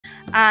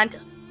And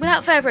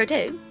without further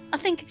ado, I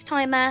think it's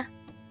time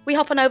we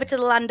hop on over to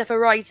the land of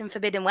Horizon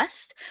Forbidden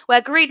West,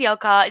 where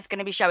GreedyOldKa is going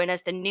to be showing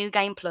us the New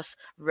Game Plus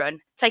run.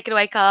 Take it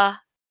away,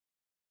 Ka.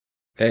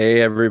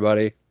 Hey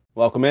everybody,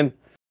 welcome in.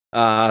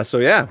 So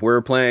yeah,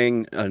 we're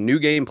playing a New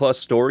Game Plus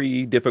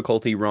story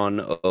difficulty run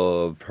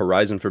of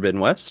Horizon Forbidden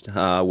West,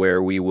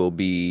 where we will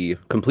be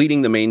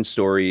completing the main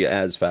story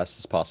as fast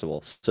as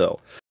possible. So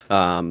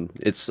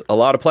it's a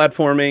lot of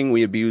platforming.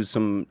 We abuse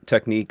some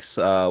techniques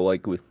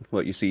like with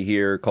what you see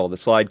here called the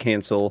slide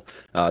cancel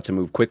to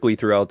move quickly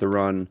throughout the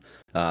run.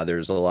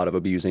 There's a lot of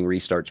abusing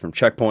restarts from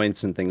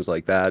checkpoints and things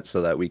like that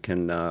so that we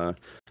can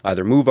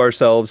either move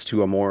ourselves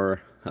to a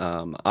more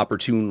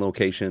opportune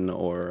location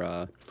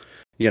or,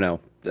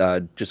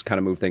 just kind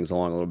of move things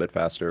along a little bit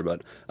faster.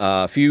 But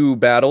a few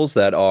battles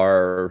that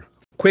are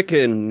quick,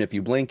 and if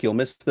you blink, you'll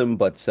miss them,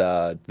 but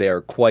they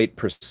are quite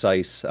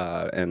precise,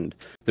 and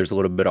there's a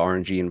little bit of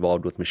RNG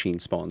involved with machine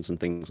spawns and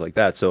things like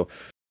that. So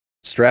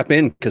strap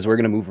in, because we're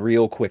going to move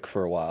real quick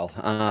for a while.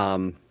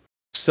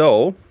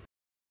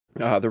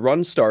 The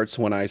run starts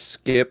when I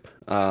skip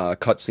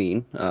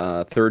cutscene,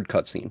 third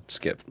cutscene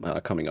skip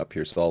coming up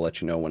here, so I'll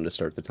let you know when to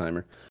start the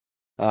timer.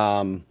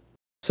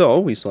 So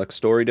we select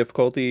story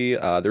difficulty.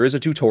 There is a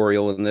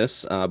tutorial in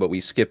this, but we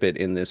skip it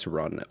in this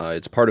run.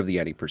 It's part of the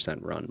any %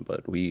 run,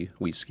 but we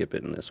skip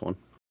it in this one.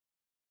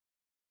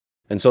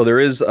 And so there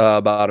is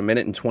about 1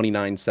 minute and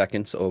 29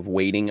 seconds of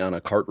waiting on a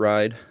cart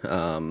ride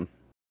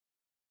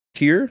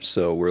here.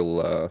 So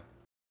we'll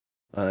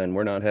and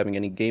we're not having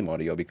any game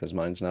audio because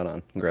mine's not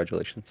on.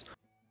 Congratulations.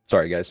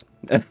 Sorry, guys.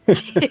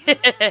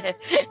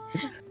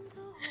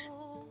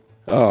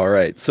 All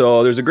right.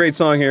 So there's a great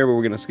song here, but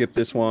we're going to skip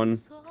this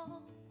one.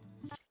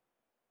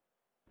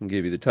 I'll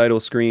give you the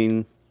title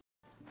screen.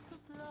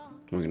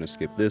 We're going to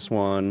skip this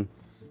one.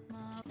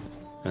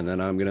 And then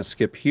I'm going to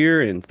skip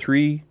here in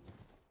 3,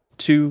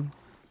 2,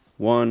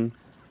 1,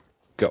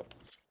 go.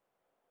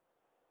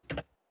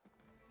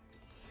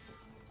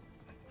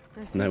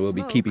 And I will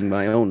be keeping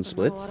my own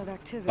splits.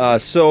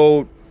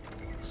 So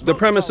the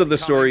premise of the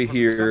story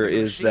here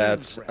is that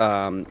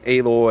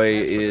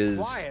Aloy is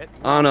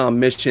on a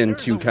mission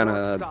to kind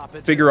of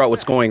figure out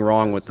what's going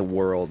wrong with the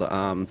world.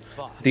 At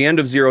the end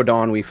of Zero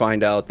Dawn, we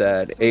find out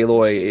that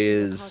Aloy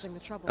is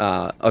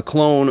a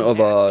clone of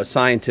a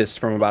scientist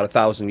from about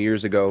 1,000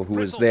 years ago who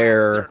was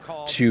there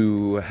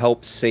to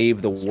help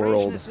save the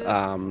world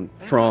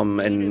from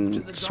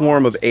a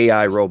swarm of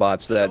AI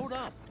robots that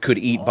could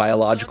eat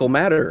biological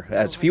matter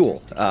as fuel.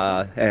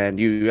 And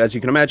as you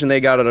can imagine, they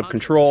got out of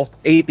control,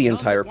 ate the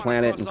entire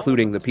planet,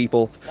 including the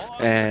people.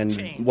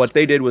 And what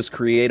they did was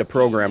create a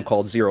program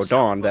called Zero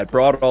Dawn that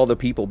brought all the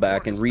people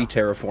back and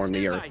re-terraformed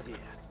the Earth.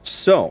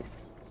 So,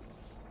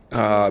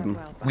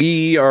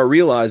 we are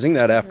realizing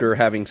that after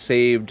having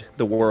saved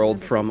the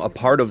world from a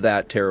part of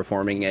that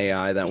terraforming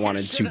AI that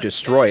wanted to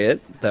destroy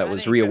it, that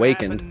was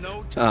reawakened,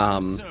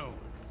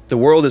 the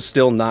world is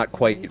still not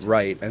quite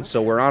right, and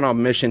so we're on a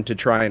mission to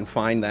try and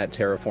find that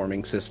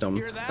terraforming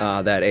system,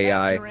 that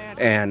AI,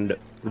 and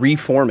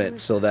reform it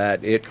so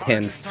that it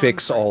can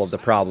fix all of the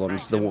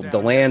problems. The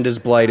land is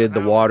blighted, the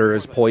water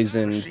is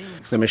poisoned,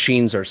 the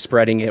machines are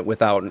spreading it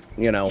without,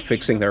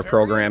 fixing their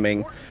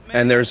programming,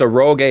 and there's a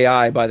rogue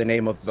AI by the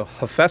name of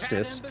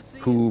Hephaestus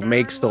who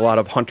makes a lot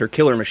of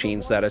hunter-killer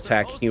machines that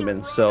attack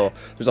humans, so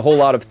there's a whole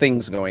lot of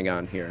things going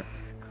on here.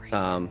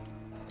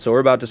 So we're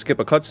about to skip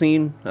a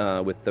cutscene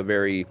with the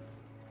very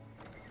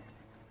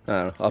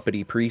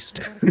uppity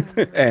priest.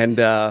 And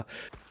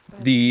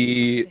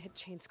the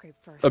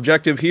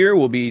objective here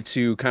will be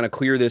to kind of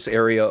clear this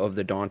area of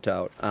the Daunt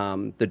out.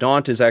 The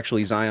Daunt is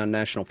actually Zion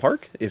National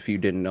Park, if you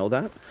didn't know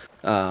that.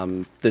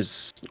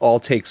 This all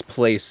takes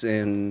place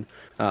in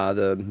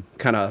the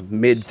kind of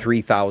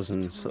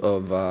mid-3000s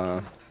of,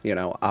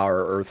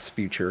 our Earth's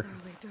future.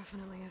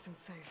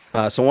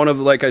 So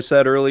like I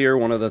said earlier,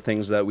 one of the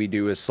things that we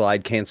do is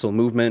slide cancel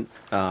movement.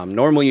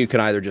 Normally you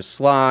can either just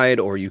slide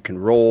or you can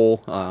roll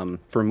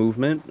for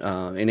movement.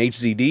 In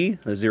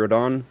HZD, the Zero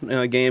Dawn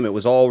game, it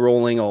was all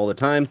rolling all the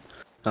time.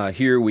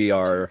 Here we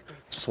are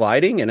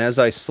sliding, and as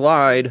I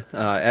slide,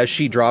 as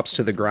she drops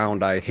to the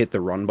ground, I hit the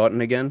run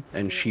button again,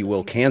 and she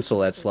will cancel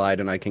that slide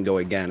and I can go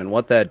again. And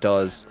what that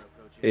does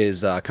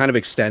is kind of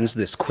extends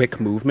this quick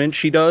movement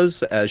she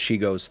does as she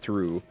goes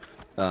through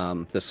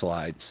the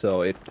slide,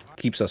 so it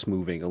keeps us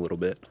moving a little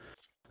bit.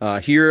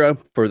 Here,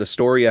 for the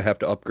story, I have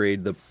to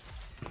upgrade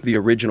the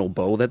original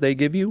bow that they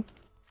give you,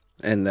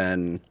 and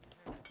then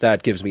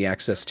that gives me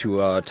access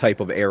to a type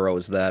of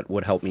arrows that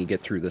would help me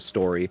get through the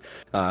story.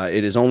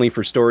 It is only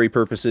for story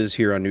purposes.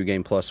 Here on New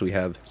Game Plus, we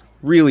have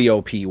really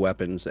OP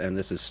weapons, and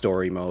this is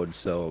story mode,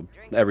 so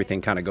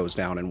everything kind of goes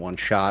down in one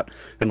shot,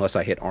 unless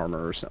I hit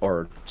armor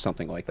or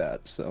something like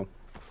that, So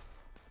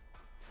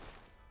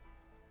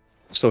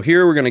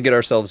here we're going to get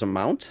ourselves a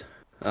mount,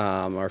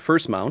 our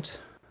first mount,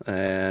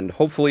 and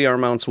hopefully our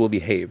mounts will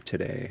behave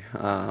today.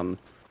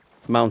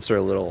 Mounts are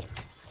a little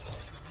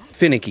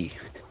finicky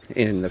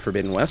in the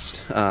Forbidden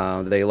West.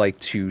 They like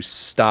to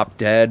stop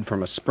dead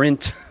from a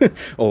sprint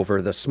over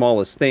the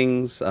smallest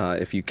things.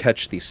 If you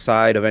catch the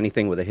side of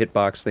anything with a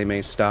hitbox, they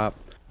may stop.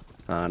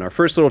 And our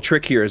first little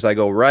trick here is I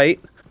go right,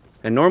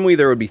 and normally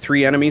there would be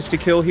 3 enemies to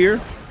kill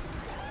here,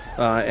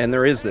 and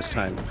there is this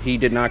time. He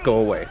did not go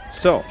away.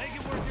 So,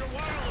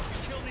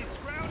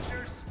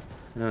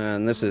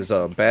 and this is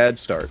a bad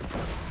start.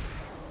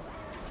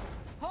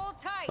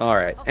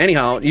 Alright,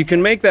 anyhow, you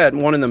can make that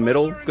one in the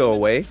middle go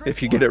away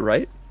if you get it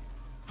right.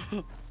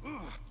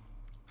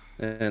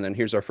 And then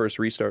here's our first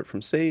restart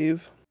from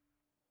save.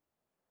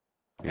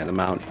 Yeah, the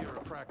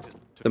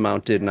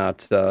mount did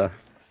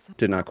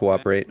not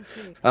cooperate.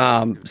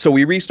 So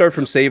we restart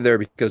from save there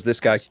because this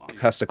guy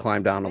has to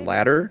climb down a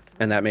ladder,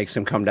 and that makes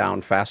him come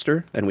down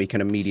faster, and we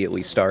can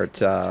immediately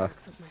start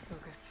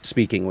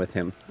speaking with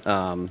him.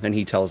 And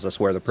he tells us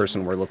where the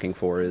person we're looking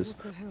for is,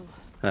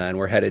 and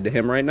we're headed to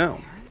him right now.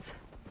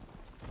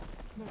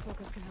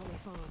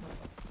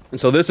 And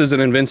so this is an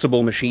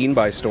invincible machine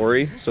by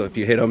story, so if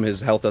you hit him,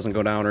 his health doesn't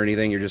go down or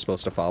anything, you're just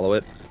supposed to follow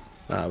it.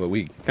 But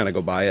we kind of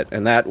go by it,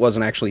 and that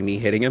wasn't actually me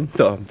hitting him.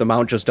 The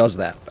mount just does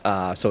that.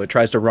 So it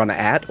tries to run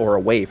at or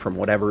away from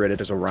whatever it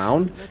is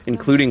around,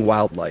 including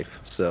wildlife.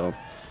 So it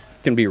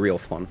can be real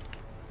fun.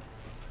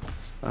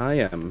 I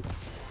am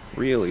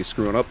really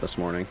screwing up this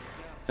morning.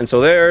 And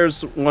so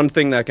there's one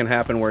thing that can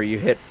happen where you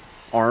hit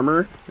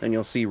armor, and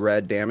you'll see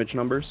red damage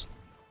numbers.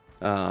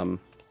 And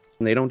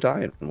they don't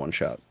die in one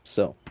shot,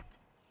 so...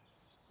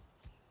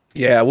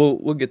 Yeah,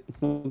 we'll get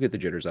the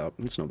jitters out.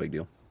 It's no big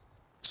deal.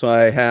 So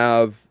I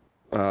have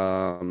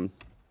a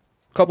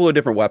couple of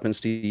different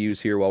weapons to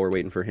use here while we're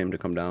waiting for him to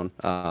come down.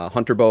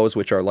 Hunter bows,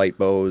 which are light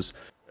bows.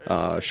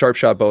 Sharp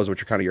shot bows,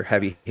 which are kind of your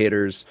heavy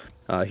hitters.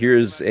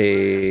 Here's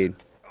a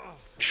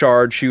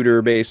shard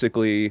shooter,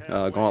 basically,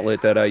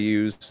 gauntlet that I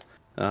use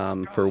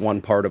for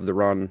one part of the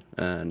run.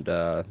 And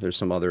there's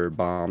some other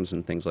bombs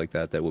and things like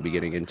that we'll be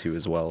getting into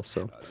as well.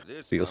 So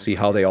you'll see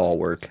how they all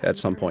work at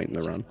some point in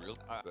the run.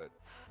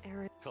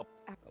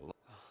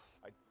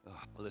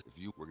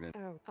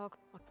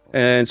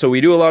 And so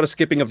we do a lot of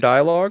skipping of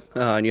dialogue,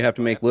 and you have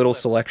to make little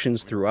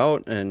selections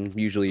throughout, and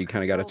usually you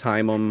kind of got to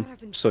time them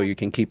so you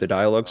can keep the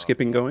dialogue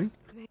skipping going.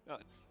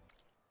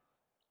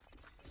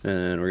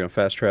 And we're going to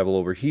fast travel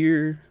over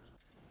here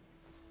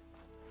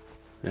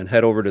and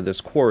head over to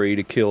this quarry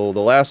to kill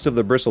the last of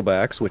the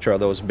bristlebacks, which are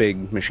those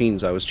big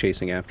machines I was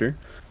chasing after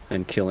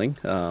and killing,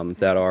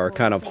 that are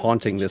kind of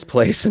haunting this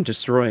place and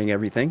destroying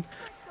everything.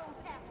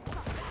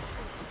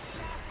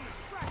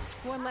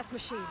 One less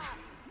machine.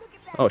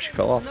 Oh, she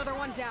fell off. Another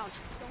one down.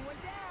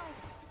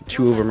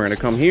 2 of them are going to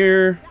come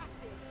here.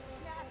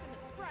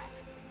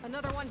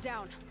 Another one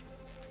down.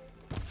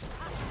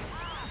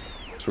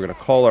 So we're going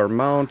to call our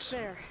mount.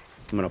 There.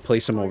 I'm going to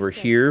place him over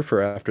here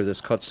for after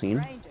this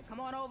cutscene. Come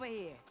on over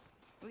here.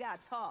 We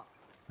gotta talk.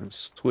 And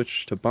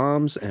switch to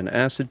bombs and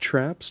acid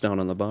traps down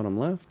on the bottom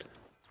left.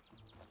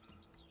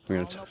 We're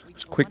going to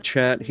quick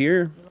chat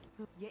here.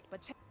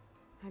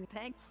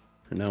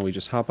 And now we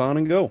just hop on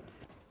and go.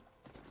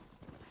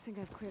 I think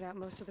I've cleared out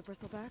most of the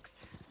bristlebacks.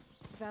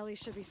 Valley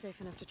should be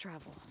safe enough to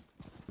travel.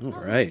 All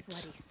right.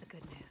 The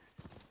good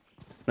news.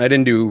 I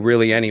didn't do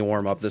really any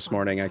warm-up this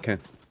morning.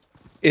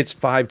 It's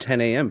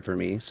 5:10 a.m. for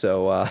me,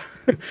 so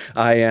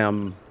I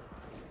am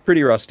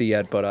pretty rusty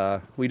yet, but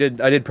I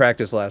did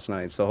practice last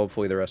night, so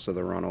hopefully the rest of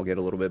the run will get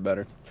a little bit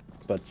better.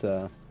 But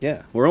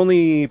yeah, we're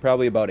only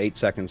probably about 8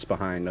 seconds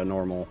behind a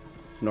normal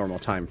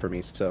time for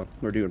me, so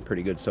we're doing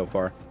pretty good so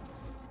far.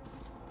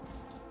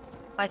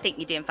 I think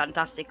you're doing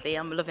fantastically.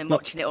 I'm loving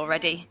watching it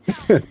already.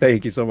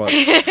 Thank you so much.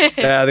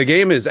 Yeah, the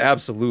game is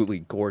absolutely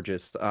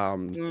gorgeous.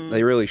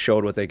 They really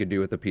showed what they could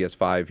do with the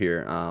PS5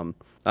 here.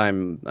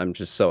 I'm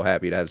just so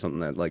happy to have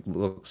something that like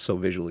looks so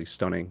visually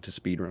stunning to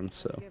speedrun.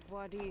 So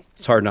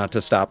it's hard not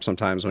to stop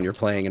sometimes when you're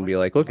playing and be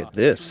like, look at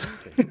this.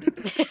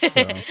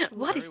 So,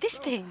 what is this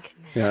thing?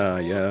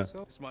 yeah.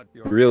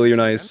 Really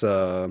nice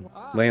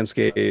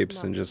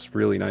landscapes and just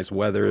really nice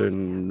weather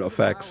and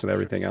effects and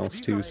everything else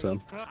too.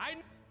 So.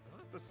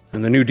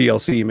 And the new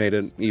DLC made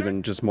it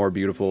even just more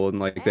beautiful, and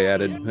like they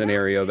added an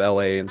area of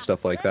LA and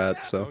stuff like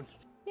that, so.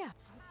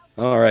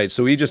 Alright,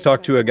 so we just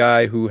talked to a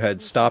guy who had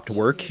stopped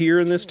work here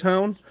in this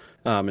town,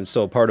 and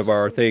so part of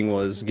our thing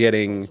was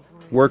getting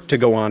work to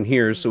go on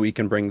here so we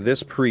can bring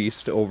this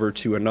priest over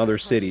to another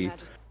city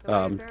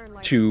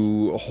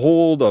to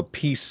hold a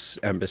peace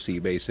embassy,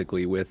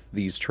 basically, with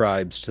these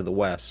tribes to the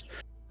west.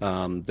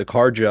 The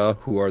Karja,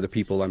 who are the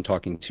people I'm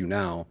talking to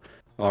now,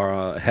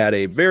 had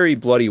a very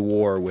bloody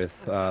war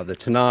with the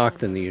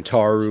Tanakh and the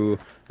Utaru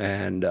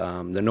and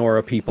the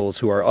Nora peoples,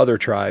 who are other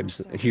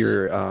tribes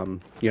here,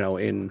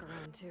 in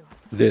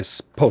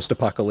this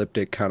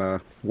post-apocalyptic kind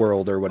of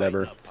world or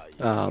whatever.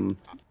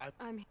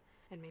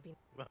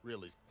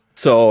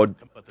 So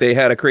they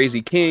had a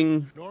crazy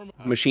king.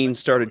 Machines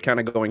started kind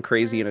of going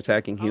crazy and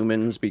attacking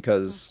humans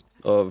because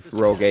of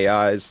rogue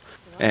AIs,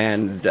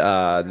 and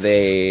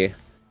they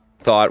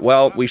thought,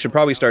 well, we should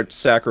probably start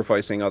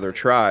sacrificing other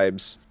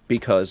tribes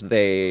because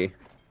they,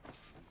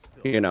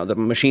 the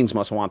machines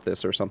must want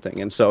this or something.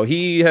 And so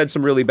he had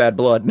some really bad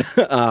blood.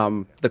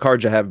 The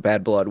Karja have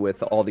bad blood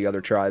with all the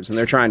other tribes, and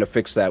they're trying to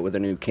fix that with a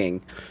new king.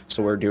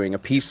 So we're doing a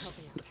peace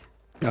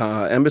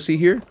embassy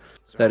here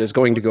that is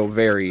going to go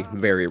very,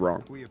 very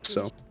wrong.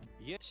 So,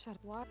 Shut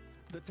up.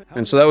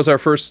 and so that was our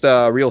first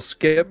real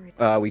skip.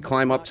 We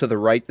climb up to the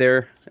right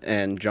there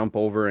and jump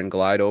over and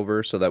glide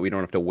over so that we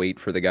don't have to wait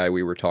for the guy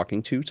we were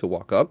talking to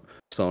walk up.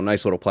 So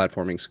nice little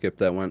platforming skip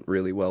that went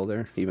really well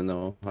there, even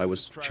though I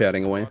was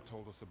chatting away.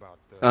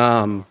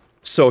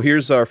 So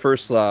here's our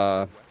first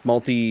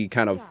multi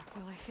kind of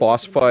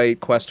boss fight,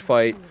 quest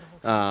fight.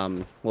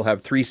 We'll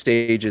have 3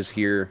 stages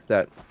here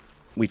that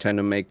we tend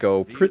to make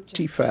go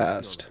pretty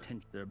fast.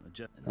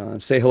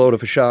 Say hello to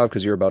Fashav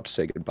because you're about to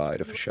say goodbye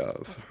to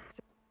Fashav.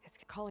 It's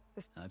calling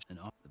this.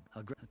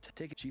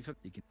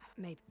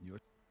 Maybe.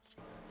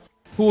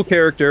 Cool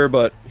character,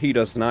 but he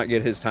does not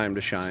get his time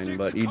to shine.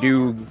 But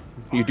you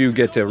do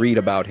get to read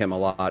about him a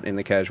lot in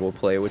the casual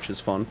play, which is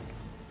fun.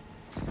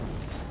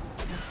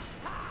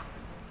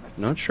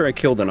 Not sure I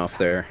killed enough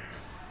there.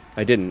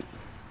 I didn't.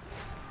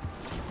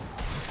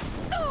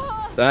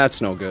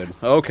 That's no good.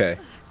 Okay.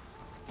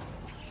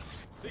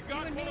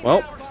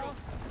 Well.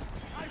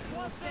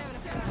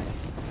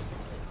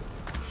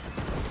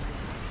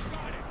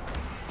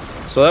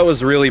 So that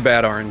was really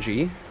bad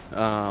RNG.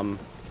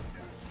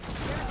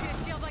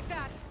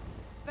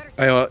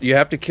 You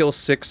have to kill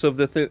 6 of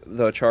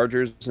the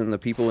chargers and the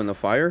people in the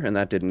fire, and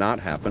that did not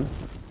happen.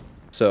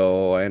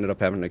 So I ended up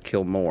having to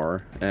kill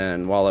more,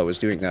 and while I was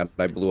doing that,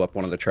 I blew up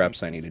one of the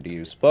traps I needed to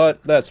use, but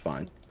that's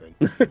fine.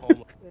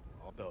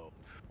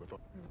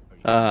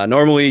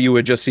 Normally, you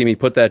would just see me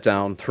put that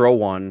down, throw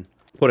one,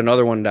 put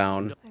another one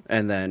down,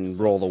 and then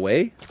roll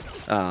away.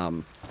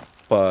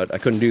 But I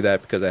couldn't do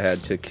that because I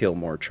had to kill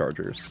more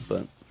chargers.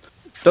 But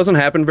it doesn't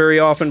happen very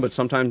often, but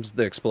sometimes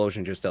the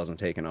explosion just doesn't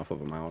take enough of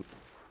them out.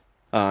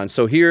 And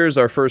so here's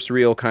our first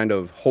real kind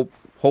of hope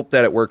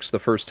that it works the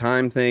first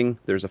time thing.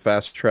 There's a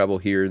fast travel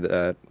here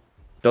that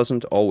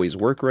doesn't always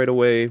work right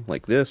away,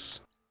 like this.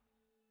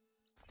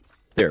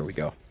 There we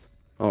go.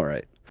 All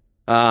right.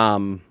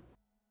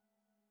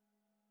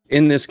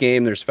 In this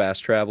game, there's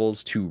fast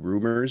travels to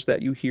rumors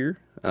that you hear.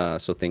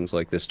 So things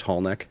like this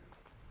tall neck,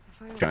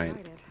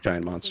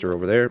 giant monster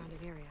over there.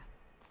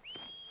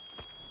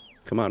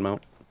 Come on,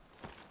 Mount.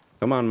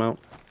 Come on, Mount.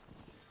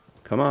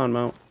 Come on,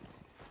 Mount.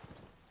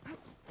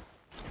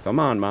 Come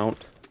on,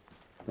 Mount.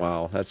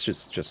 Wow, that's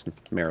just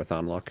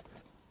marathon luck.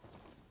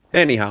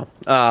 Anyhow,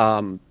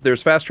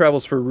 there's fast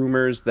travels for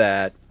rumors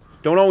that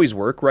don't always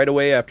work right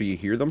away after you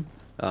hear them.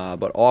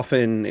 But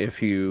often,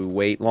 if you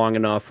wait long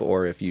enough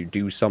or if you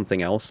do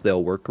something else,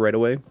 they'll work right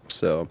away.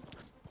 So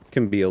it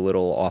can be a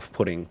little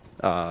off-putting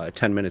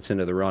 10 minutes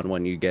into the run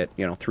when you get,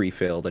 3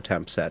 failed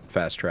attempts at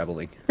fast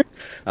traveling.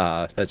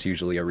 That's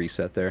usually a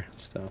reset there.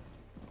 So,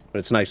 but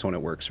it's nice when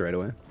it works right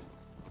away.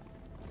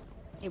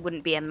 It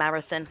wouldn't be a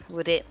marathon,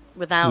 would it,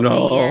 without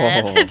No.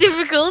 the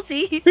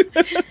difficulties?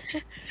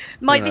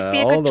 Might this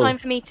be a good time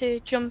for me to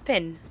jump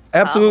in?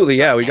 Absolutely,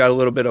 yeah. We got a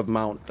little bit of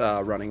Mount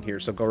running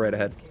here, so go right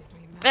ahead.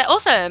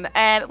 Awesome.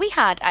 We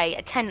had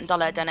a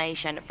 $10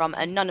 donation from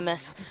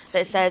Anonymous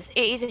that says,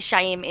 it is a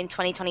shame in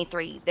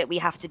 2023 that we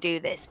have to do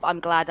this, but I'm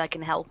glad I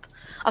can help.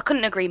 I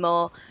couldn't agree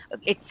more.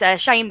 It's a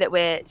shame that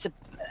we're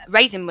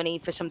raising money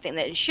for something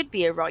that should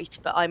be a right,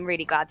 but I'm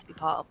really glad to be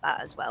part of that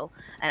as well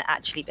and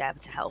actually be able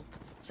to help.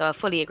 So I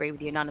fully agree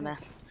with you,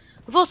 Anonymous.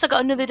 We've also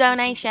got another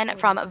donation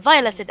from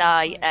Violet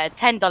Adai, a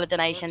 $10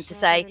 donation to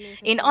say,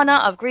 in honour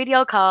of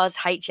GreedyOldKa's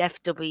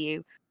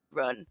HFW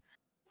run.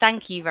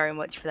 Thank you very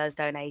much for those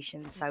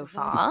donations so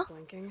far.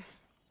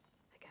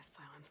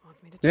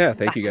 Yeah,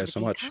 thank you guys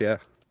so much. Yeah.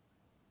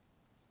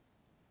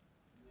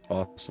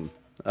 Awesome.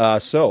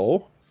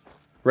 So,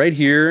 right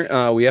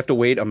here, we have to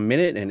wait 1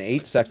 minute and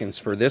 8 seconds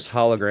for this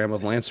hologram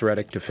of Lance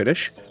Reddick to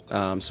finish.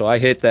 So I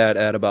hit that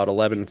at about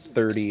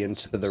 11:30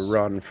 into the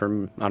run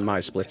on my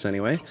splits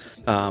anyway.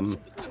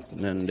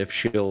 And if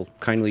she'll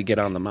kindly get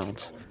on the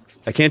mount.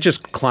 I can't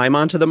just climb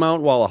onto the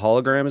mount while a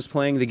hologram is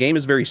playing. The game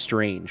is very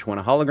strange. When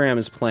a hologram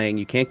is playing,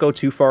 you can't go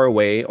too far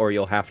away or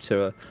you'll have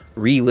to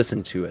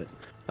re-listen to it,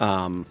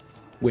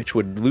 which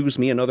would lose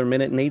me another 1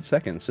 minute and 8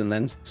 seconds and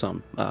then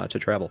some to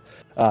travel.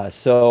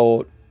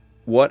 So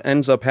what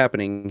ends up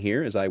happening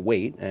here is I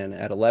wait, and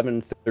at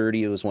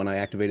 11:30 was when I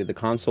activated the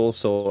console,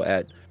 so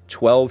at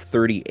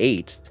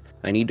 12:38,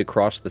 I need to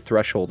cross the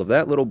threshold of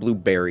that little blue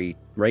berry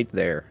right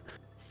there.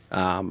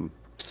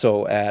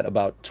 So at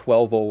about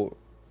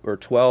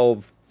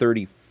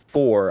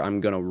 12:34,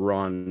 I'm going to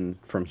run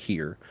from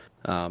here,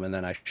 and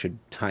then I should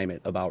time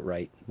it about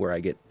right where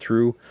I get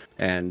through,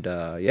 and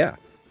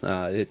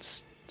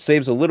it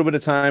saves a little bit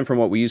of time from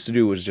what we used to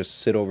do was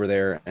just sit over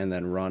there and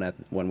then run at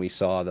when we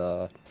saw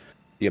the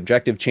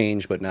objective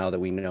change, but now that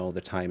we know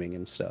the timing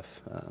and stuff,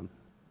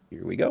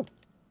 here we go.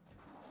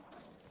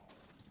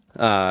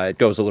 It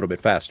goes a little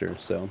bit faster,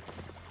 so.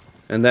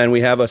 And then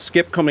we have a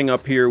skip coming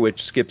up here,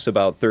 which skips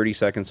about 30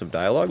 seconds of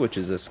dialogue, which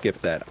is a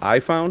skip that I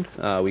found.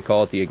 We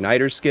call it the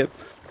Igniter skip.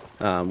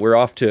 We're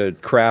off to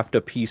craft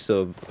a piece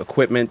of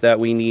equipment that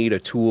we need, a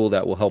tool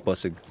that will help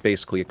us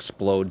basically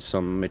explode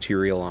some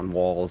material on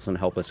walls and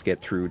help us get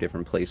through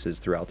different places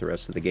throughout the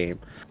rest of the game.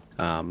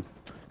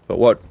 But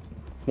what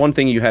one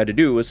thing you had to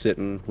do was sit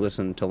and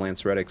listen to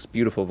Lance Reddick's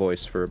beautiful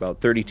voice for about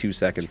 32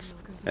 seconds,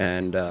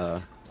 and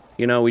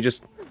you know, we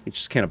just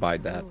can't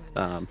abide that.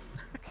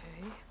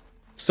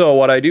 So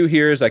what I do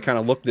here is I kind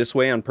of look this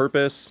way on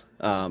purpose,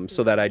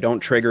 so that I don't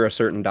trigger a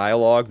certain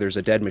dialogue. There's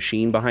a dead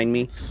machine behind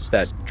me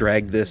that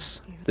dragged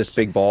this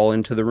big ball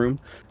into the room.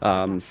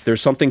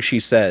 There's something she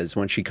says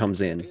when she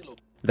comes in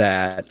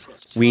that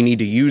we need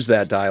to use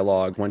that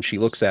dialogue when she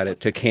looks at it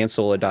to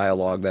cancel a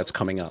dialogue that's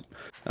coming up.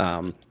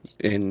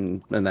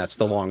 And that's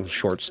the long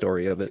short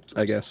story of it,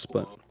 I guess.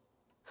 But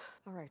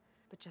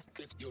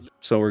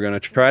so we're gonna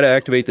try to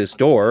activate this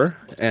door,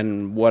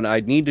 and what I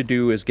need to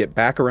do is get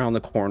back around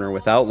the corner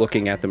without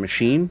looking at the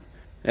machine,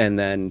 and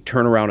then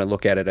turn around and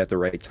look at it at the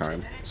right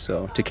time,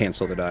 so to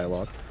cancel the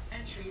dialogue.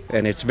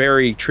 And it's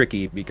very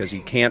tricky because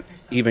you can't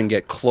even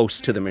get close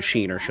to the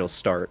machine or she'll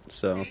start.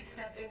 So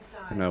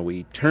now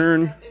we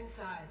turn.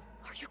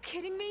 Are you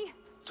kidding me?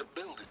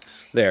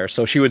 There.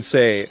 So she would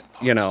say,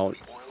 you know,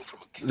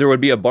 there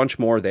would be a bunch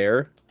more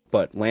there,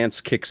 but Lance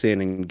kicks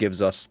in and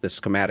gives us the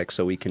schematic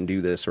so we can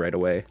do this right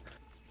away.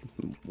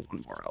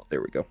 One more out.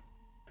 There we go.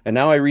 And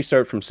now I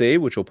restart from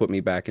save, which will put me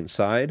back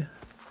inside.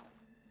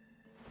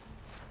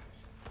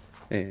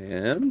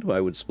 And I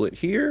would split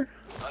here.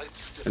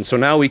 And so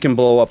now we can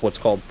blow up what's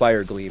called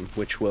Fire Gleam,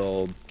 which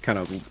will kind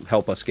of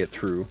help us get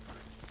through.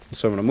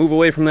 So I'm going to move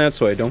away from that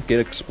so I don't get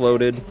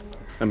exploded.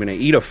 I'm going to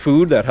eat a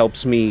food that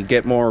helps me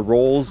get more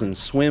rolls and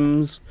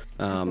swims.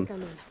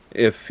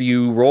 If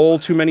you roll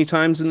too many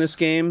times in this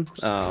game,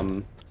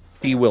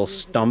 he will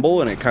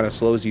stumble and it kind of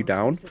slows you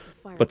down.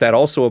 But that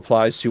also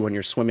applies to when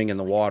you're swimming in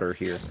the water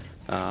here.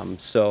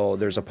 So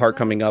there's a part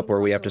coming up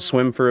where we have to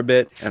swim for a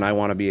bit, and I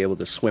want to be able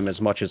to swim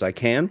as much as I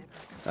can.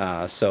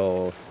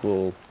 So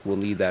we'll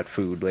need that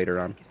food later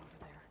on.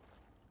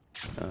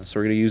 So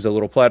we're going to use a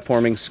little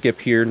platforming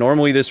skip here.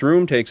 Normally this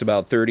room takes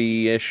about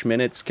 30-ish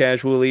minutes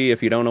casually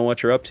if you don't know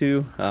what you're up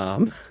to.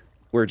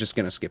 We're just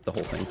going to skip the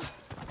whole thing.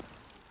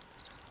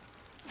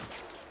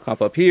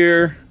 Hop up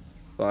here,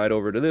 slide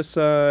over to this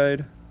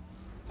side.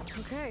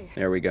 Okay.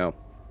 There we go.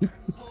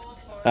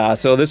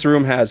 So this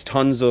room has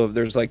tons of,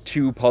 there's like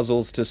 2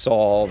 puzzles to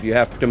solve. You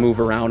have to move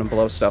around and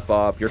blow stuff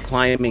up. You're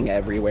climbing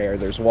everywhere.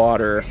 There's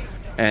water.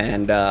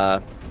 And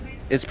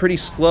it's pretty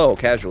slow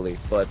casually,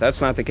 but that's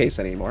not the case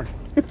anymore.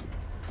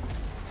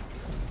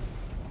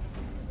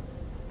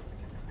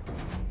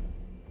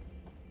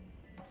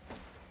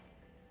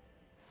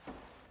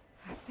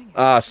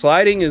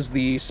 Sliding is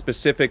the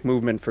specific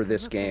movement for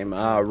this game.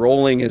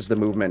 Rolling is the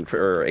movement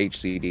for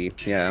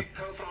HCD. Yeah.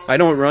 I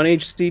don't run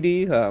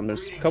HCD.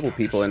 There's a couple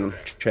people in the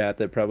chat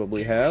that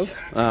probably have.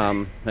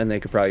 And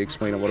they could probably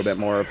explain a little bit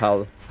more of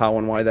how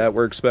and why that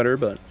works better.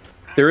 But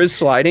there is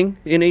sliding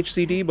in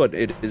HCD, but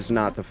it is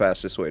not the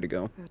fastest way to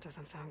go. That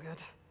doesn't sound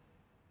good.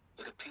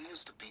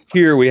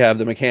 Here we have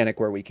the mechanic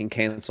where we can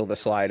cancel the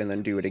slide and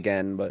then do it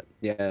again, but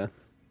yeah.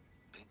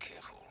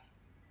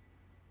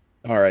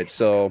 Alright,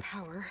 so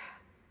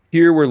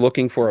here we're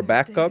looking for a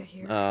backup.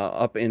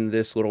 Up in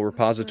this little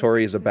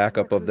repository is a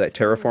backup of that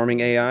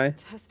terraforming AI.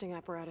 Testing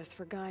apparatus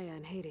for Gaia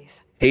and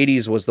Hades.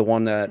 Hades was the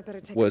one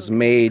that was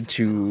made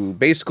to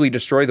basically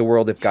destroy the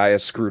world if Gaia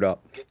screwed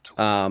up.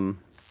 And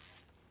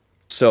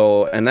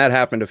that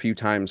happened a few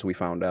times, we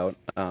found out.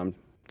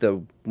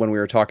 When we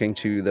were talking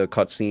to the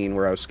cutscene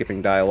where I was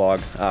skipping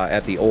dialogue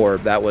at the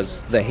orb, that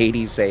was the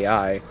Hades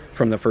AI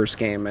from the first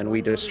game, and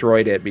we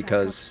destroyed it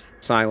because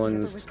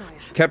Silence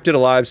kept it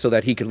alive so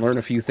that he could learn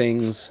a few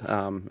things,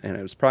 and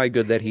it was probably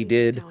good that he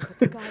did.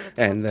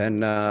 And then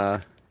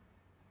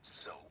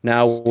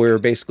now we're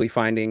basically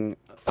finding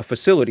a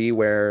facility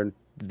where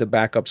the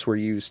backups were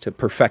used to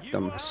perfect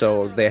them,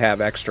 so they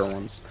have extra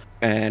ones.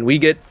 And we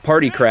get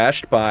party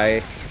crashed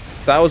by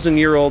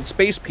 1,000-year-old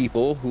space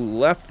people who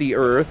left the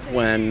Earth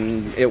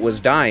when it was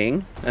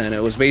dying, and it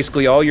was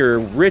basically all your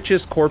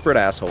richest corporate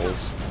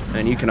assholes.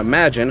 And you can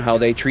imagine how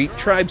they treat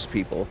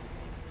tribespeople.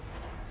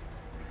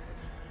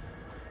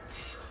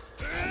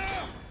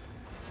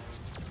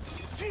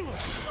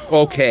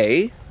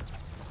 Okay. Looks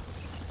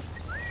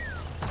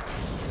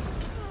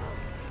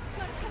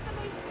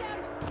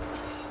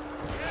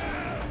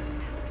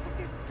like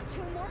there's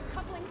 2 more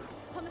couplings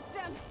on the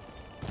stem.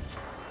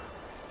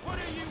 What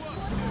are you up?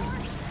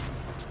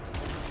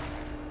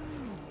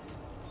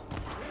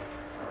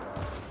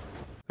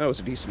 That was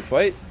a decent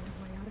fight.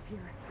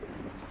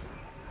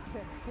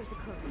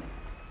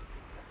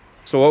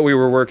 So what we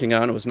were working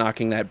on was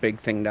knocking that big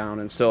thing down,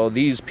 and so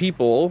these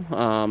people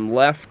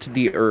left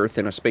the Earth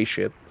in a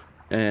spaceship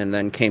and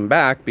then came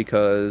back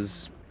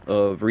because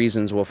of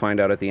reasons we'll find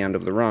out at the end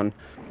of the run.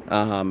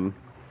 And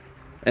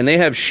they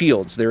have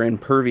shields. They're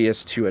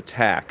impervious to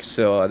attack,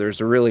 so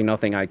there's really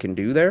nothing I can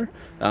do there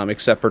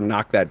except for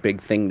knock that big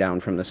thing down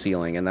from the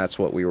ceiling, and that's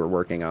what we were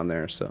working on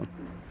there. So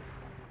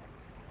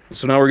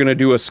now we're going to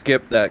do a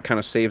skip that kind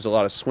of saves a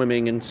lot of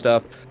swimming and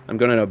stuff. I'm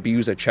going to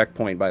abuse a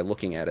checkpoint by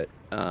looking at it.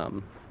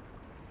 And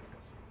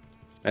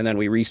then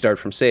we restart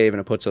from save,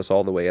 and it puts us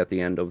all the way at the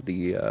end of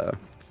the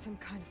Some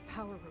kind of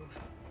power room.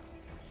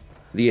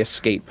 The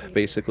escape,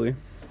 basically.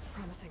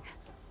 Promising.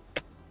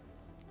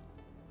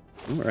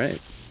 All right.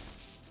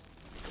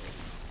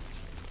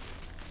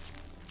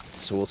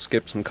 So we'll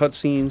skip some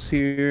cutscenes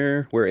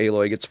here, where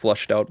Aloy gets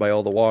flushed out by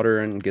all the water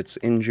and gets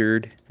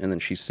injured, and then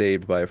she's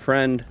saved by a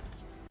friend.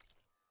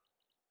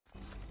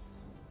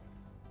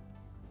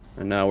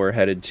 And now we're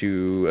headed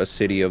to a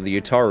city of the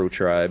Utaru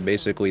tribe,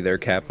 basically their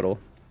capital.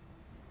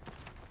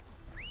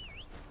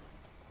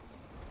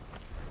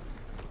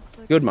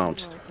 Good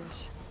mount.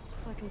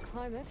 If I can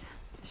climb it,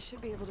 I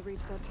should be able to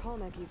reach that tall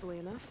neck easily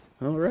enough.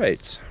 All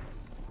right.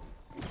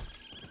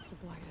 The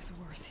blight is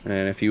worse.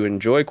 And if you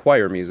enjoy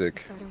choir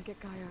music, If I don't get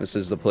Gaia, this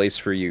is the place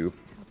for you.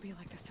 it'll be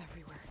like this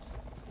everywhere.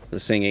 The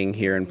singing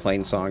here in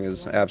Plainsong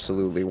is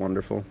absolutely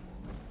wonderful.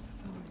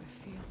 So in the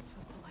fields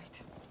with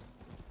blight.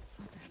 It's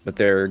like there's But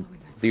something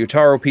the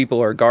Utaru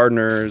people are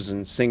gardeners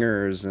and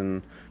singers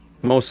and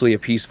mostly a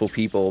peaceful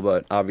people,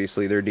 but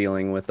obviously they're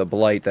dealing with a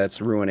blight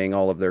that's ruining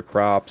all of their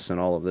crops and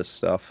all of this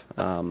stuff.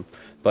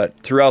 But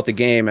throughout the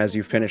game, as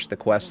you finish the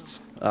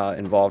quests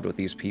involved with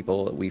these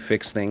people, we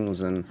fix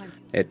things and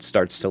it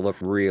starts to look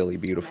really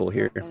beautiful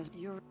here.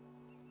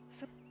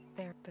 So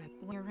there,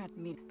 we're at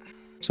me.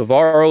 So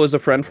Varro is a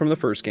friend from the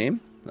first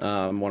game,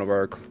 one of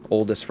our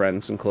oldest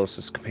friends and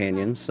closest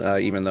companions,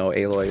 even though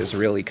Aloy is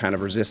really kind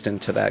of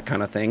resistant to that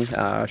kind of thing.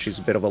 She's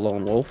a bit of a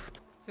lone wolf.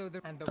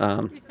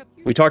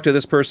 We talk to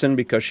this person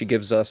because she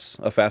gives us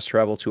a fast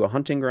travel to a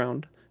hunting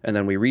ground, and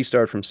then we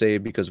restart from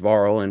save because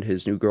Varro and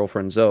his new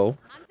girlfriend Zoe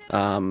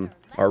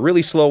are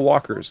really slow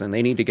walkers, and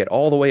they need to get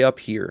all the way up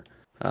here.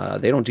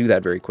 They don't do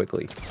that very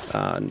quickly,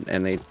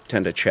 and they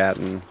tend to chat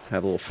and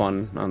have a little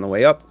fun on the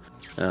way up.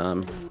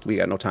 We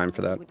got no time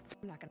for that.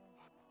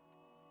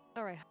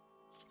 All right.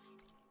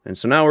 And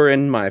so now we're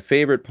in my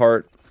favorite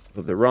part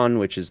of the run,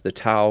 which is the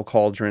Tau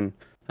Cauldron.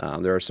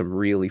 There are some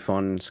really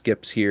fun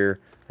skips here,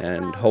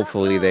 and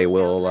hopefully they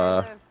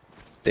will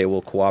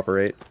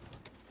cooperate.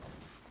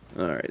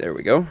 All right, there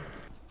we go.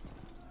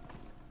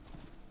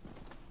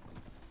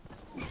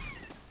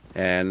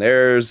 And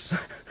there's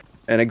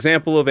an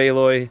example of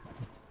Aloy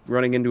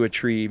running into a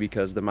tree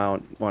because the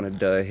mount wanted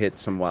to hit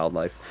some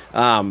wildlife.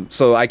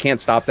 So I can't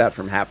stop that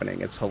from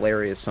happening. It's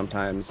hilarious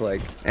sometimes,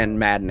 like, and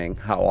maddening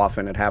how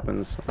often it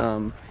happens.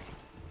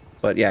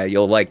 But yeah,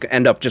 you'll like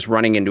end up just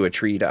running into a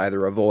tree to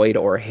either avoid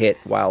or hit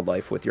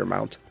wildlife with your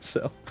mount.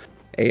 So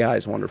AI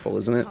is wonderful,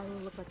 isn't it?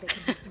 Look like they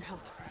can use some help.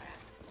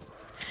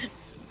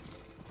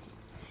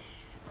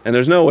 And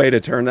there's no way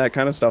to turn that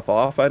kind of stuff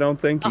off, I don't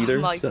think, either.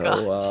 Oh my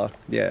so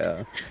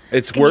yeah,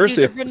 it's Can you worse use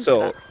a if run for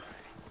so.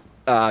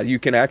 You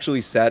can actually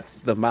set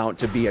the mount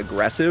to be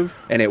aggressive,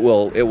 and it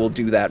will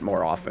do that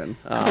more often.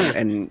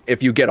 And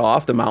if you get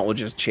off, the mount will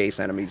just chase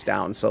enemies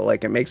down. So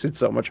like it makes it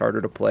so much harder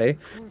to play.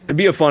 It'd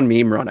be a fun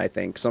meme run, I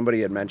think.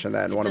 Somebody had mentioned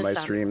that in one of my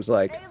streams,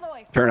 like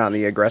turn on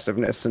the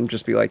aggressiveness and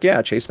just be like,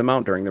 yeah, chase the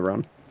mount during the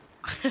run.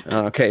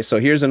 Okay, so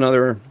here's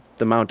another.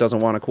 The mount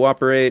doesn't want to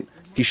cooperate.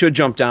 He should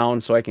jump down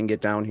so I can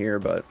get down here,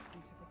 but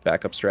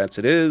backup strats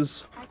it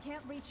is. I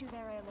can't reach you there,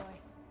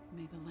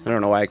 Aloy. I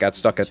don't know why it got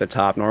stuck at the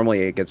top.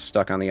 Normally it gets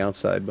stuck on the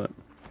outside, but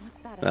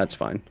that's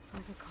fine.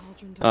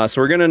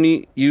 So we're going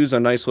to use a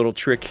nice little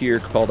trick here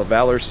called a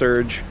Valor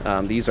Surge.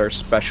 These are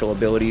special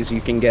abilities you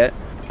can get.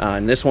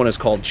 And this one is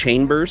called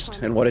Chain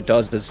Burst, and what it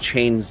does is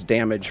chains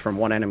damage from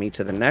one enemy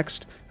to the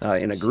next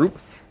in a group.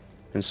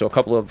 And so a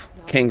couple of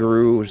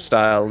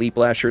kangaroo-style leap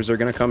lashers are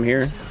going to come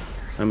here.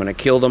 I'm going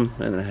to kill them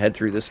and then head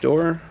through this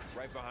door.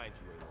 Right behind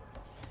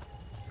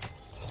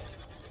you.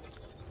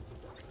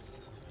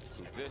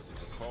 So this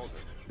is a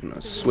cauldron. I'm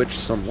going to switch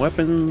some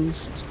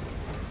weapons.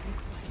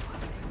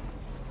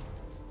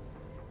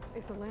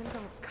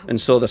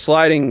 And so the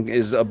sliding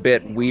is a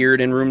bit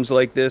weird in rooms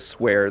like this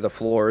where the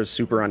floor is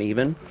super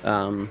uneven.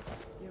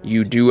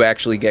 You do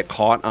actually get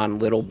caught on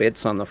little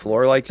bits on the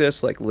floor like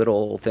this, like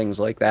little things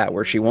like that,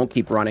 where she won't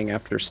keep running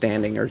after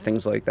standing or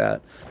things like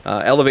that.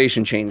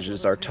 Elevation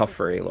changes are tough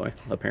for Aloy,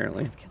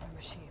 apparently.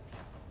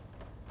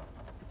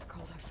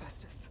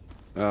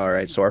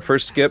 Alright, so our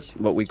first skip,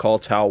 what we call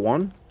Tau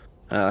 1.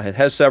 It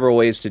has several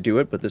ways to do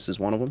it, but this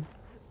is one of them.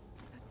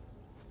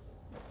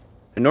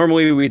 And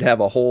normally we'd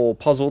have a whole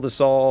puzzle to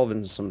solve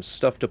and some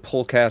stuff to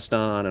pull cast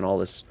on and all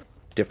this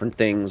different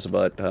things,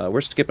 but we're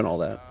skipping all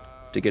that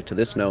to get to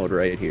this node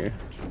right here.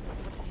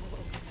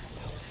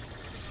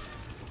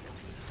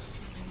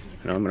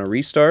 Now I'm going to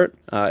restart.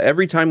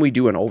 Every time we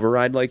do an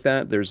override like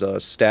that, there's a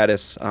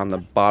status on the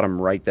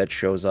bottom right that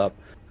shows up.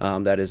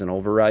 That is an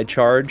override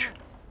charge.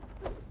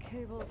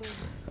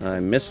 I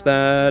missed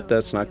that.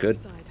 That's not good.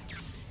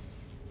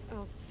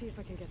 I'll see if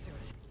I can get to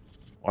it.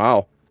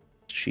 Wow.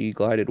 She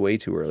glided way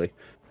too early.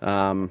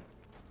 Alright.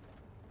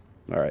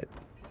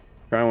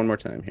 Try one more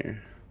time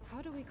here.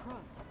 How do we cross?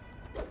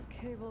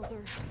 Cables are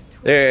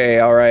Hey,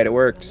 alright, it on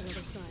worked. the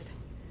other side.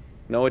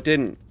 No, it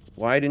didn't.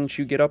 Why didn't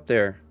you get up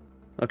there?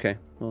 Okay,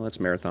 well, that's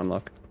marathon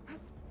luck.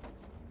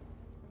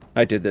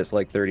 I did this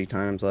like 30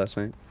 times last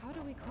night. How do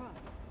we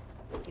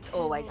cross? It's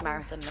always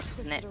marathon, isn't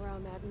Twisted it?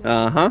 around that net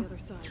Uh-huh. on the other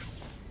side.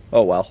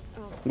 Oh, well.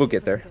 I'll We'll see get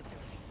if I there. can to it.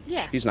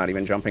 Yeah. He's not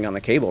even jumping on the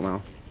cable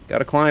now.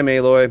 Gotta climb,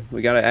 Aloy.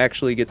 We gotta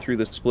actually get through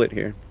the split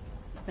here.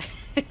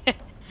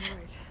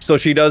 Alright. So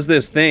she does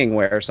this thing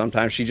where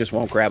sometimes she just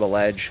won't grab a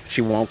ledge.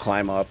 She won't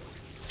climb up.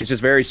 She's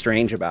just very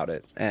strange about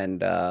it. And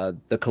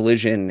the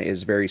collision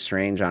is very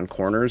strange on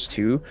corners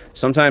too.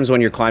 Sometimes when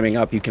you're climbing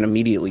up, you can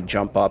immediately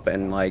jump up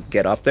and like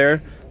get up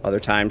there. Other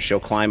times she'll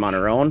climb on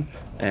her own.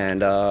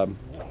 And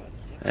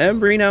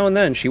every now and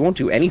then she won't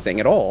do anything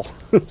at all.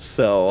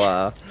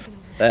 So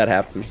that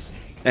happens.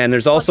 And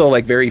there's also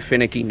like very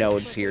finicky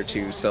nodes here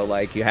too. So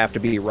like you have to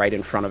be right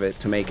in front of it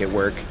to make it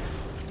work.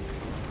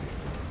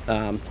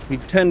 You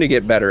tend to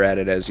get better at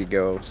it as you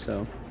go,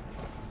 so...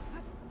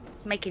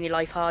 It's making your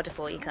life harder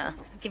for you, Ka.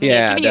 Giving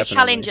you a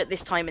challenge at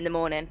this time in the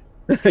morning.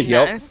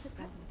 Yep.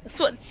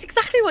 That's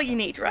exactly what you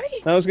need, right?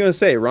 I was going to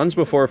say, runs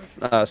before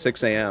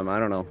 6 a.m. I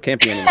don't know.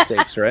 Can't be any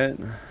mistakes, right?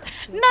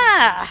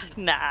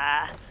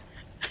 Nah.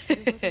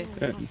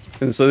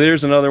 And so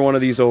there's another one of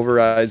these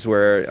overrides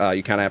where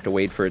you kind of have to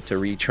wait for it to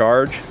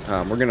recharge.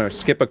 We're going to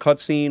skip a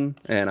cutscene,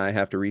 and I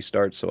have to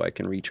restart so I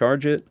can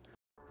recharge it.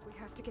 We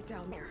have to get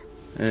down there.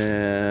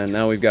 And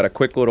now we've got a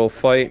quick little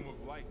fight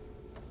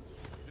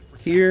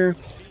here.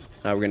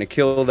 We're gonna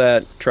kill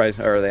that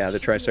the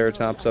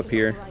Triceratops up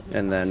here,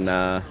 and then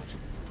there'll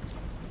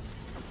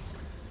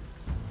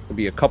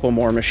be a couple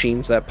more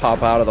machines that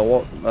pop out of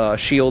the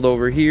shield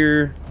over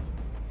here.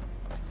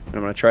 And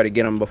I'm gonna try to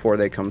get them before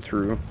they come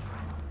through.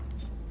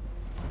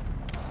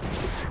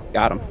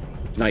 Got them.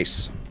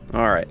 Nice.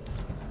 All right.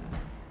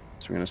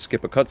 So we're gonna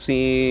skip a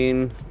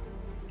cutscene,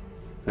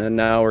 and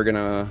now we're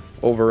gonna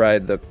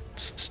override the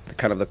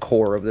kind of the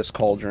core of this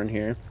cauldron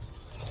here.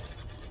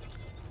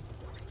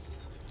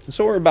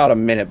 So we're about a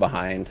minute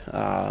behind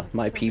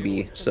my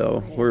PB,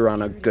 so we're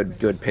on a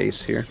good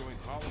pace here.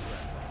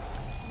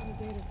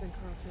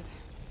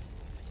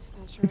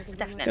 It's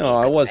definitely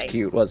Oh, it was pace.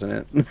 cute, wasn't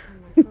it?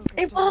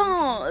 It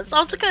was. I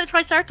was looking at the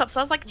Triceratops.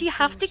 I was like, do you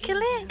have to kill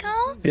it,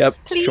 Carl? Yep,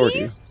 Please? sure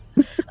do.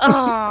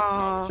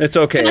 Oh. It's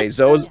okay.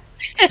 Zoa's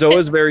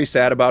very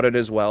sad about it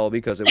as well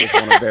because it was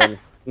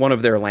one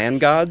of their land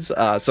gods.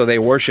 So they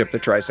worship the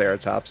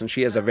Triceratops, and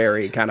she has a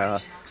very kind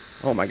of,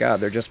 oh my God,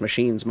 they're just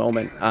machines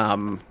moment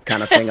kind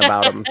of thing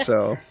about them.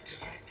 So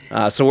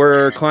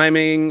we're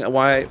climbing.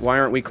 Why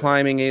aren't we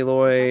climbing,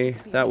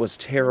 Aloy? That was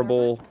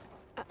terrible.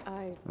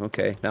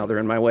 Okay, now they're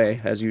in my way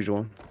as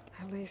usual.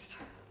 At least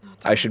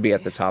I should be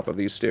at the top of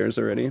these stairs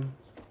already.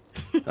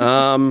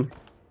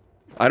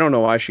 I don't know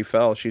why she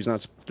fell. She's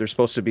not. There's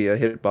supposed to be a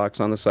hitbox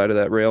on the side of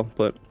that rail,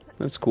 but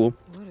that's cool.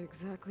 What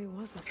exactly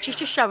was this? She's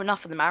just showing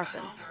off for the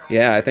marathon.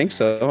 Yeah, I think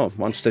so. Oh,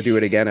 wants to do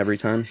it again every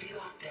time.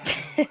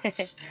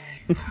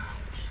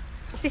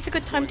 Is this a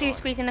good time to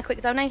squeeze in a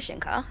quick donation,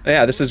 Car?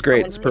 Yeah, this is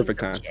great. It's perfect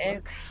time.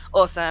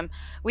 Awesome.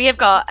 We have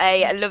got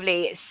a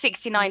lovely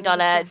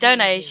 $69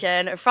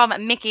 donation from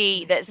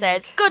Mickey that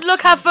says, "Good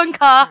luck, have fun,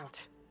 Car."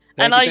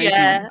 And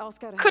I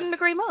couldn't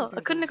agree more.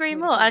 I couldn't agree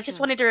more. I just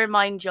wanted to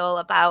remind you all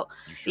about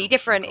the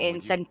different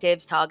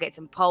incentives, targets,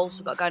 and polls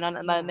we've got going on at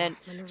the moment.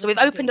 So we've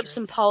opened up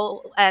some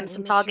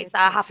some targets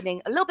that are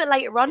happening a little bit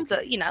later on,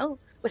 but you know,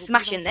 we're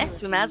smashing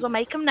this. We may as well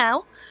make them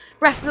now.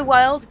 Breath of the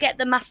Wild, get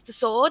the Master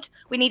Sword.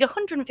 We need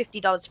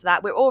 $150 for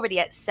that. We're already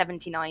at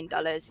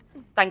 $79.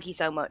 Thank you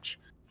so much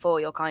for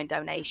your kind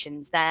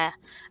donations there.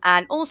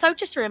 And also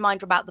just a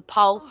reminder about the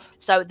poll.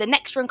 So the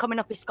next run coming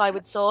up is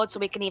Skyward Sword, so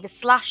we can either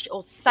slash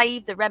or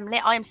save the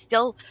remnant. I am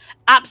still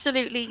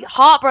absolutely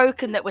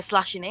heartbroken that we're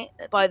slashing it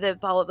by the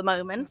poll at the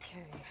moment.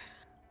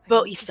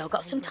 But you've still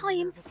got some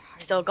time.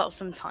 Still got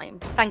some time.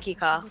 Thank you,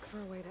 Car.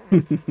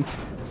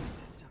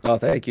 Oh,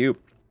 thank you.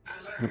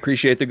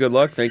 Appreciate the good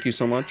luck. Thank you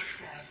so much.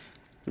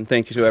 And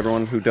thank you to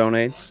everyone who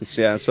donates.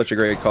 It's such a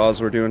great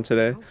cause we're doing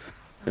today.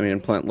 I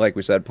mean, like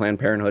we said, Planned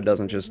Parenthood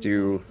doesn't just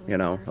do, you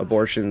know,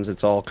 abortions.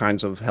 It's all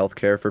kinds of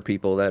healthcare for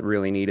people that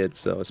really need it.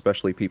 So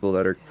especially people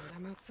that are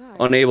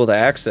unable to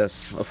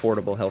access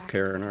affordable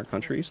healthcare in our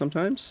country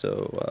sometimes.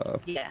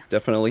 So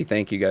definitely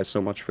thank you guys so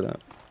much for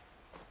that.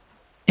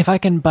 If I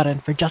can butt in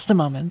for just a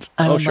moment,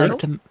 I would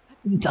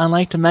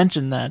like to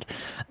mention that,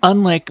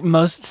 unlike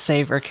most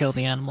save or kill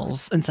the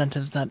animals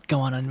incentives that go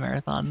on in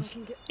marathons,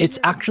 it's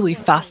actually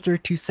faster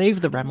to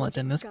save the remnant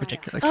in this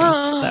particular case.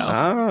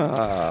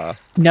 So,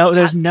 no,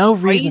 there's no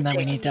reason that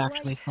we need to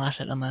actually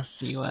slash it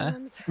unless you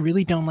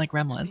really don't like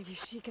remnants.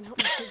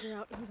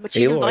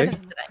 Aloy.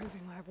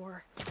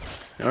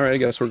 All right, I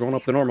guess we're going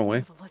up the normal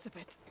way.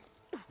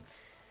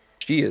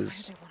 She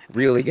is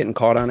really getting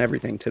caught on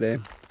everything today.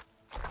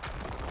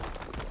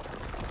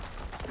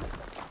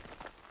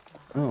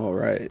 All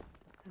right.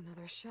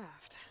 Another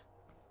shaft.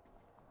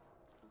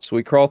 So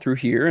we crawl through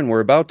here, and we're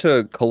about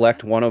to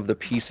collect one of the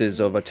pieces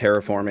of a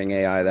terraforming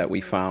AI that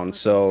we found.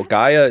 So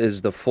Gaia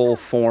is the full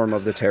form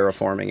of the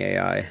terraforming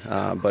AI,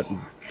 but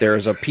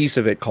there's a piece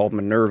of it called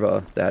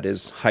Minerva that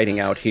is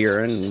hiding out here,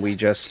 and we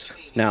just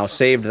now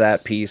saved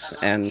that piece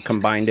and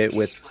combined it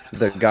with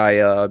the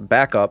Gaia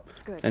backup.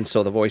 And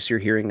so the voice you're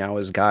hearing now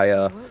is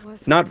Gaia,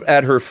 not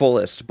at her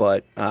fullest,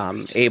 but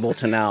able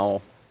to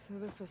now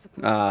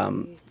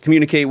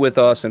communicate with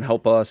us and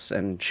help us,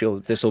 and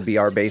this will be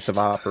our base of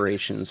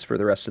operations for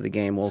the rest of the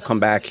game. We'll come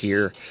back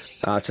here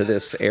to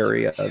this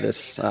area,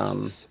 this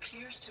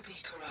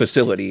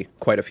facility,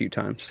 quite a few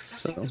times.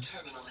 So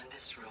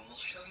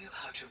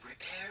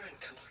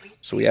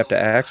So we have to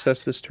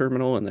access this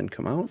terminal and then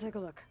come I'll out. take a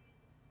look.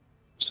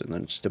 So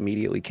then just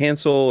immediately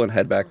cancel and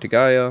head back to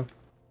Gaia.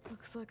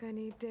 Looks like I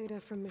need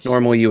data from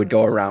Normally you would go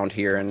machine around parts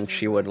here and to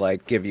she would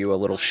like give you a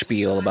little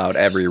spiel about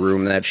every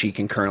room that she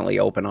can currently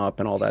open up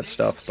and all that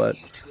stuff, but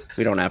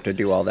we don't have to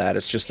do all that.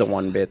 It's just the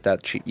one bit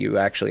that you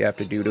actually have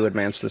to do to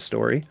advance the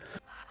story.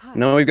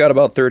 Now we've got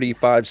about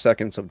 35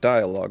 seconds of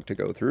dialogue to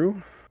go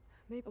through,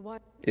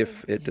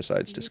 if it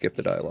decides to skip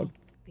the dialogue.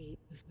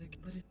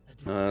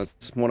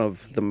 It's one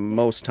of the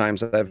most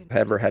times I've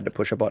ever had to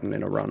push a button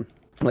in a run,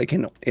 like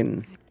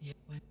in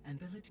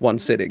one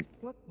sitting,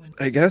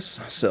 I guess.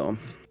 So,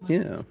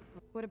 yeah.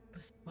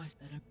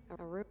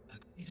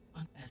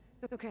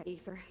 Okay,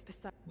 Ether.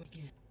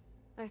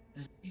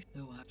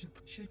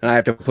 And I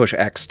have to push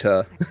X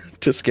to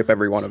skip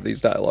every one of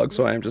these dialogues,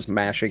 so I'm just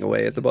mashing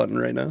away at the button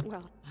right now.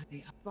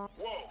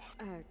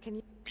 Can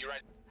you...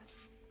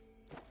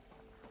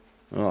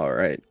 All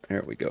right,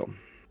 there we go.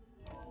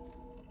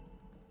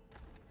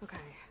 Okay.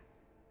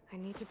 I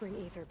need to bring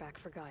Ether back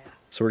for Gaia.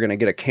 So we're gonna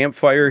get a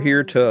campfire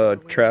here to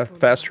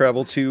fast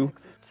travel to.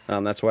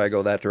 That's why I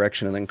go that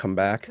direction and then come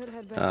back.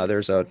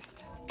 There's a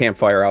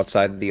campfire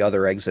outside the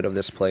other exit of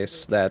this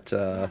place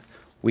that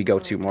we go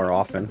to more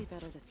often.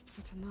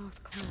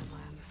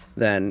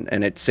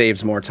 And it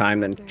saves more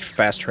time than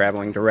fast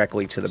traveling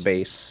directly to the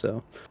base.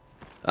 So,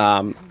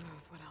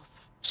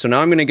 so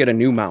now I'm gonna get a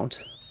new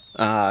mount.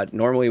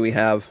 Normally we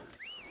have.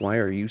 Why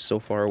are you so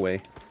far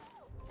away?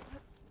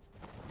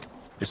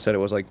 Just said it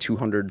was like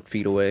 200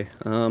 feet away.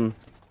 Yeah,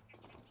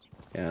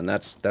 and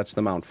that's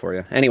the mount for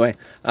you. Anyway,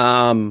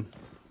 so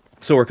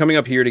we're coming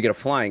up here to get a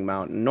flying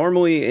mount.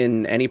 Normally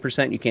in any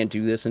percent you can't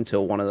do this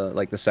until one of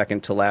the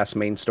second to last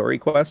main story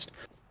quest.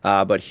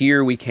 But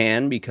here we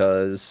can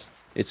because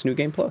it's New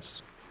Game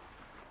Plus.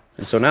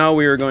 And so now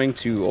we are going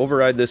to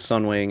override this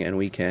Sunwing and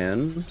we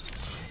can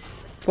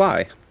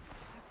fly.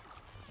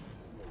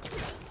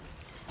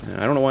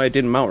 I don't know why I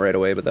didn't mount right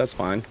away, but that's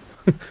fine.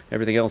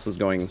 Everything else is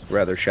going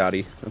rather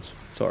shoddy.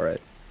 It's all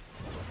right.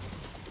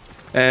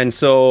 And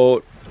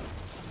so,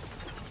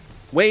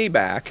 way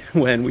back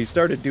when we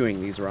started doing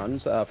these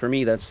runs, for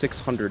me that's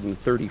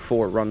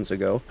 634 runs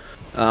ago,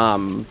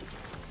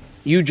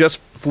 you just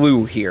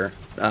flew here.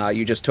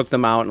 You just took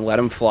them out and let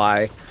him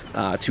fly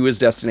to his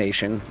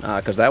destination,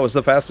 because that was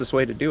the fastest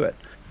way to do it.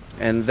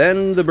 And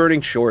then the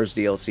Burning Shores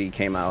DLC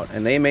came out,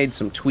 and they made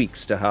some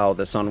tweaks to how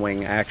the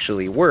Sunwing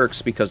actually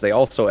works, because they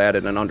also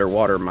added an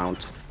underwater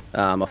mount,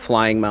 a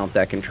flying mount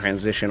that can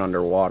transition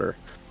underwater,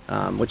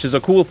 which is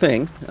a cool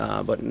thing,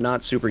 but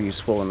not super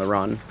useful in the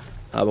run.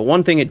 But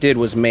one thing it did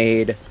was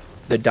made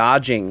the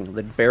dodging,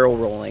 the barrel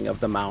rolling of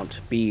the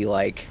mount be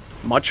like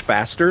much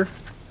faster.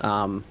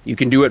 You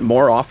can do it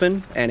more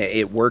often, and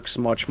it works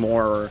much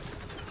more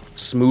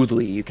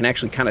smoothly. You can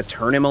actually kind of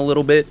turn him a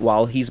little bit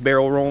while he's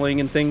barrel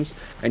rolling and things,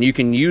 and you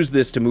can use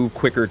this to move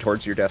quicker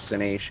towards your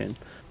destination.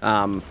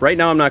 Right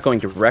now I'm not going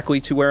directly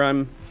to where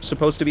I'm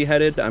supposed to be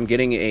headed. I'm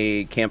getting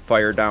a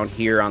campfire down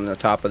here on the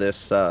top of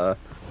this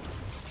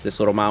this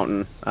little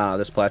mountain,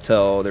 this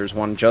plateau. There's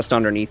one just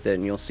underneath it,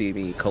 and you'll see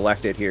me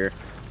collect it here.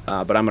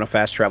 But I'm going to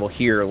fast travel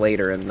here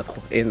later in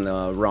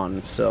the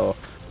run. So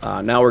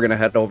now we're going to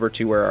head over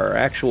to where our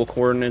actual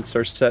coordinates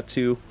are set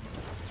to.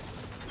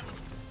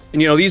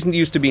 And, you know, these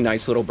used to be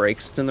nice little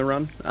breaks in the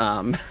run.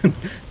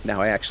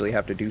 Now I actually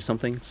have to do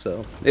something,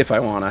 so if I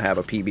want to have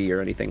a PB or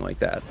anything like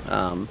that.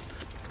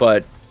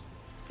 But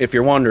if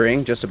you're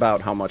wondering just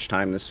about how much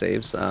time this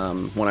saves,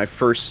 when I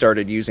first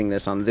started using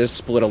this on this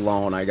split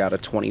alone, I got a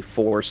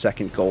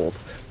 24-second gold.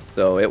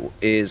 So it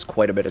is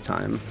quite a bit of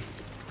time.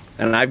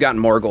 And I've gotten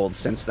more gold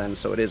since then,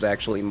 so it is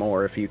actually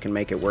more if you can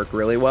make it work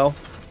really well.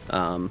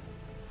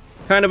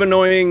 Kind of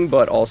annoying,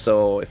 but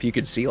also if you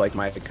could see like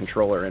my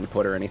controller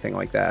input or anything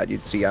like that,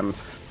 you'd see I'm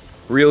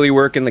really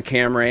working the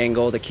camera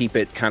angle to keep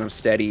it kind of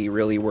steady,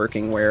 really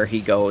working where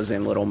he goes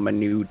in little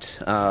minute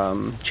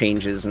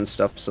changes and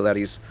stuff so that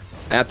he's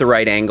at the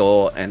right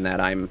angle and that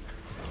I'm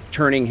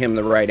turning him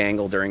the right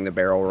angle during the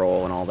barrel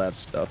roll and all that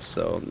stuff.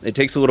 So it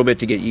takes a little bit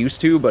to get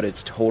used to, but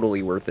it's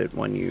totally worth it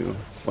when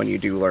you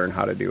do learn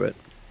how to do it.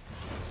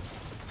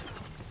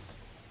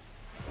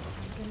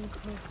 I'm getting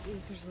close to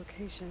Ether's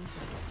location.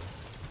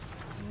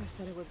 I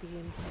said it would be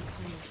in some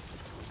kind of...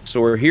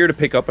 So we're here to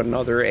pick up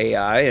another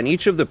AI, and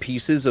each of the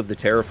pieces of the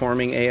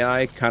terraforming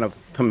AI kind of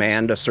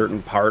command a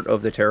certain part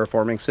of the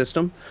terraforming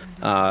system.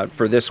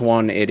 For this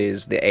one, it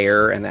is the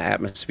air and the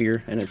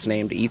atmosphere, and it's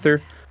named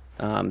Ether.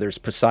 There's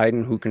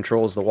Poseidon, who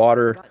controls the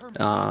water,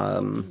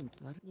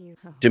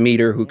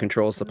 Demeter, who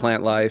controls the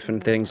plant life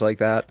and things like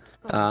that,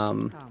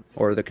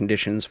 or the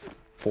conditions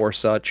for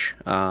such.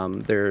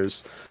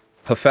 There's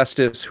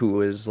Hephaestus,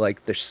 who is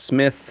like the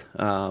smith,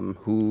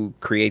 who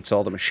creates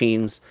all the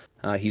machines.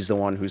 He's the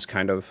one who's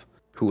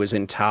who was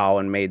in Tau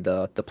and made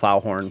the plow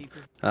horn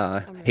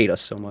hate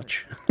us so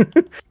much.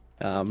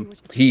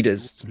 He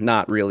does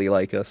not really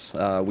like us.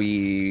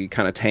 We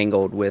kind of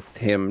tangled with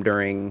him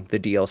during the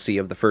DLC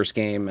of the first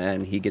game,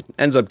 and he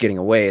ends up getting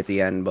away at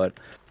the end, but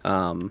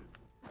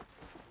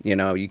you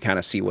know, you kind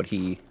of see what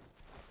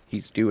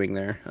he's doing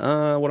there.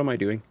 What am I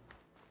doing?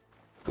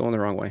 Going the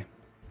wrong way.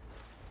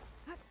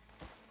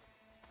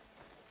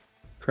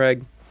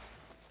 Craig.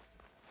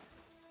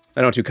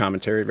 I don't do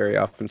commentary very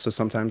often, so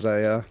sometimes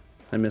I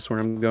miss where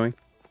I'm going.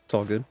 It's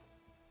all good.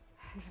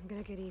 If I'm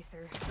gonna get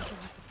ether, I'm gonna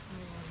have to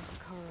play one with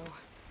Carl.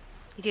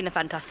 You're doing a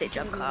fantastic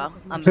job, Carl.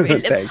 I'm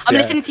Thanks, I'm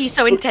yeah. listening to you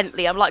so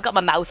intently. I'm like got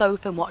my mouth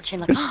open, watching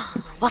like,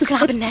 oh, what's gonna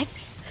happen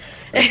next?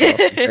 That's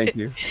awesome. Thank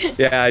you.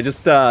 Yeah, I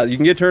just you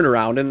can get turned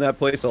around in that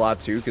place a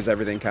lot too because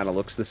everything kind of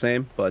looks the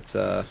same. But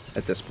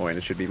at this point,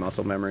 it should be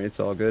muscle memory. It's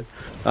all good.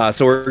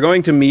 So we're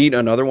going to meet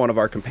another one of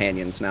our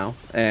companions now,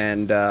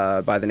 and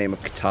by the name of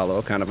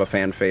Katalo, kind of a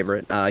fan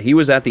favorite. He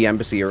was at the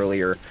embassy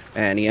earlier,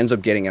 and he ends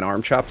up getting an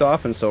arm chopped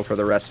off, and so for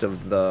the rest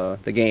of the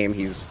game,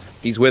 he's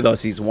with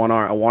us. He's a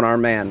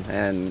one-arm man,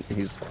 and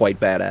he's quite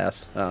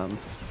badass.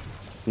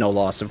 No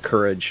loss of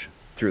courage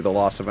through the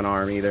loss of an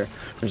arm either.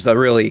 There's a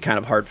really kind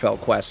of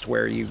heartfelt quest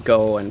where you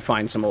go and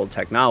find some old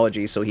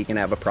technology so he can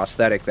have a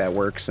prosthetic that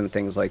works and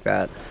things like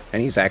that.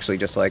 And he's actually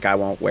just like, I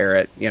won't wear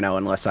it, you know,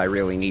 unless I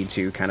really need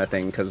to kind of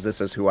thing, because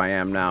this is who I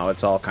am now.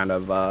 It's all kind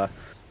of,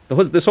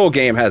 this whole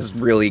game has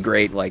really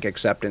great, like,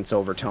 acceptance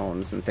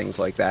overtones and things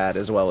like that,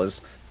 as well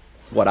as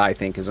what I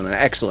think is an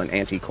excellent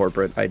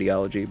anti-corporate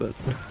ideology, but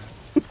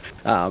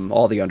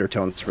all the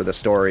undertones for the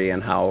story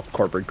and how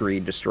corporate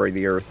greed destroyed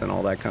the earth and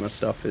all that kind of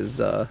stuff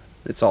is,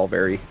 it's all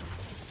very,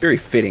 very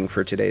fitting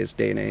for today's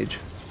day and age.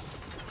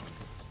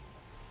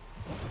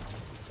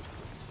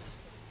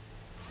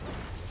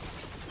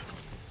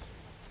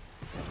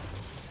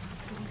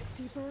 It's getting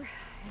steeper,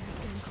 air's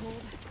getting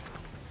cold.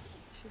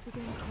 Should be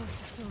getting close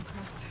to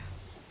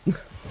Stonecrest.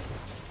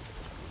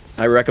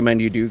 I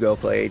recommend you do go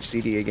play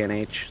HCD again,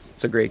 H.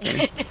 It's a great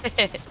game.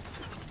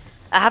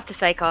 I have to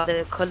say, Carl,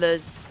 the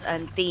colours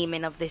and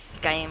theming of this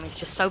game is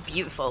just so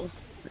beautiful.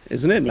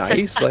 Isn't it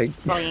nice? So like,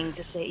 satisfying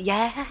to see.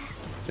 Yeah.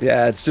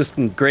 Yeah, it's just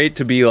great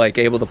to be like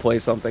able to play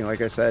something.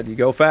 Like I said, you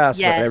go fast,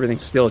 Yeah. but everything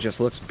still just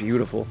looks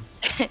beautiful.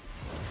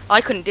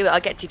 I couldn't do it. I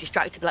get too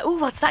distracted. Like, oh,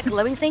 what's that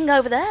glowing thing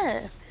over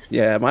there?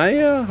 Yeah,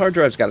 my hard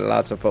drive's got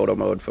lots of photos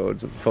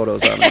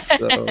on it,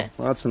 so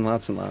lots and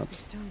lots and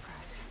lots.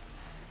 Stonecrest.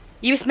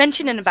 You was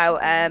mentioning about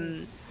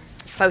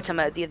photo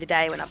mode the other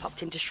day when I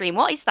popped into stream.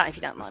 What is that, if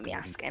you don't mind me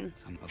asking?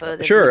 For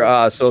the Sure.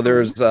 viewers? So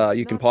there's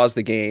you can pause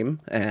the game,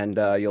 and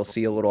you'll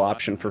see a little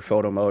option for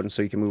photo mode, and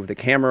so you can move the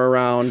camera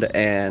around,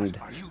 and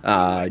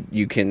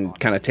you can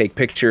kind of take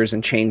pictures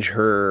and change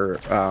her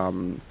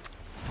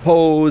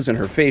pose and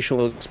her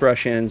facial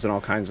expressions and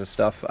all kinds of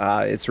stuff.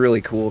 It's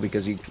really cool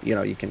because you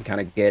can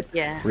kind of get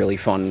really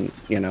fun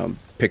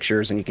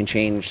pictures, and you can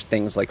change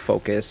things like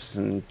focus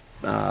and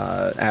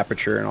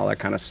aperture and all that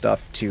kind of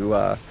stuff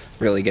to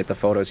really get the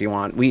photos you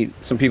want.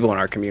 Some people in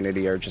our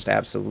community are just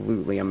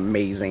absolutely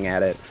amazing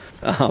at it.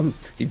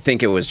 You'd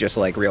think it was just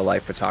like real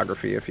life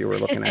photography if you were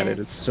looking at it.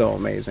 It's so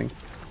amazing.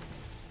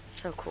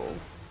 So cool.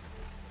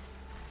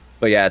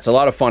 But yeah, it's a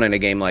lot of fun in a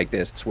game like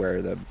this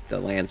where the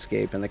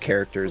landscape and the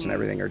characters and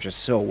everything are just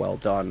so well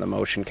done. The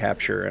motion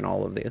capture and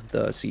all of the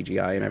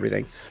CGI and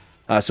everything.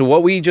 So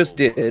what we just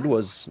did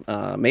was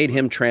made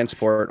him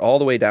transport all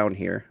the way down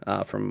here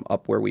from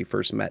up where we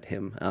first met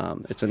him.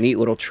 It's a neat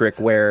little trick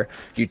where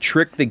you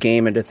trick the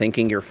game into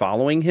thinking you're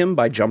following him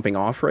by jumping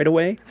off right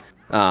away.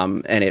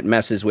 And it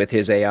messes with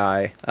his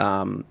AI.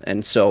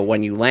 And so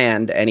when you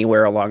land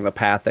anywhere along the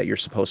path that you're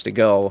supposed to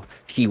go,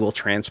 he will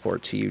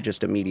transport to you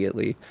just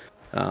immediately.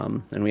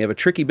 And we have a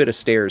tricky bit of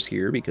stairs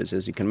here because,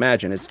 as you can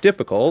imagine, it's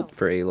difficult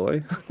for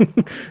Aloy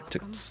to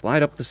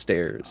slide up the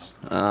stairs.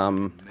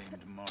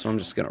 So I'm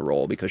just going to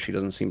roll because she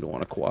doesn't seem to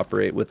want to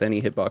cooperate with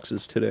any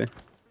hitboxes today.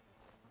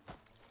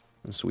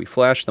 And so we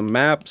flash the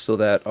map so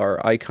that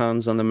our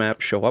icons on the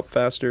map show up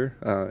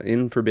faster.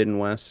 In Forbidden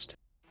West,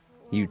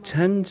 you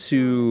tend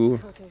to...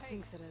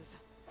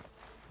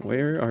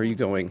 Where are you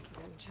going?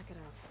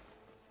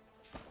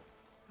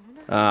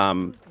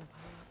 The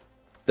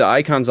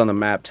icons on the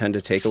map tend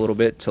to take a little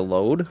bit to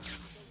load.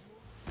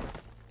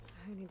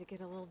 I need to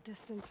get a little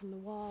distance from the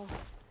wall.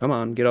 Come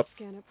on, get up.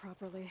 Scan it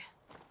properly.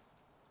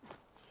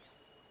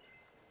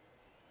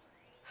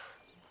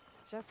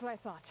 Just what I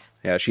thought.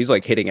 Yeah, she's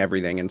like hitting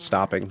everything and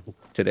stopping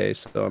today,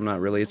 so I'm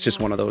not really... It's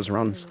just one of those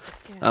runs.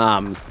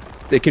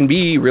 It can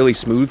be really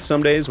smooth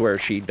some days where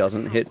she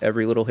doesn't hit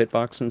every little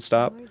hitbox and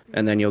stop,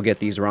 and then you'll get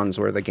these runs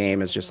where the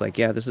game is just like,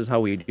 yeah, this is how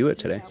we do it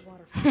today.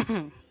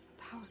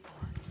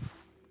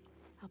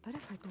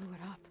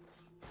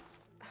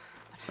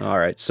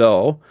 Alright,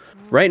 so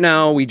right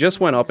now we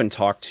just went up and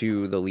talked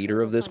to the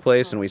leader of this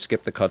place, and we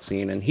skipped the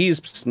cutscene, and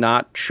he's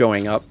not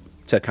showing up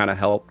to kind of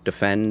help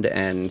defend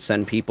and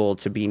send people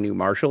to be new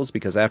marshals,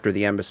 because after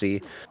the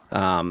embassy,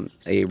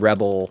 a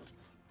rebel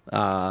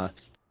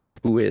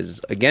who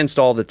is against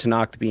all the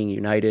Tanakh being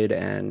united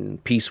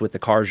and peace with the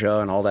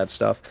Karja and all that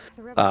stuff,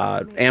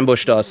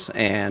 ambushed us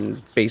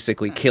and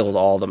basically killed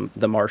all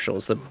the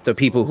marshals, the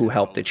people who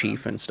helped the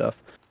chief and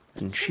stuff.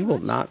 And she will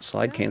not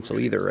slide cancel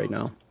either right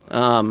now.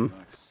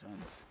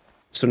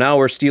 So now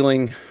we're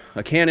stealing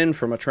a cannon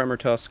from a Tremor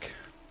Tusk.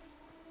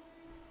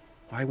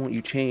 Why won't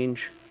you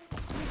change?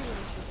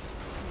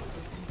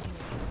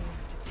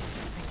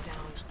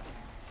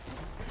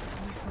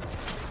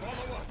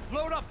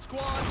 Load up,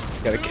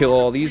 squad. Gotta kill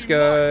all these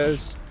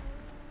guys.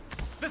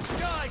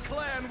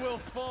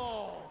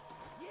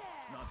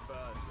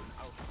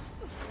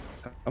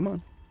 Come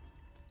on.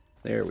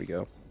 There we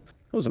go.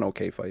 It was an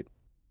okay fight.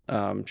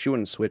 She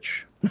wouldn't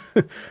switch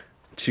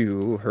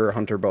to her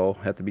hunter bow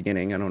at the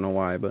beginning. I don't know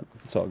why, but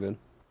it's all good.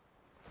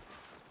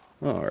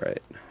 All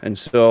right. And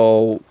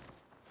so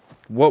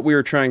what we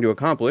were trying to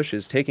accomplish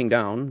is taking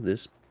down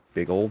this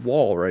big old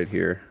wall right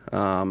here.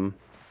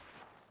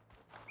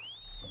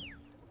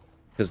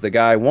 Because the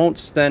guy won't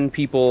send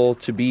people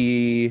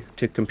to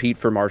compete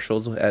for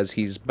marshals, as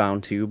he's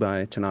bound to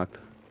by Tanakh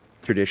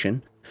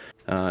tradition,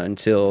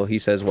 until he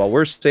says, well,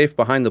 we're safe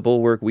behind the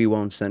bulwark, we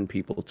won't send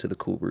people to the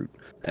cool route.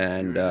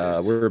 And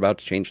we're about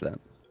to change that.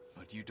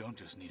 But you don't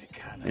just need a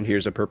cannon. And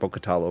here's a purple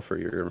Katalo for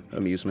your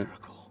amusement.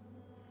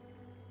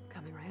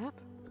 Coming right up.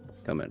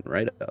 Coming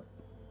right up.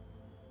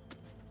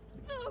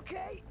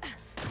 Okay.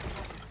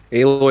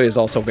 Aloy is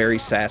also very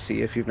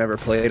sassy. If you've never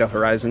played a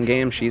Horizon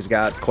game, she's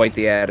got quite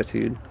the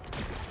attitude.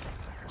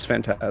 It's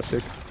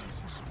fantastic.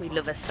 We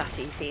love a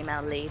sassy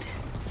female lead.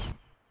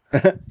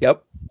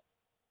 Yep.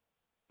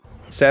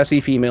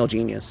 Sassy female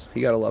genius.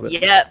 You gotta love it.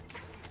 Yep.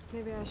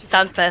 Maybe I should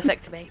Sounds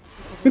perfect to me.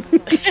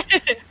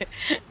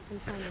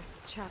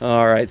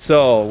 Alright,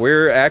 so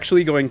we're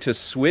actually going to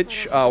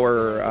switch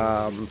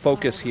our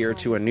focus here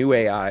to a new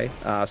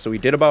AI. So we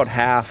did about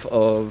half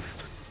of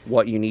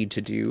what you need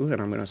to do,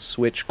 and I'm going to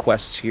switch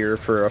quests here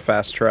for a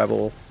fast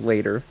travel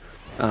later.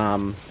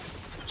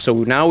 So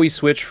now we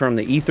switch from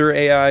the Ether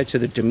AI to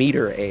the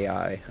Demeter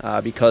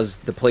AI, because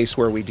the place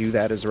where we do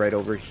that is right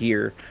over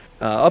here.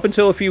 Up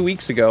until a few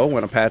weeks ago,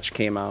 when a patch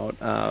came out,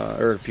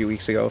 or a few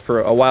weeks ago, for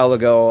a while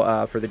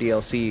ago, for the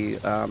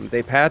DLC,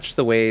 they patched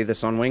the way the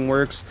Sunwing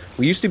works.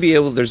 We used to be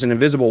able, there's an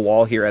invisible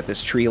wall here at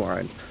this tree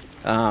line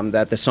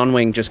that the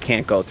Sunwing just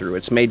can't go through.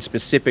 It's made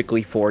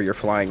specifically for your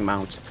flying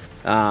mount.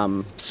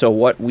 So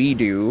what we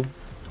do,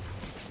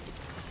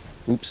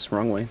 oops,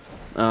 wrong way,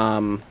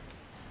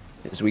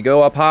 is we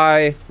go up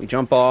high, we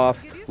jump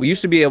off. We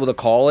used to be able to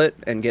call it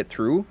and get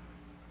through.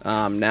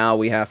 Now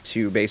we have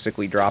to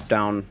basically drop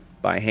down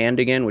by hand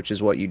again, which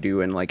is what you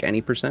do in like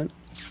any percent,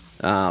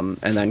 and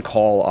then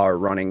call our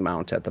running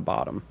mount at the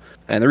bottom.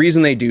 And the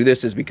reason they do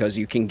this is because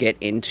you can get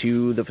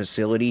into the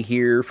facility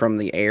here from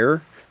the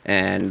air,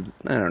 and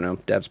I don't know,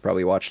 devs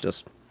probably watched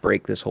us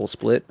break this whole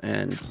split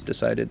and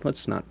decided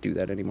let's not do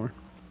that anymore.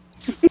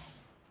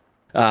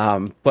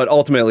 But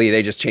ultimately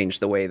they just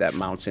changed the way that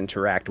mounts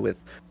interact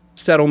with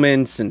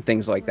settlements and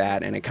things like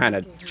that, and it kind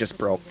of just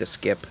broke the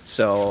skip.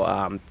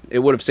 So it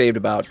would have saved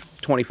about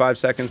 25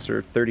 seconds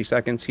or 30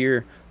 seconds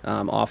here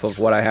off of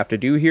what I have to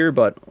do here,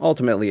 but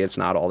ultimately it's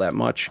not all that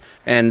much.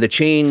 And the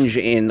change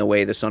in the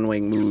way the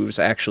Sunwing moves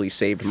actually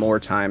saved more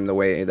time, the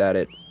way that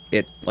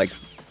it like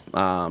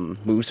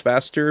moves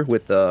faster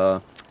with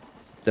the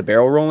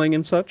barrel rolling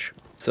and such.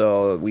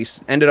 So we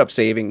ended up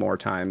saving more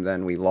time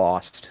than we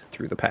lost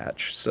through the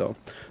patch. So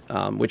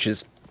which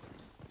is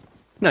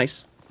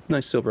nice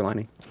silver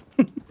lining.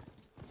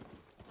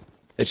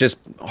 It's just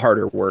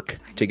harder work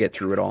to get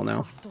through it all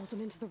now.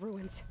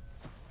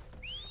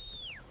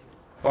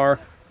 Far.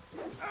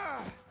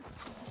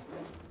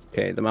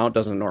 Okay, the mount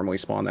doesn't normally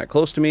spawn that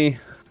close to me.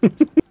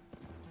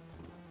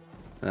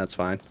 That's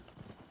fine.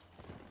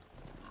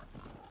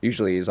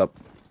 Usually he's up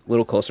a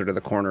little closer to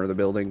the corner of the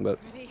building, but...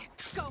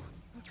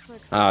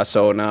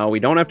 so now we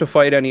don't have to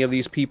fight any of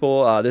these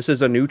people. This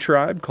is a new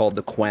tribe called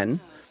the Quen.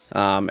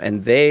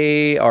 And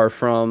they are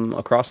from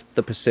across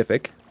the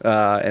Pacific,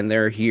 and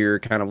they're here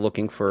kind of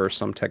looking for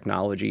some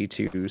technology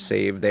to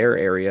save their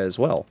area as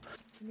well.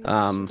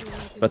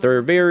 But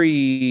they're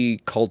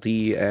very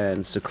culty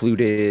and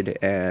secluded,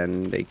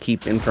 and they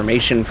keep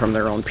information from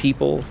their own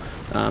people.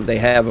 They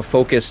have a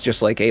focus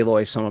just like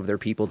Aloy, some of their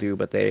people do,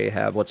 but they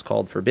have what's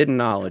called forbidden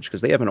knowledge,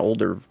 because they have an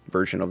older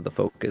version of the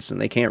focus,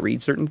 and they can't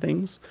read certain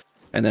things.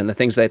 And then the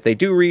things that they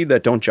do read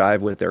that don't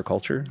jive with their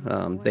culture,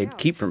 they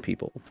keep from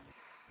people.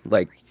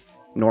 Like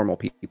normal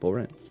people,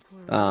 right?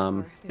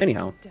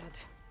 Anyhow.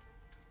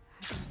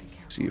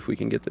 See if we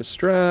can get this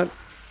strat.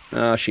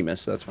 She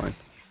missed, that's fine.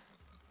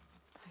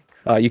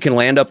 You can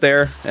land up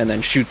there and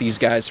then shoot these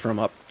guys from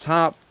up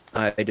top.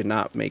 I did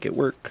not make it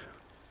work.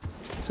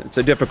 It's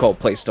a difficult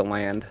place to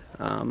land.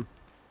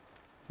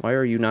 Why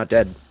are you not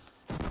dead?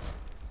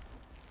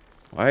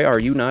 Why are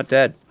you not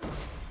dead?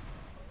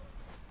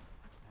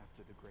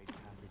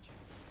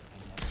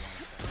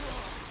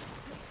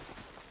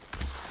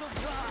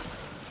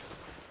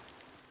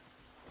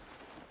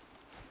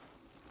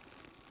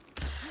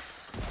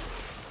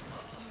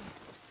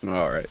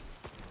 All right.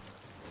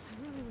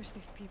 I really wish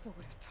these people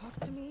would have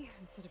talked to me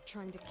instead of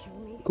trying to kill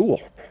me.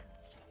 Cool.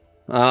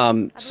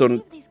 So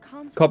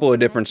a couple of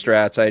different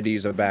strats. I had to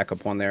use a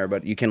backup one there,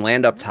 but you can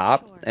land up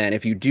top, and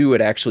if you do, it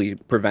actually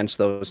prevents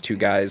those two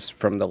guys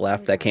from the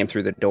left that came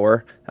through the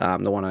door,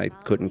 the one I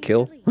couldn't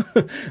kill.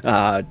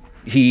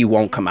 He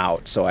won't come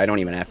out, so I don't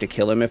even have to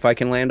kill him if I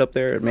can land up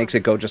there. It makes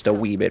it go just a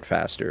wee bit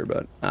faster,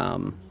 but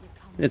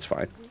it's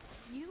fine.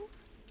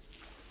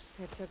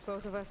 It took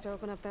both of us to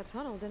open up that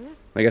tunnel, didn't it?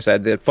 Like I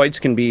said, the fights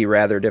can be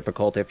rather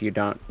difficult if you're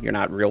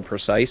not real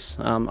precise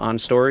on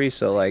story,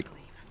 so like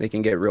they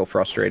can get real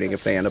frustrating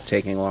if they end up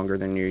taking longer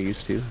than you're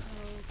used to.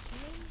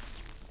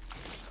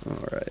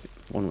 All right,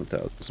 1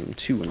 1000,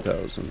 2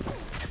 1000.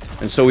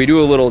 And so we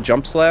do a little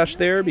jump slash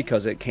there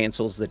because it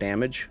cancels the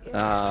damage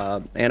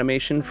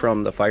animation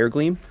from the fire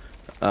gleam.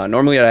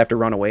 Normally I'd have to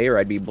run away or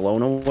I'd be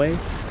blown away,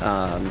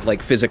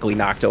 like physically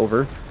knocked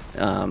over.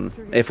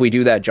 If we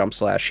do that jump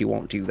slash, she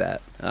won't do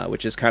that,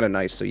 which is kind of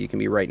nice, so you can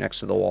be right next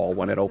to the wall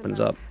when it opens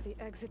up.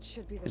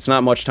 It's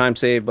not much time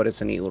saved, but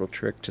it's a neat little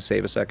trick to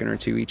save a second or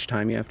two each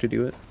time you have to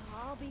do it.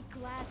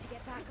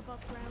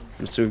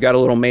 And so we've got a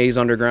little maze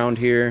underground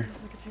here.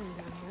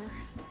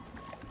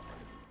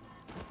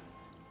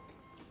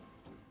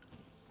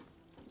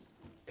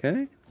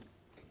 Okay.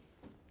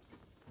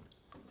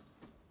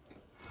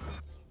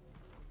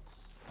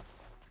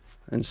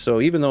 And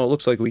so even though it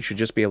looks like we should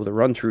just be able to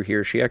run through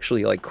here, she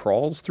actually like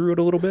crawls through it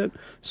a little bit,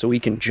 so we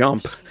can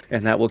jump,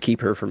 and that will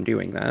keep her from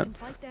doing that.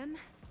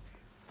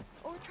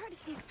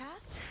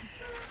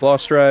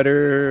 Lost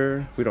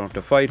Rider, we don't have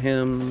to fight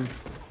him.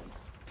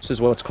 This is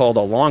what's called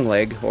a long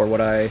leg, or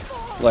what I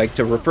like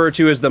to refer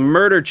to as the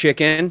murder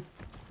chicken.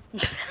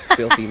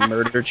 Filthy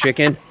murder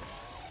chicken.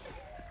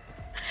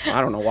 I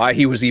don't know why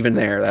he was even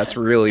there. That's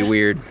really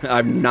weird.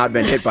 I've not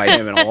been hit by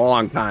him in a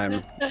long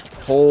time.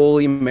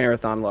 Holy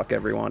marathon luck,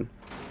 everyone.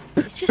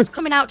 It's just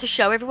coming out to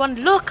show everyone,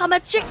 look, I'm a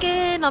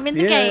chicken. I'm in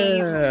the game.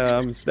 Yeah,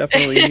 I'm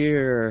definitely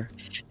here.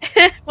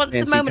 Once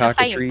Fancy the moment of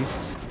fame.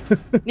 cockatrice.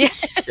 Yeah.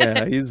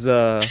 Yeah, he's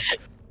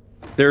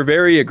they're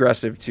very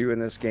aggressive too in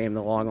this game,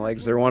 the long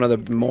legs. They're one of the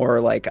more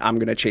like I'm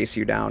gonna chase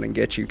you down and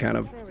get you kind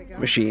of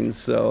machines.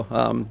 So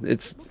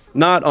it's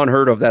not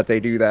unheard of that they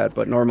do that,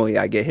 but normally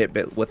I get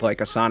hit with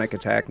like a sonic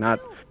attack, not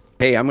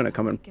hey, I'm gonna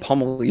come and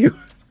pummel you.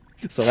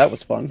 So that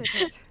was fun.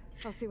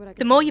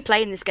 The more you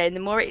play in this game,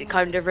 the more it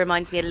kind of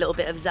reminds me a little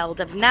bit of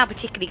Zelda. Now,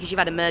 particularly because you've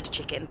had a murder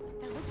chicken,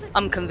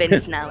 I'm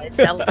convinced now it's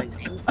Zelda.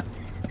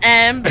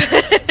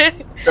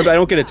 But I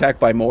don't get attacked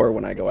by more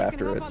when I go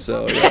after it,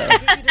 so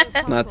yeah.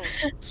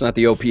 It's not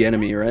the OP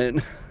enemy, right?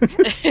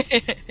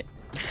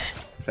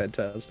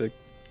 Fantastic.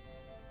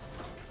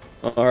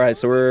 Alright,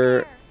 so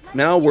we're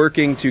now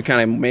working to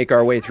kind of make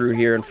our way through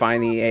here and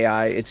find the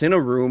AI. It's in a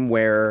room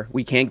where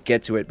we can't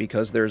get to it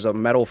because there's a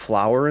metal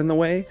flower in the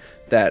way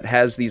that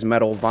has these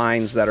metal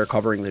vines that are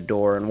covering the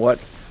door. And what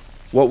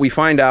we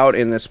find out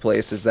in this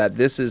place is that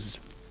this is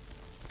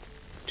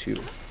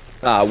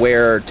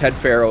where Ted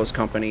Farrow's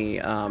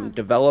company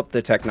developed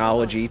the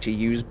technology to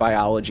use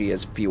biology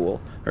as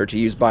fuel, or to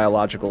use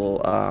biological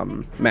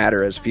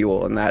matter as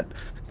fuel, and that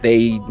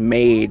they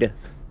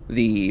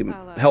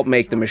help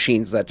make the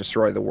machines that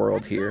destroy the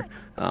world here.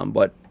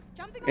 But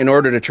in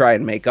order to try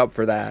and make up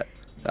for that,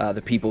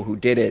 the people who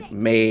did it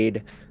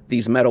made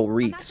these metal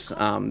wreaths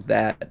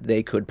that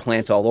they could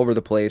plant all over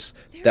the place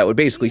that would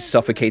basically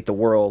suffocate the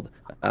world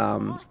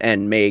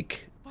and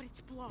make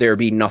there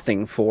be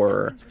nothing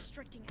for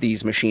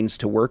these machines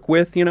to work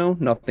with, you know,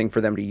 nothing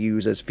for them to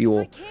use as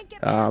fuel.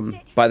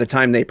 By the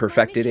time they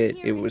perfected it,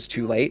 it was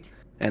too late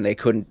and they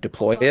couldn't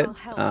deploy it.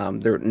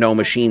 No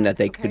machine that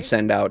they could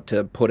send out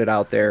to put it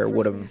out there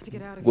would have,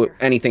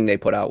 anything they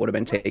put out would have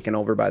been taken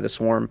over by the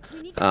swarm.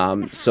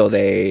 So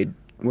they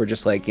were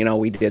just like, you know,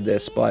 we did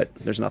this, but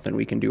there's nothing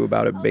we can do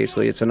about it.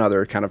 Basically, it's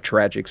another kind of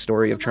tragic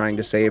story of trying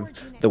to save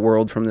the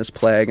world from this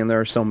plague, and there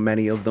are so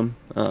many of them.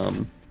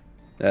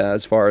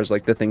 As far as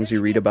like the things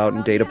you read about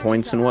and data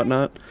points and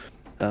whatnot.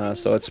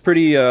 So it's a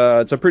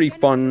pretty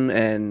fun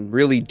and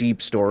really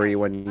deep story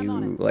when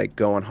you like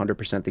go on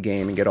 100% the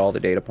game and get all the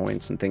data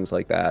points and things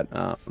like that.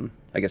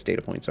 I guess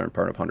data points aren't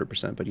part of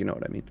 100%, but you know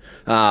what I mean.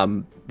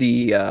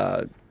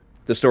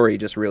 The story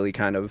just really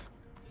kind of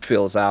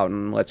fills out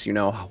and lets you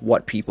know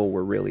what people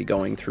were really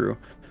going through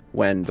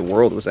when the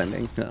world was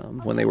ending,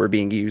 when they were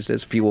being used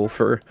as fuel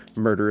for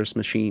murderous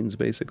machines,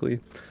 basically.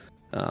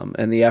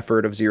 And the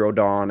effort of Zero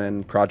Dawn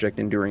and Project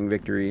Enduring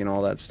Victory and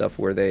all that stuff,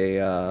 where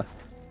they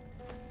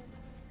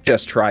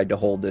just tried to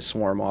hold this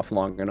swarm off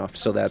long enough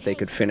so that they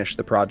could finish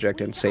the project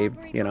and save,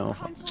 you know,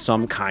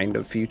 some kind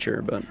of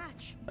future. But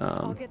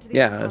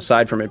yeah,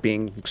 aside from it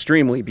being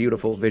extremely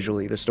beautiful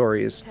visually, the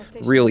story is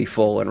really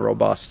full and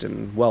robust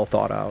and well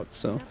thought out.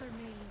 So,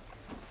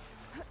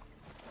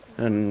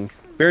 and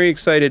very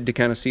excited to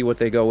kind of see what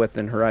they go with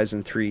in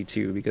Horizon 3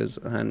 too, because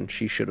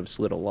she should have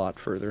slid a lot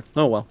further.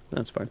 Oh well,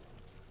 that's fine.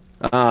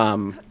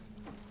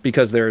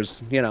 Because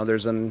there's, you know,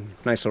 there's a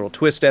nice little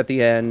twist at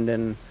the end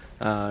and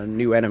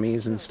new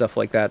enemies and stuff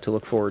like that to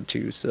look forward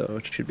to, so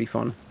it should be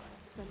fun.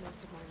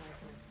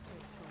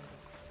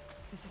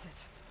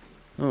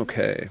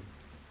 Okay.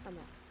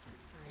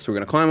 So we're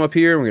gonna climb up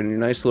here, and we're gonna do a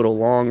nice little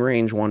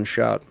long-range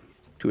one-shot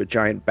to a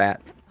giant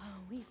bat.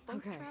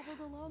 Okay.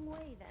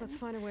 Let's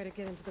find a way to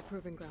get into the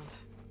proving ground.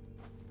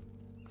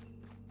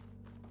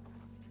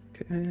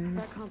 Okay.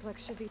 That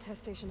complex should be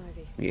test station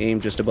Ivy. We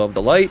aim just above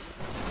the light.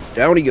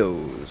 Down he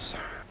goes.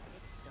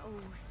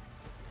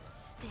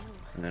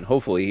 And then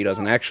hopefully he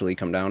doesn't actually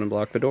come down and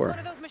block the door. One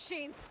of those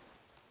machines.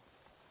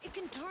 It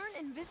can turn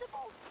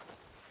invisible.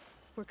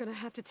 We're gonna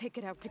have to take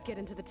it out to get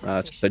into the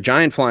test it's a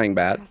giant flying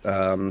bat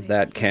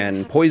that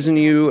can poison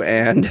you,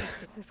 and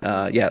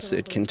yes,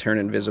 it can turn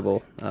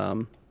invisible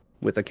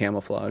with a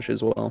camouflage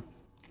as well.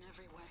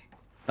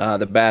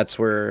 The bats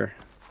were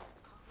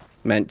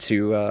meant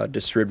to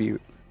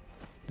distribute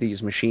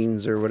these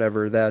machines or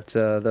whatever, that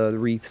the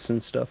wreaths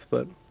and stuff,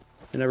 but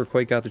they never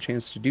quite got the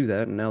chance to do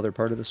that, and now they're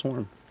part of the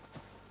swarm.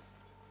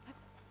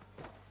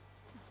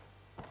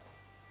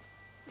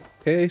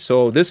 Okay,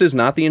 so this is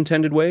not the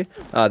intended way.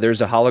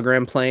 There's a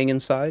hologram playing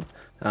inside.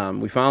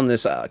 We found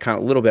this kind of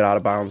a little bit out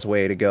of bounds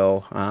way to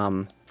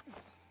go,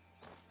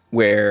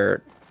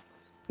 where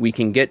we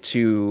can get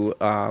to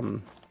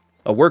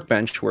a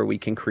workbench where we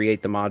can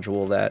create the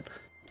module that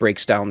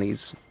breaks down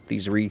these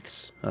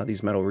wreaths,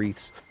 these metal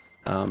wreaths.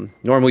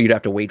 Normally you'd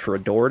have to wait for a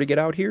door to get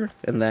out here,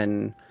 and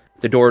then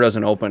the door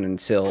doesn't open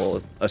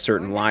until a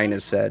certain line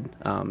is said.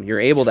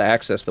 You're able to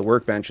access the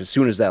workbench as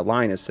soon as that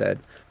line is said,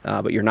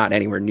 but you're not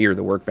anywhere near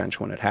the workbench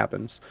when it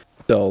happens.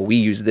 So we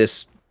use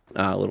this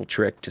little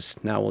trick.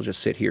 Now we'll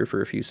just sit here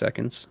for a few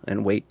seconds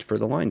and wait for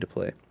the line to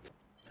play.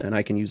 And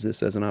I can use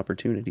this as an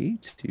opportunity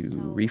to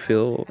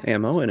refill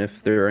ammo, and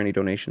if there are any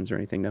donations or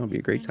anything, now would be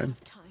a great time.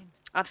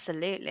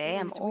 Absolutely,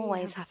 I'm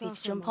always happy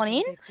to jump on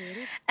in.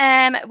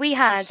 We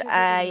had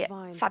a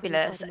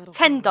fabulous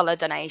 $10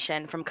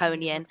 donation from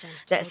Conian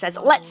that says,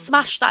 let's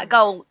smash that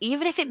goal,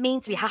 even if it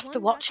means we have to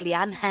watch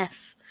Leanne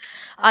Hef.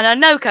 And I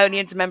know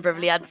Conian's a member of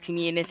Leanne's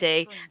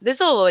community.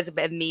 There's always a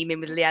bit of memeing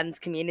with Leanne's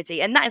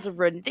community, and that is a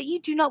run that you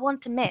do not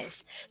want to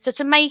miss. So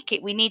to make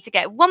it, we need to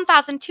get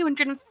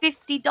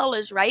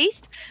 $1,250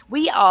 raised.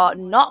 We are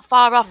not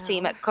far off,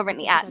 team,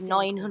 currently at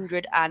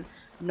 $909.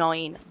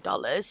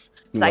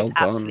 So that's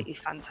absolutely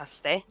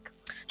fantastic.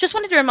 Just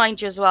wanted to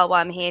remind you as well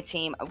while I'm here,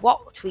 team,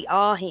 what we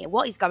are here,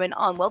 what is going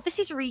on. Well, this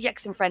is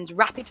Rejects and Friends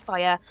Rapid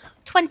Fire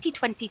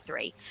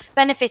 2023,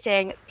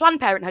 benefiting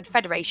Planned Parenthood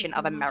Federation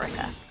of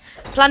America.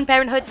 Planned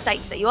Parenthood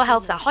states that your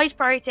health is our highest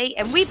priority,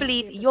 and we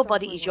believe your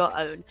body is your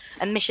own,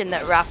 a mission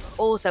that RAF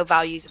also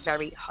values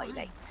very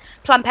highly.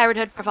 Planned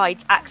Parenthood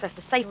provides access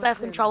to safe birth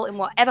control in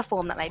whatever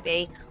form that may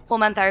be,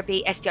 hormone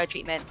therapy, STI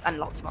treatments, and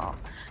lots more.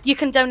 You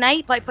can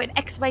donate by putting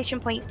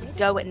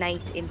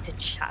 !donate into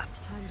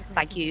chat.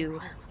 Thank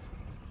you.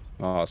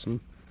 Awesome.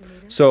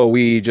 So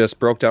we just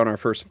broke down our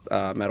first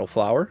metal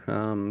flower,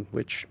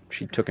 which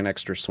she took an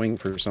extra swing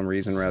for some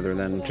reason rather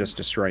than just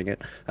destroying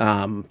it.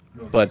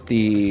 But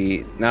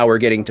now we're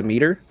getting to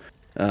meter,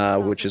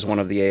 which is one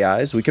of the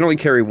AIs. We can only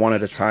carry one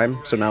at a time,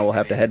 so now we'll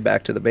have to head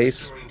back to the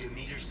base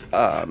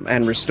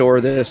and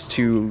restore this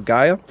to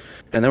Gaia.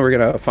 And then we're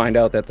going to find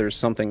out that there's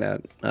something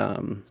that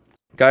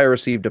Gaia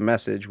received a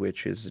message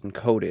which is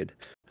encoded.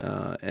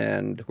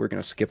 And we're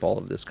going to skip all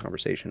of this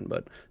conversation,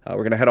 but we're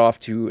going to head off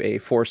to a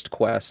forced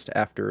quest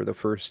after the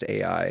first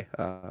AI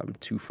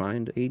to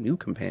find a new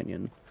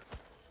companion.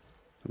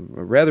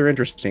 A rather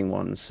interesting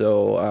one.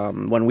 So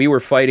when we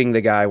were fighting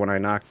the guy, when I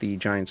knocked the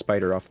giant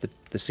spider off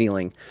the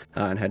ceiling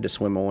and had to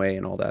swim away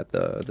and all that,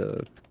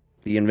 the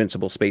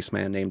invincible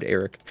spaceman named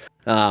Eric,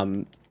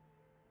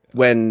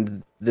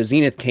 when the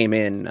Zenith came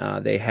in,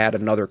 they had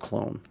another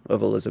clone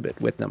of Elizabeth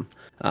with them.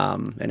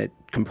 And it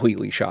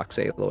completely shocks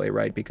Aloy,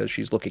 right? Because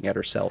she's looking at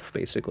herself,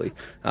 basically.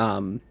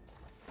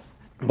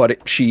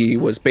 But she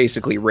was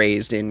basically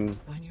raised in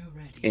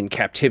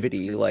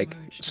captivity, like,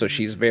 so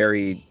she's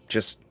very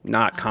just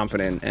not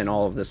confident and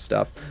all of this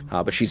stuff.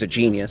 But she's a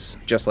genius,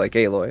 just like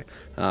Aloy.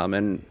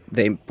 And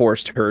they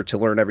forced her to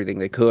learn everything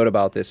they could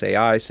about this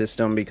AI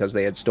system because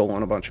they had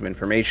stolen a bunch of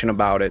information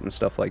about it and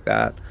stuff like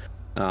that.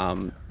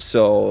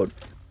 So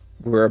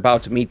we're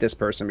about to meet this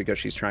person because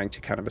she's trying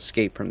to kind of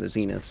escape from the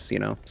Zeniths, you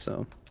know,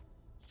 so.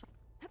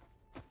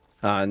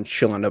 And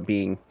she'll end up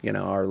being, you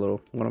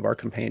know, one of our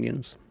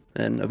companions.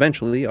 And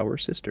eventually our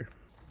sister.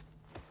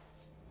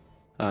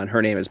 And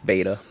her name is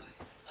Beta.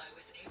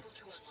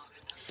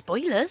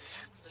 Spoilers?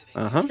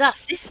 Uh-huh. Is that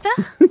sister?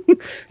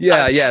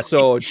 yeah,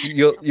 so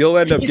you'll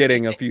end up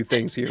getting a few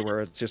things here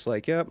where it's just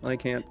like, yep, I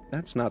can't,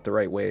 that's not the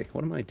right way.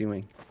 What am I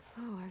doing?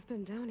 Oh, I've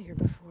been down here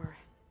before.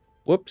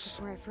 Whoops.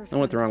 I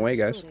went the wrong way,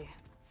 guys.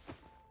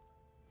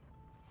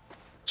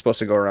 Supposed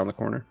to go around the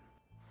corner.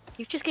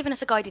 You've just given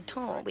us a guided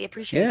tour. We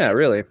appreciate it. Yeah,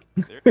 really.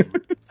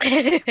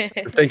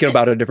 We're thinking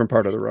about a different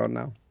part of the run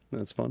now.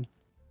 That's fun.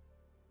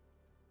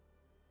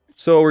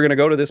 So we're going to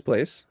go to this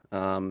place,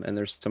 and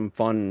there's some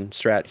fun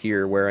strat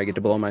here where I get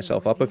to blow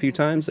myself up a few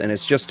times, and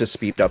it's just to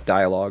speed up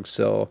dialogue.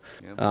 So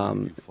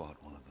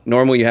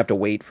normally you have to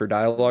wait for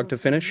dialogue to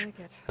finish.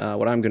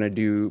 What I'm going to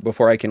do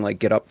before I can like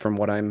get up from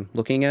what I'm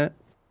looking at.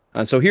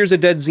 So here's a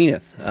dead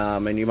Zenith,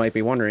 and you might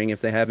be wondering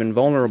if they have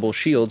invulnerable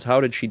shields,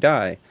 how did she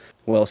die?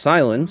 Well,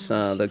 Silence,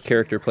 the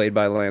character played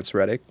by Lance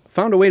Reddick,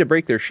 found a way to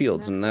break their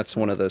shields, and that's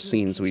one of the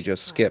scenes we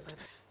just skipped.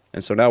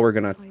 And so now we're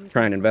going to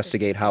try and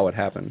investigate how it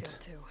happened.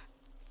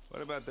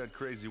 What about that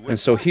crazy And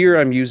so here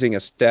I'm using a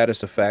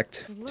status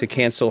effect to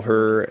cancel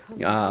her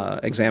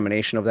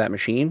examination of that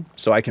machine,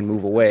 so I can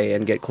move away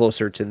and get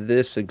closer to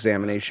this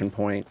examination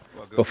point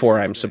before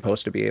I'm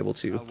supposed to be able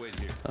to.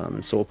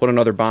 So we'll put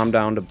another bomb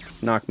down to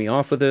knock me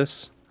off of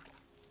this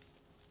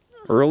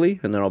early,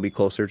 and then I'll be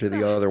closer to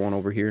the other one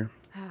over here.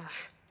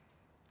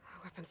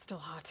 Weapon's still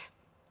hot.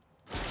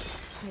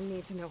 I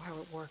need to know how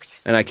it worked.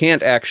 And I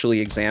can't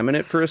actually examine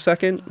it for a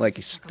second,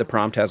 like the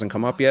prompt hasn't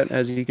come up yet,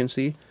 as you can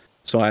see.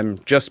 So I'm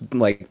just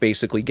like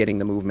basically getting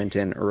the movement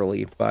in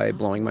early by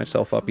blowing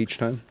myself up each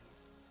time.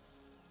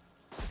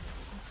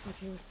 Looks like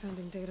he was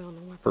sending data on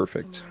the weapons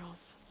Perfect. somewhere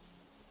else.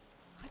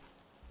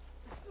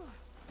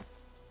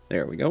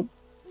 There we go.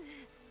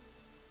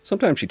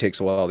 Sometimes she takes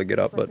a while to get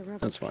up, Looks like the but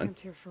rebels that's fine. camped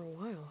here for a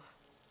while.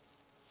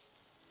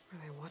 Are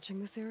they watching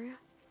this area?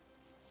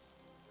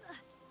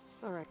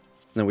 All right.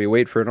 Then we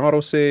wait for an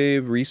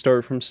autosave,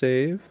 restart from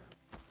save,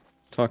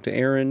 talk to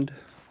Erend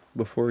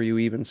before you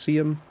even see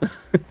him.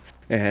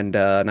 And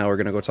now we're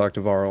going to go talk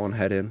to Varl and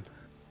head in.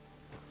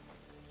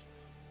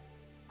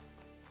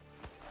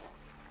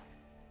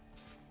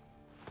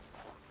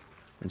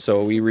 And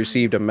so we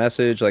received a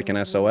message, like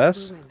an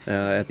SOS,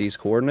 at these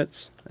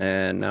coordinates,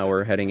 and now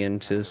we're heading in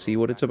to see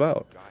what it's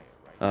about.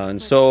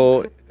 And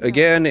so,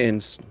 again,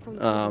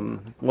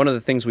 one of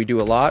the things we do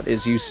a lot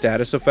is use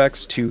status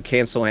effects to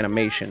cancel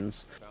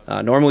animations.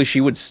 Normally she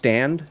would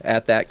stand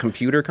at that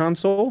computer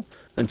console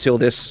until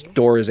this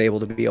door is able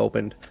to be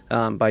opened.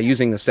 By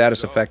using the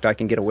status effect, I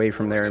can get away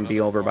from there and be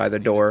over by the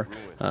door,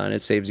 and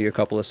it saves you a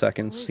couple of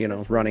seconds, you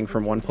know, running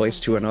from one place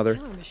to another.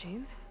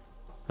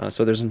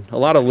 So there's a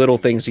lot of little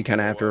things you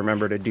kind of have to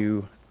remember to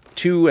do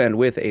to and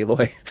with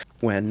Aloy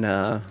when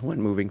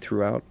moving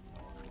throughout.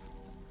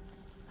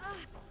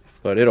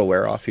 But it'll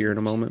wear off here in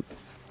a moment.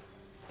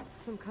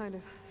 Some kind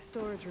of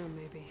storage room,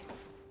 maybe.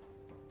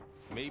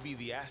 Maybe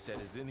the asset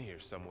is in here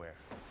somewhere.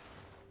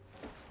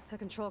 A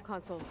control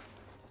console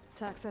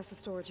to access the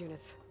storage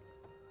units.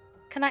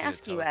 Can I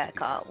ask you,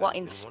 Car, what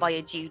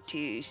inspired you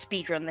to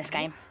speedrun this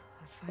game?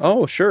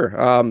 Oh,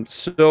 sure.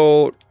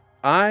 So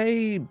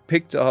I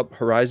picked up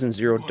Horizon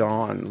Zero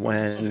Dawn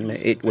when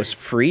it was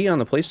free on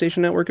the PlayStation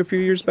Network a few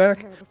years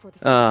back.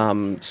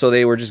 So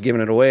they were just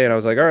giving it away, and I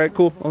was like, all right,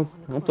 cool,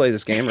 I'll play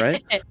this game,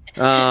 right?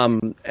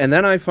 And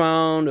then I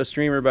found a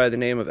streamer by the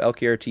name of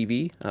Elkier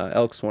TV.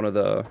 Elk's one of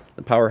the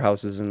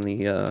powerhouses in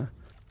the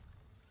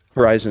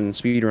Horizon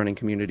speedrunning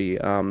community,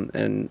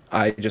 and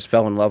I just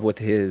fell in love with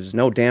his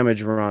no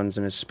damage runs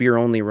and his spear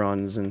only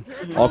runs and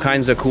all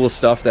kinds of cool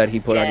stuff that he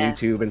put on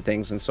YouTube and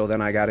things. And so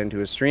then I got into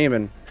his stream,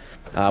 and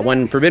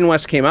when Forbidden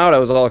West came out, I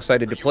was all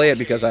excited to play it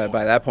because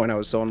by that point I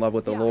was so in love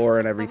with the lore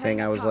and everything.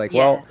 I was like,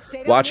 well,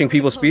 watching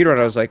people speedrun,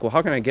 I was like, well,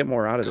 how can I get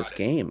more out of this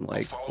game?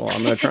 Like, well,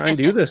 I'm gonna try and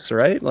do this,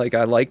 right? Like,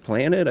 I like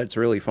playing it, it's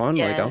really fun.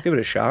 Like, I'll give it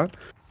a shot.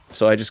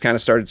 So I just kind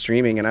of started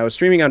streaming, and I was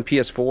streaming on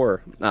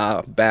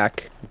PS4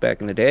 back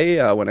in the day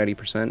when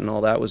 80% and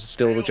all that was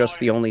still just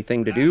the only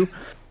thing to do.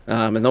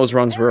 And those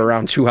runs were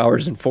around 2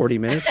 hours and 40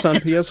 minutes on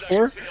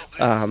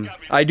PS4.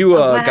 I do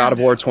a God of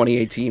War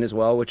 2018 as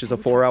well, which is a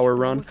 4-hour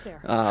run.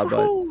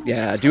 But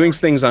yeah, doing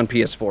things on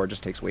PS4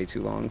 just takes way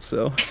too long.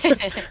 So,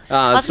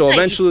 so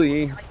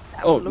eventually,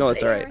 oh no,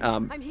 it's all right.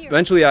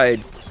 Eventually, I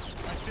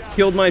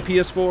killed my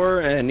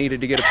PS4 and needed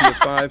to get a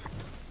PS5.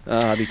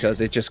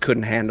 Because it just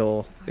couldn't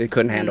handle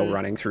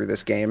running through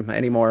this game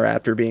anymore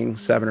after being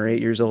 7 or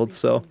 8 years old.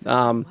 So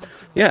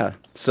yeah,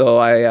 so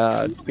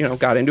I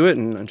got into it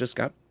and just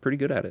got pretty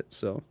good at it.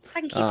 So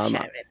thank you for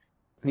sharing.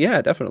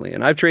 Yeah, definitely.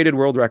 And I've traded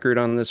world record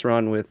on this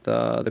run with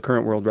the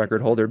current world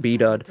record holder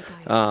B-Dud,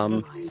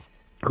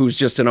 who's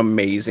just an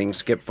amazing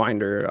skip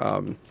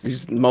finder.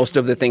 Most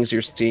of the things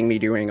you're seeing me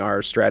doing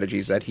are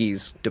strategies that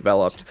he's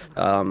developed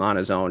on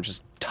his own,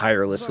 just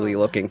tirelessly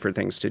looking for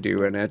things to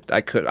do. And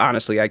I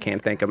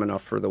can't thank him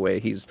enough for the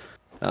way he's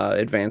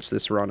advanced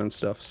this run and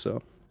stuff.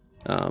 So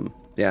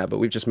yeah, but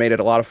we've just made it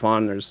a lot of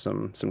fun. There's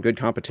some good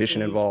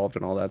competition involved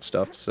and all that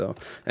stuff. So,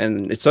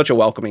 and it's such a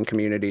welcoming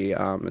community.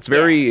 It's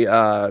very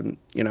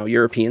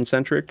European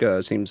centric.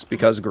 Seems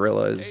because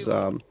Guerrilla is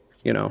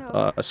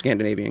a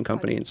Scandinavian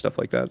company and stuff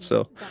like that.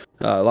 So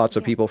lots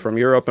of people from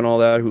Europe and all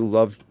that who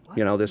love,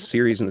 this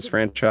series and this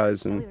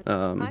franchise and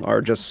are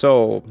just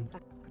so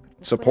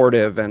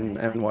supportive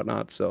and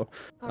whatnot. So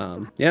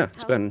yeah,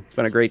 it's been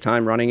a great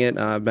time running it.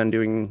 I've been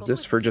doing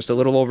this for just a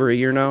little over a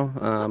year now.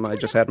 I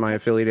just had my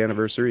affiliate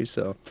anniversary,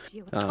 so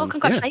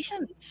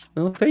congratulations.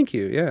 Yeah. Well, thank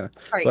you. Yeah,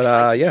 Very but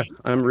exciting. yeah,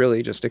 I'm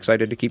really just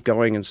excited to keep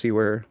going and see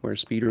where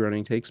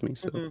speedrunning takes me.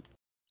 So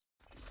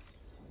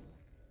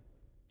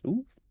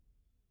ooh,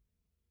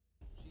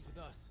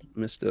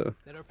 missed a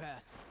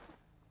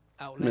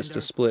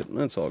split.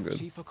 That's all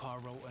good.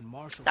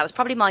 That was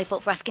probably my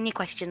fault for asking you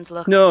questions,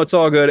 look. No, it's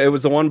all good. It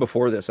was the one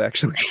before this,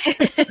 actually.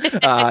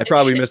 I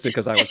probably missed it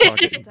because I was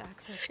talking.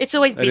 It's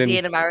always busy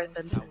in a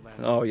marathon.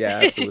 Oh, yeah,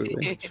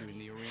 absolutely.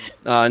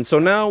 And so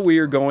now we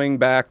are going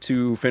back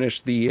to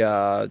finish the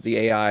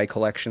AI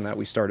collection that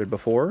we started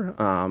before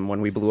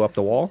when we blew up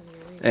the wall.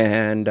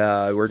 And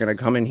we're going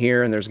to come in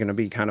here, and there's going to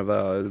be kind of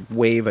a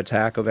wave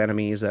attack of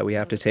enemies that we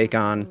have to take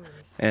on.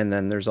 And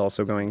then there's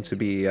also going to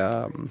be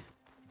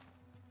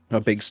a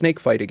big snake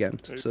fight again,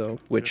 so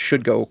which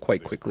should go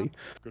quite quickly.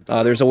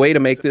 There's a way to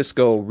make this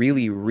go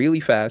really, really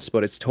fast,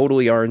 but it's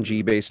totally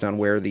RNG based on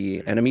where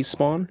the enemies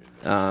spawn.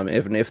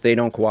 If they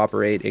don't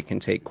cooperate, it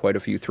can take quite a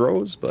few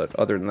throws, but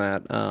other than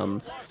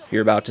that,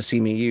 you're about to see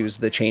me use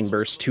the chain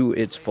burst to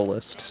its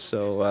fullest.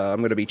 So I'm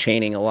going to be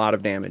chaining a lot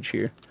of damage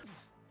here.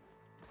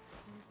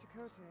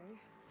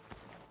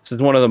 This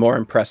is one of the more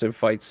impressive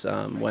fights.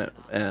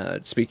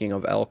 Speaking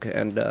of Elk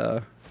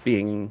and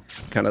being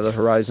kind of the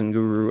Horizon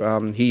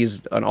guru,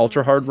 he's an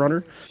ultra hard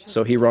runner,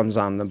 so he runs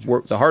on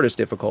the hardest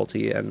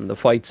difficulty, and the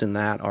fights in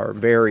that are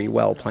very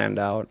well planned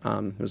out.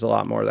 There's a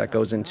lot more that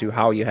goes into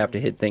how you have to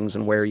hit things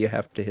and where you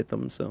have to hit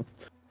them. So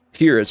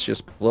here it's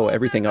just blow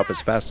everything up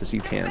as fast as you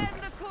can.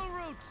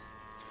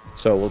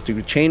 So we'll do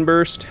chain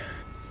burst.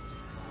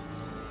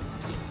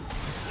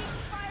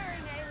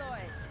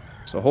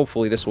 So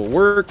hopefully this will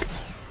work.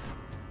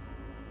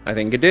 I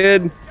think it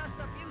did.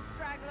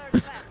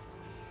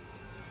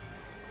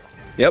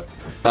 Yep.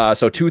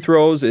 So 2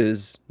 throws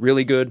is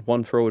really good.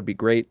 1 throw would be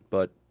great,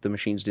 but the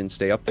machines didn't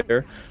stay up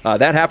there.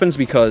 That happens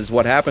because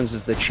what happens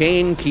is the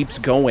chain keeps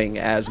going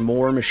as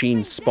more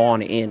machines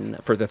spawn in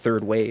for the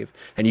 3rd wave.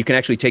 And you can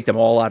actually take them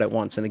all out at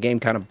once. And the game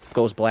kind of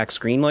goes black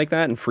screen like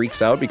that and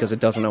freaks out because it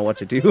doesn't know what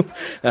to do.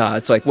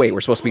 It's like, wait,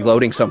 we're supposed to be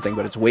loading something,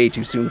 but it's way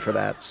too soon for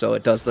that. So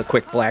it does the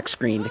quick black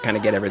screen to kind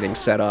of get everything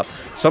set up.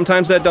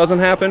 Sometimes that doesn't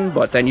happen,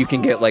 but then you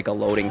can get like a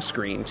loading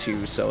screen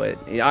too. So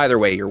either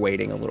way, you're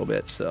waiting a little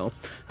bit. So,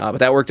 but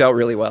that worked out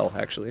really well,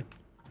 actually.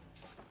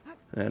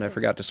 And I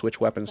forgot to switch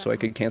weapons so I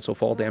could cancel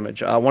fall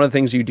damage. One of the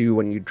things you do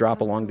when you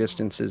drop a long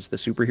distance is the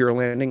superhero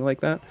landing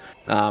like that.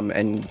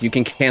 And you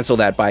can cancel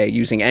that by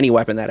using any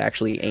weapon that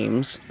actually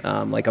aims,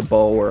 like a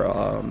bow or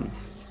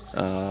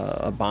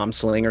a bomb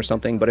sling or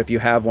something. But if you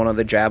have one of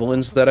the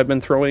javelins that I've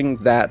been throwing,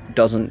 that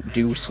doesn't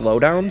do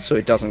slowdown, so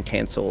it doesn't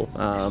cancel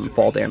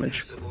fall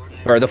damage.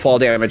 Or the fall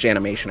damage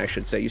animation, I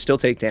should say. You still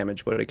take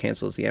damage, but it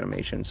cancels the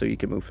animation, so you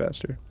can move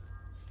faster.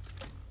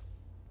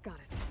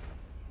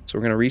 So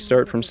we're going to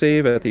restart from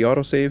save at the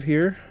autosave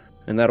here,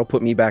 and that'll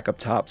put me back up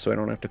top so I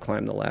don't have to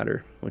climb the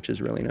ladder, which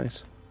is really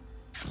nice.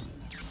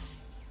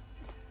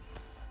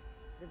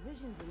 The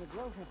visions in the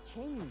grove have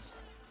changed.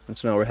 And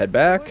so now we'll head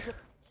back.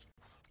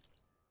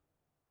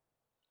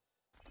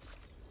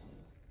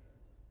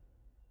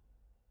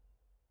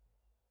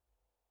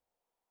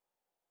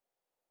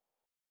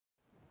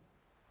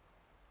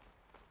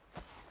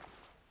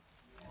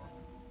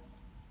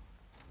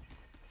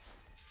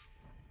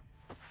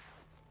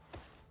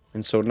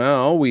 And so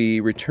now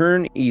we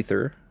return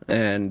Ether,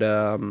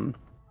 and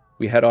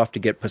we head off to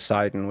get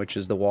Poseidon, which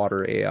is the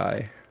water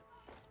AI.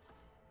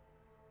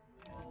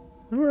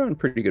 And we're on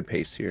pretty good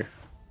pace here.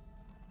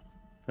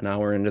 An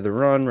hour into the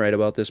run, right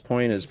about this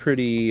point, is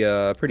pretty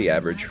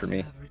average for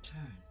me.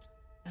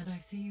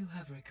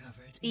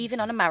 Even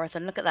on a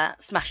marathon, look at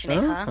that, smashing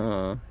it,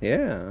 huh?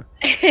 Yeah.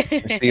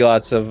 I see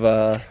lots of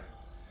the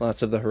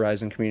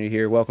Horizon community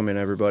here. Welcome in,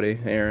 everybody.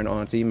 Aaron,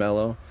 Auntie,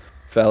 Mello,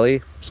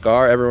 Felly,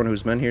 Scar, everyone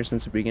who's been here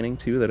since the beginning,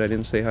 too, that I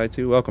didn't say hi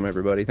to. Welcome,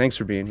 everybody. Thanks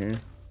for being here.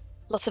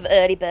 Lots of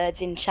early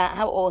birds in chat.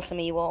 How awesome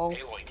are you all?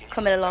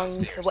 Coming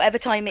along, whatever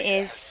time it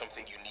is.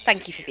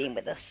 Thank you for being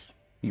with us.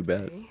 You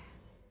bet.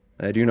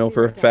 I do know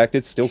for a fact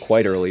it's still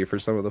quite early for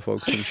some of the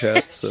folks in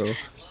chat, so...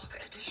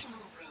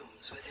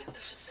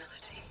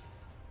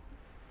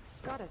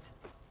 Got it.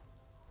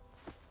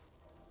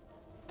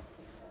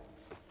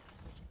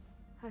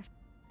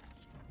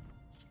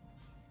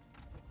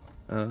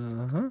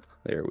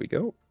 There we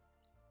go.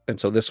 And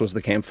so this was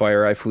the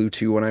campfire I flew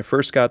to when I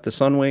first got the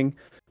Sunwing.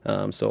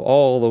 So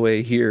all the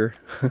way here.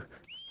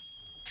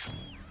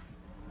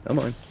 Come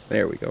on.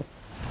 There we go.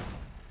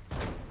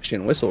 She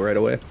didn't whistle right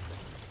away.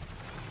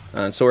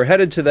 So we're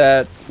headed to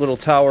that little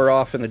tower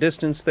off in the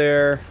distance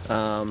there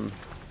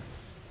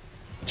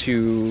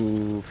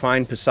to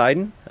find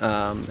Poseidon.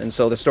 And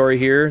so the story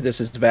here, this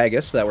is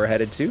Vegas that we're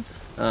headed to.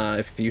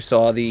 If you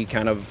saw the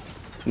kind of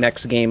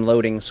next game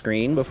loading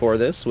screen before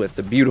this with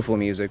the beautiful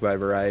music by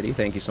Variety.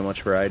 Thank you so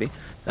much, Variety.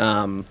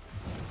 The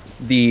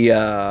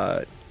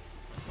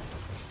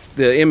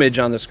image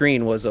on the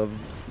screen was of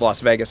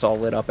Las Vegas all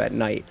lit up at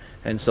night.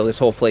 And so this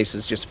whole place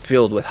is just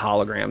filled with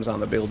holograms on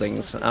the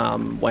buildings.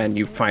 When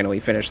you finally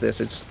finish this,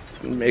 it's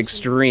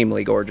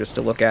extremely gorgeous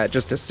to look at,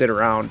 just to sit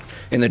around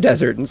in the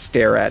desert and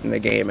stare at in the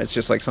game. It's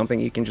just like something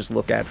you can just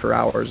look at for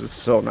hours. It's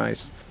so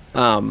nice.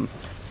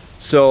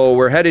 So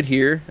we're headed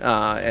here,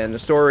 and the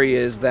story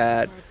is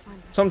that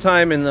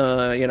sometime in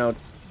the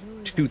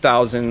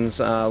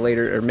 2000s,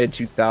 later or mid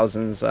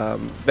 2000s,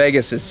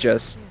 Vegas is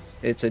just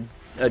it's a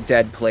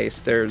dead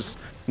place. There's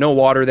no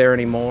water there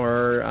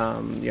anymore.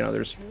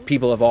 There's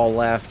people have all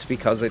left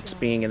because it's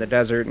being in the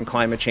desert and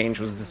climate change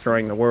was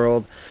destroying the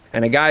world.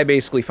 And a guy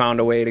basically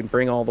found a way to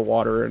bring all the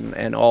water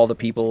and all the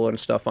people and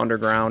stuff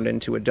underground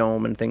into a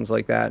dome and things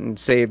like that, and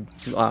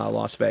saved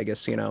Las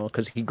Vegas,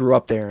 because he grew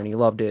up there and he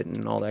loved it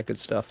and all that good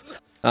stuff.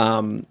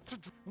 And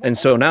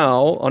so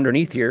now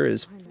underneath here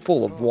is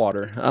full of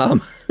water.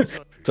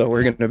 So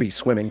we're going to be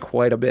swimming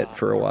quite a bit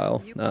for a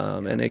while,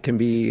 and it can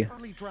be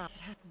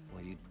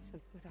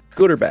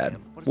good or bad.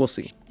 We'll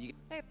see.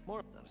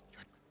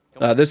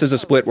 This is a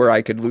split where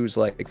I could lose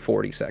like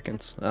 40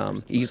 seconds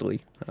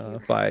easily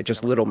by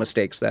just little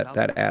mistakes that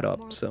add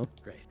up. So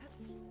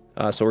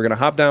we're gonna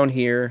hop down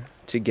here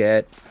to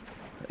get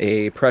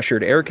a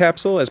pressured air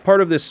capsule. As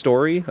part of this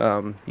story,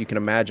 you can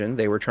imagine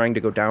they were trying to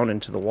go down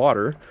into the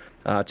water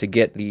to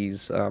get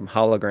these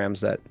holograms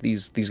that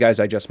these guys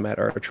I just met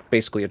are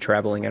basically a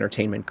traveling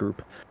entertainment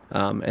group,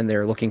 and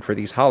they're looking for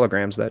these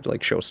holograms that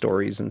like show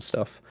stories and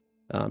stuff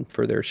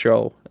for their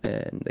show,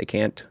 and they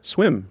can't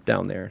swim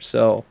down there.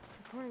 So,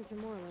 According to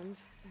Moreland,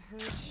 the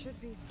herd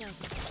should be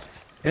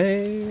south.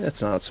 okay,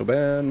 that's not so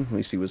bad. Let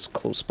me see what's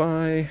close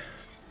by.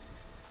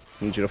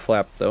 Need you to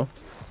flap though.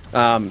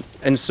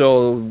 And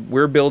so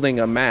we're building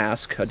a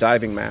mask, a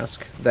diving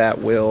mask, that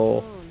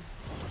will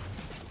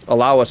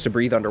allow us to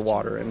breathe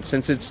underwater. And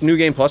since it's New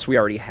Game Plus, we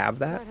already have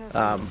that,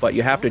 but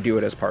you have to do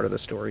it as part of the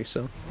story.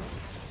 So.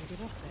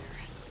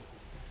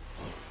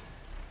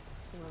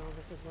 Well,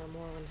 this is where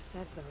Moreland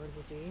said the herd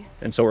would be.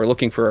 And so we're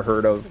looking for a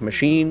herd of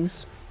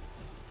machines.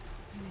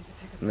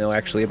 And they're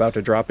actually about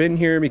to drop in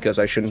here because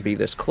I shouldn't be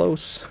this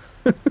close.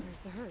 Where's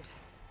the herd?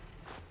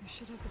 I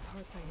should have the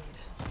parts I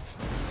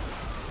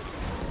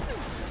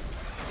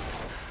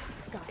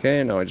need.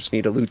 Okay, now I just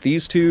need to loot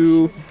these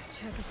two. Check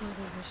if one of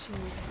those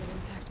machines has an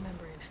intact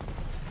membrane.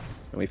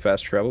 And we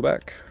fast travel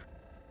back.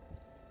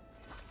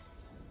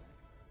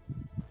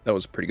 That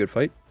was a pretty good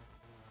fight.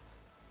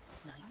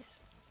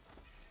 Nice.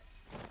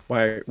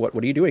 Why? What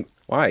are you doing?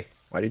 Why?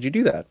 Why did you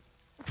do that?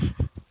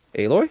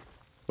 Aloy?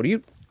 What are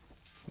you...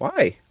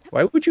 Why?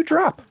 Why would you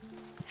drop?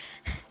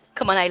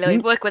 Come on,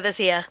 Aloy, work with us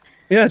here.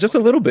 Yeah, just a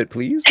little bit,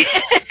 please.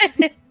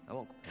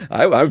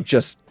 I've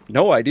just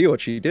no idea what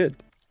she did.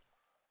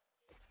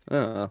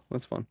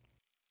 That's fun.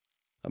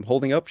 I'm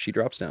holding up, she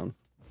drops down.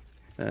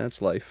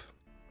 That's life.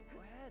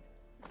 Go ahead.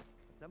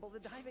 Assemble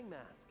the diving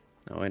mask.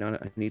 Oh,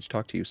 I need to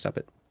talk to you. Stop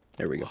it.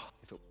 There we go.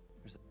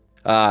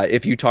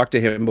 If you talk to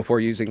him before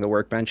using the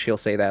workbench, he'll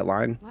say that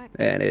line,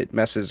 and it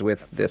messes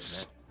with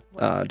this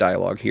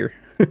dialogue here.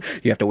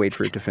 You have to wait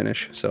for it to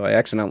finish. So I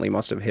accidentally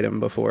must have hit him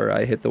before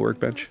I hit the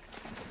workbench.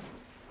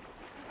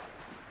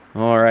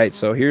 Alright,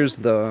 so here's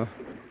the...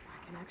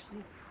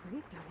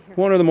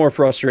 one of the more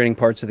frustrating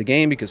parts of the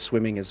game, because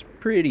swimming is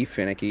pretty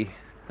finicky.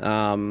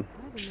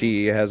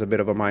 She has a bit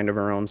of a mind of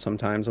her own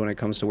sometimes when it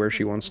comes to where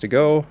she wants to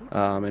go,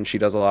 and she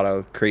does a lot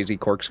of crazy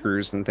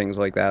corkscrews and things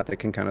like that that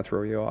can kind of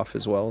throw you off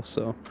as well.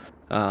 So,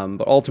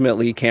 but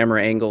ultimately,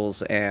 camera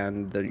angles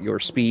and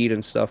your speed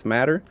and stuff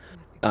matter.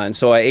 And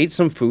so I ate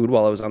some food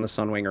while I was on the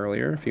Sunwing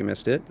earlier, if you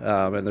missed it.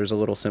 And there's a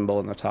little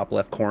symbol in the top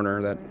left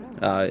corner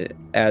that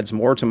adds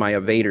more to my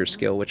evader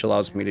skill, which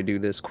allows me to do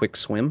this quick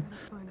swim.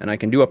 And I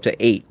can do up to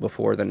 8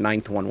 before the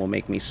 9th one will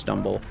make me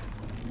stumble.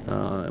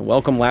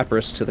 Welcome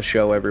Lapras to the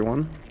show,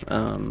 everyone.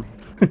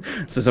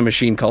 This is a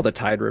machine called a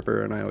Tide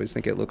Ripper, and I always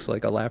think it looks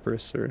like a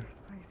Lapras or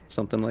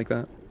something like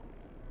that.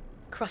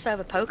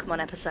 Crossover Pokemon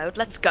episode,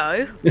 let's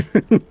go.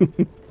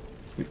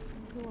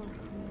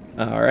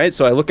 Alright,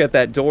 so I look at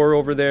that door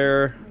over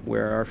there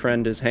where our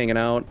friend is hanging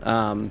out.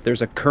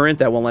 There's a current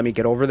that won't let me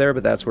get over there,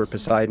 but that's where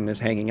Poseidon is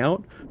hanging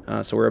out.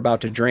 So we're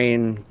about to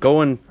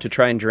going to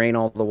try and drain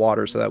all the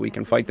water so that we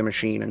can fight the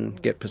machine and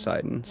get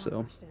Poseidon.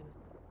 So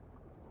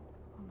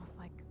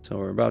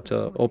we're about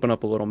to open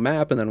up a little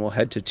map, and then we'll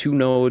head to 2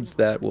 nodes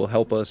that will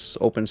help us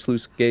open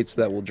sluice gates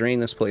that will drain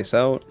this place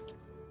out.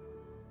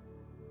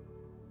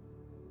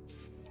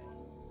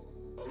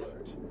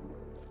 Alert.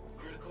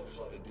 Critical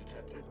flooding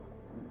detected.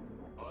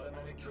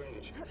 Automatic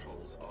drainage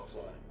controls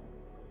offline.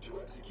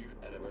 To execute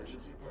an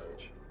emergency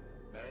purge,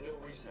 manual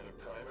reset of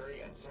primary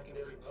and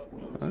secondary pump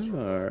nodes.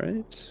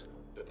 Alright.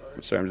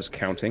 Sorry, I'm just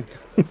counting.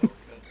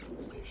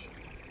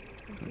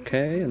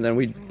 Okay, and then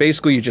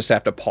you just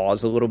have to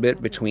pause a little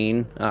bit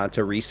between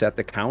to reset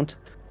the count.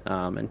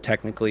 And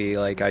technically,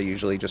 like, I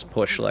usually just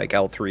push like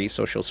L3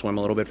 so she'll swim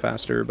a little bit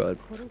faster, but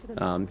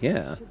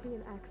yeah.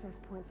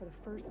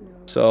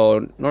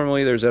 So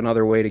normally there's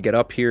another way to get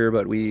up here,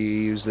 but we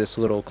use this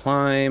little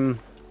climb,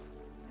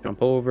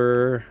 jump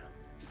over,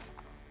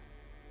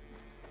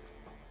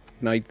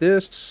 ignite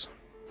this,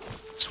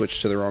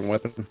 switch to the wrong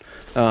weapon.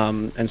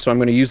 And so I'm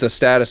going to use the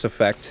status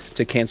effect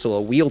to cancel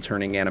a wheel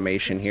turning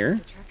animation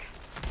here.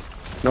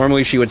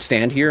 Normally she would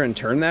stand here and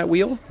turn that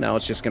wheel. Now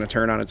it's just going to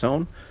turn on its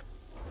own.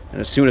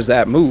 And as soon as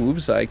that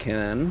moves, I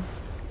can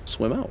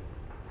swim out.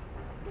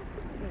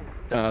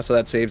 So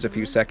that saves a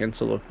few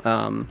seconds,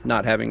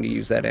 not having to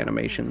use that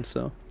animation.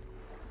 So,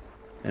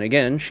 and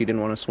again, she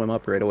didn't want to swim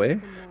up right away.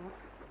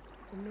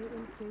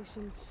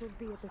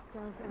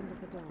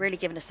 Really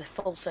giving us the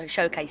full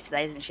showcase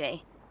today, isn't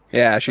she?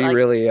 Yeah, she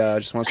really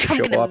just wants to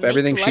show off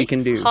everything she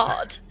can do.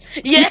 Hard.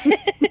 Yeah.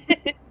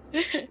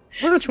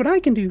 Watch what I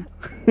can do.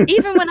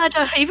 even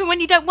when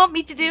you don't want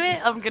me to do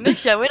it, I'm gonna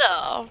show it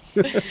off.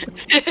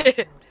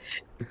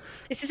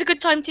 Is this a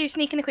good time to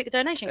sneak in a quick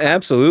donation?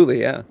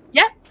 Absolutely, yeah.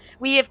 Yeah,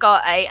 we have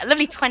got a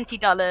lovely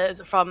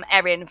 $20 from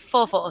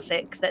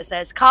Erin446 that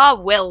says "Car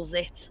wills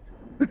it,"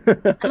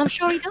 and I'm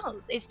sure he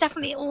does. It's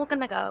definitely all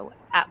gonna go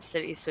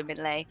absolutely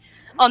swimmingly.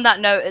 On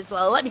that note as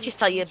well, let me just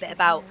tell you a bit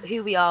about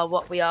who we are,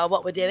 what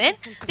we're doing.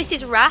 This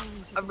is RAF,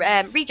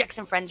 Rejects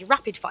and Friends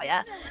Rapid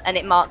Fire, and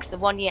it marks the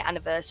 1-year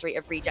anniversary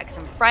of Rejects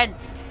and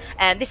Friends.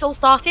 This all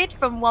started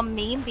from one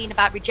meme being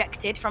about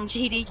Rejected from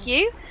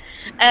GDQ.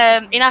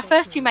 In our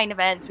first 2 main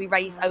events, we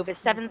raised over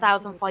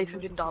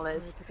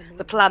 $7,500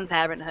 for Planned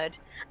Parenthood,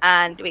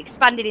 and we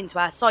expanded into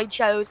our side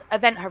shows,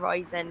 Event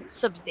Horizon,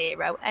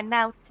 Sub-Zero, and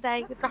now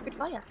today with Rapid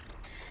Fire.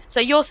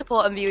 So your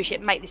support and viewership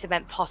make this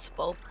event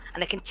possible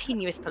and a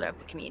continuous pillar of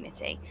the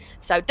community.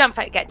 So don't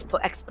forget to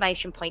put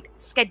exclamation point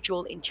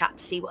schedule in chat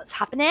to see what's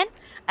happening,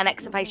 and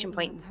exclamation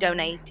point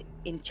donate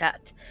in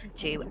chat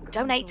to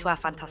donate to our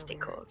fantastic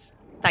cause.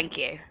 Thank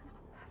you.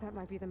 That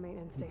might be the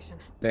maintenance station.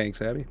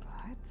 Thanks, Abby. But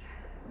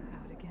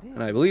how to get in?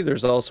 And I believe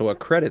there's also a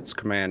credits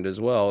command as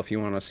well if you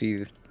want to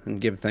see and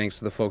give thanks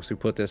to the folks who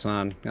put this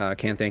on.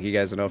 Can't thank you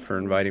guys enough for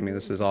inviting me.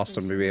 This is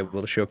awesome to be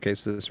able to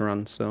showcase this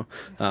run. So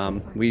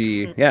as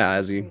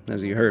you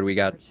heard, we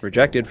got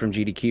rejected from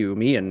GDQ,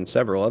 me and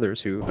several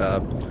others who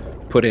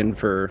put in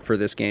for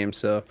this game.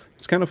 So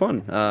it's kind of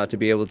fun to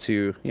be able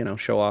to, you know,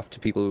 show off to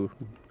people who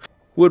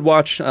would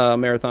watch a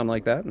marathon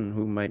like that and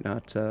who might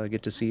not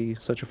get to see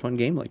such a fun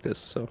game like this.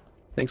 So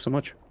thanks so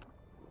much.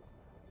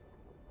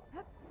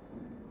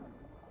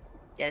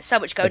 Yeah, there's so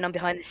much going on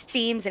behind the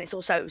scenes, and it's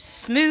also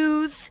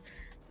smooth.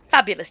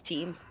 Fabulous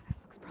team. This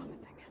looks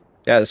promising.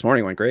 Yeah, this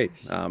morning went great.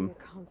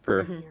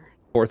 For Here.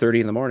 4:30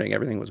 in the morning,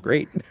 everything was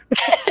great.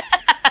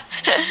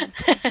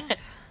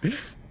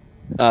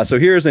 So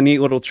here's a neat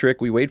little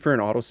trick. We wait for an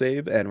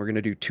autosave, and we're going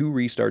to do 2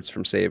 restarts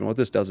from save. And what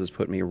this does is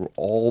put me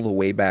all the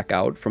way back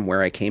out from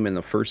where I came in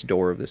the first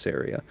door of this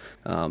area.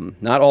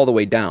 Not all the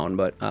way down,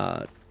 but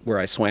where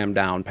I swam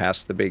down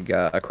past the big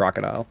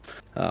crocodile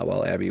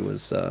while Abby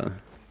was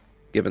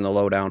given the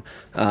lowdown.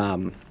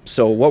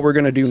 So what we're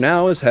going to do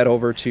now is head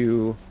over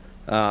to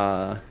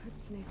our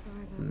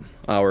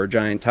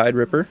giant Tide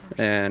Ripper,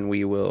 and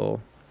we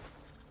will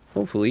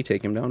hopefully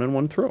take him down in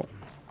one throw.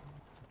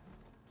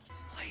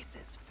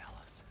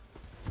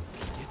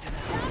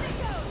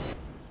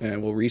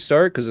 And we'll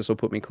restart, because this will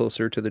put me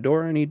closer to the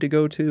door I need to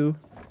go to.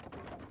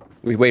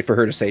 We wait for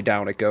her to say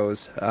down it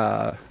goes.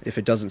 If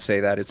it doesn't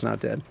say that, it's not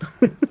dead.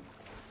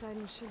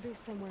 Should be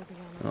somewhere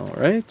beyond All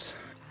right.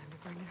 Time to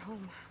bring it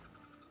home.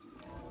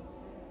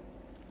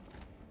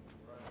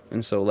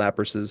 And so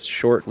Lapras's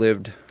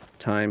short-lived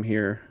time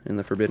here in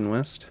the Forbidden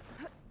West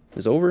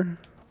is over.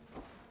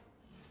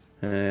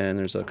 And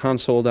there's a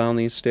console down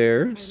these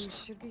stairs.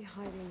 Should be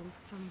hiding in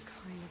some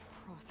kind of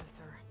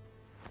processor.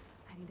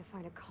 I need to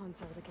find a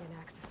console to gain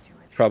access to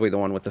it. Probably the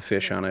one with the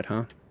fish on it,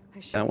 huh?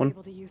 That one?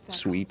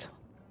 Sweet.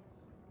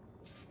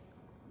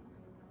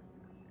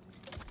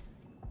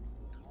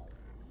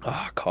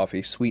 Ah,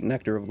 coffee. Sweet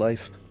nectar of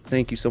life.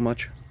 Thank you so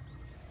much.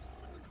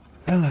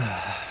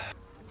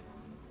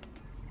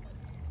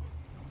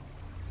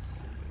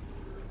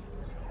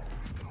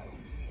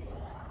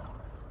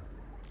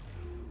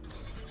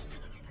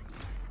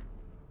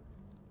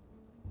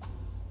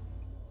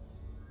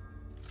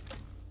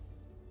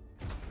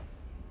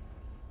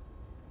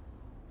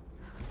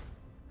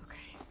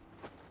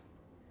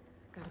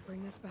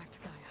 Bring this back to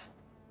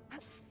Gaia.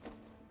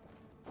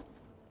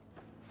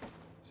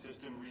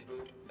 System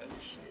reboot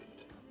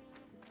initiated.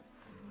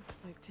 Looks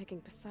like taking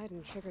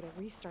Poseidon triggered a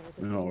restart of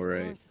the All city's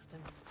right. power system.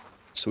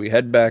 So we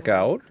head back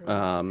out,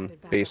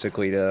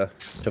 basically to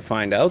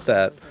find out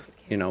that,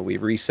 you know,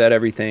 we've reset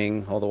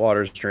everything, all the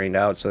water's drained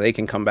out, so they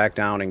can come back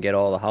down and get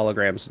all the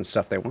holograms and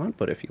stuff they want.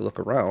 But if you look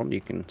around, you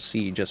can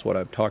see just what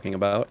I'm talking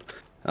about.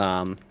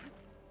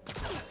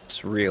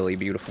 It's really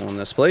beautiful in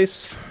this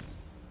place.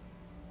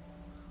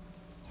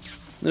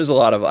 There's a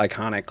lot of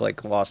iconic,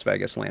 like, Las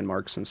Vegas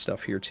landmarks and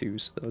stuff here, too,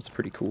 so it's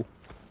pretty cool.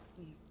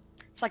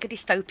 It's like a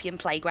dystopian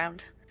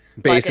playground.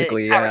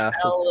 Basically, like a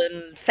carousel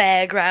and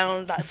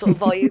fairground, that sort of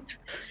vibe.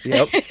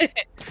 Yep.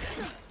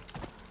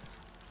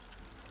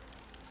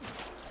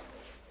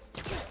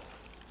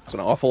 There's an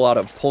awful lot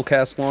of pull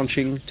cast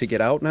launching to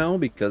get out now,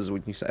 because,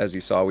 as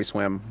you saw, we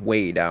swam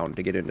way down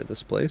to get into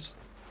this place.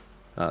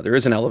 There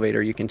is an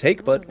elevator you can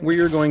take, but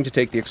we're going to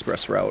take the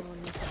express route.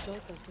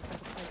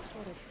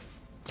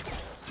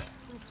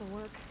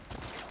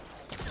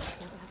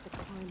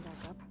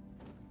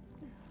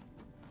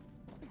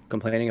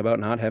 Complaining about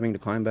not having to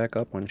climb back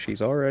up when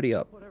she's already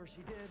up.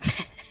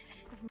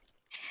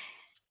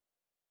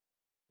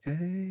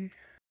 Okay.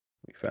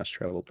 We fast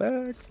travel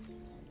back.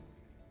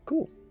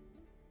 Cool.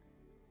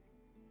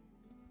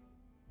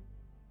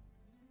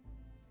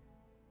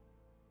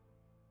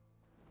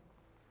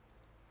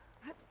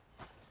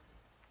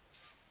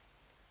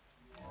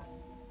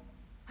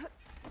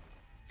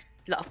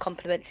 A lot of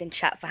compliments in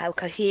chat for how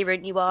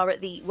coherent you are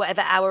at the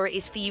whatever hour it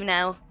is for you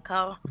now,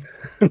 Carl.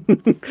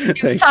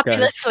 Thanks,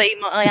 fabulously,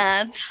 my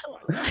ad.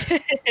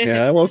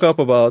 Yeah, I woke up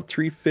about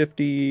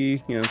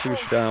 3:50. You know, took a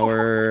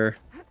shower,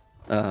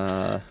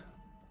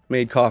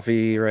 made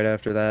coffee right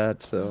after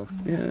that. So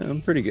yeah,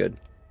 I'm pretty good.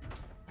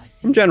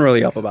 I'm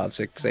generally up about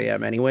 6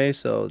 a.m. anyway,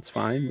 so it's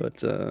fine.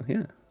 But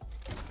yeah,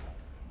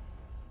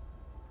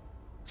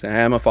 so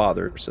I'm a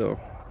father, so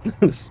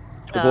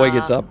The boy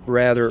gets up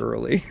rather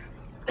early,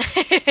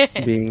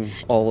 being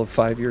all of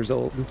 5 years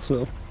old.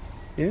 So,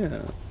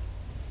 yeah.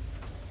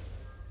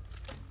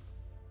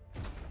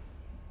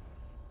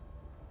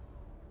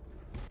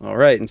 All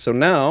right, and so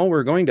now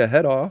we're going to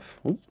head off.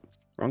 Oop,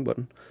 wrong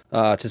button.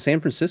 To San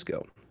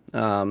Francisco.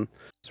 So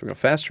we're gonna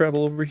fast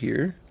travel over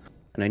here,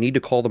 and I need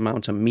to call the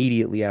mount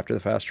immediately after the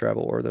fast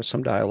travel, or there's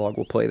some dialogue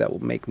will play that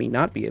will make me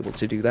not be able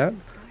to do that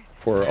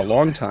for a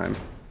long time.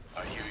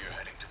 I hear you're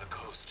heading to the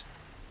coast.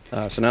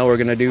 So now we're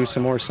gonna do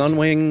some more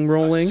Sunwing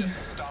rolling.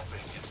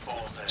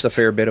 It's a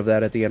fair bit of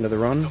that at the end of the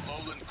run.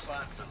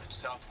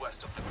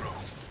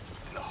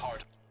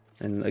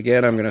 And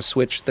again, I'm going to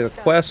switch the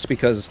quest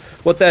because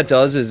what that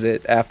does is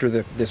it, after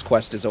this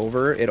quest is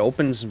over, it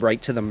opens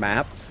right to the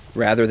map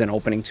rather than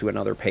opening to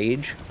another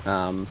page.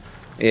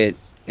 It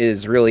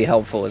is really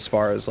helpful as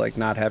far as like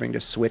not having to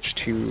switch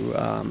to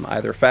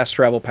either fast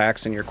travel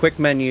packs in your quick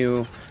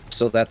menu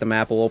so that the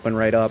map will open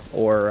right up,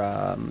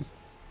 or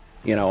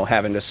you know,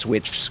 having to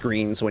switch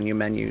screens when you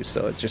menu.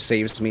 So it just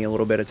saves me a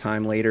little bit of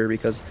time later,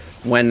 because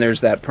when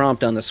there's that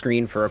prompt on the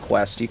screen for a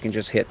quest, you can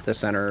just hit the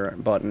center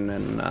button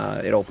and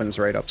it opens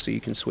right up so you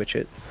can switch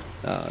it.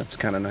 It's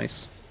kind of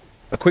nice.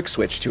 A quick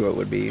switch to it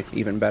would be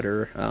even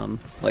better,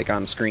 like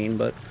on screen,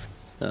 but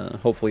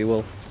hopefully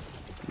we'll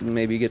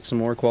maybe get some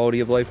more quality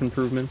of life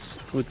improvements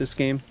with this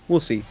game. We'll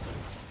see.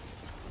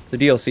 The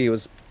DLC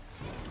was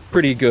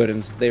pretty good,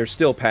 and they're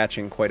still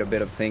patching quite a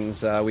bit of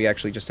things. We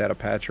actually just had a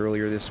patch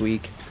earlier this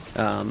week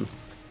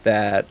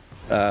that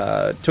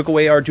took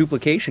away our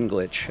duplication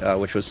glitch,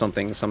 which was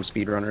something some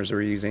speedrunners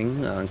were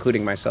using,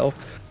 including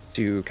myself,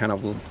 to kind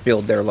of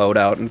build their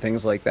loadout and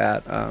things like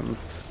that.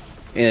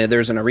 And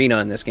there's an arena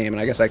in this game, and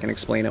I guess I can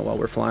explain it while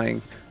we're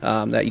flying,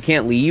 that you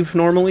can't leave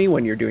normally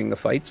when you're doing the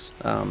fights.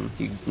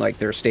 Like,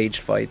 they're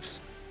staged fights.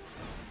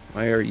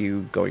 Why are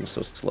you going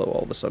so slow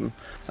all of a sudden?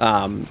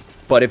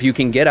 But if you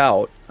can get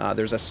out,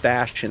 there's a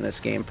stash in this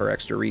game for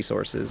extra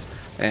resources.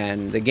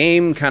 And the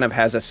game kind of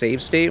has a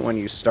save state when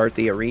you start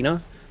the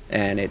arena,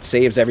 and it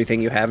saves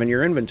everything you have in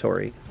your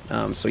inventory.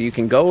 So you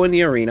can go in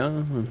the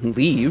arena,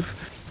 leave,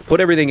 put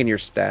everything in your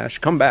stash,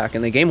 come back,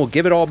 and the game will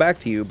give it all back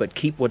to you, but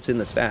keep what's in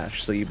the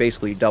stash. So you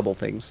basically double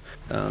things.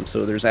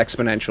 So there's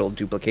exponential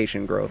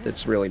duplication growth.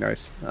 It's really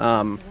nice.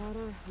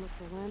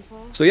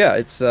 So yeah,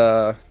 it's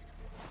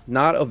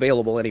not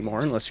available anymore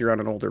unless you're on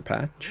an older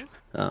patch,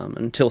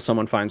 until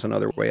someone finds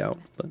another way out.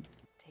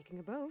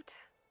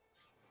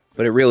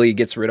 But it really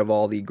gets rid of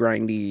all the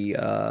grindy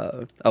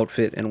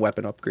outfit and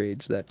weapon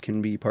upgrades that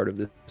can be part of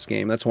this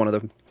game. That's one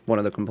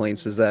of the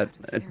complaints, is that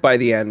by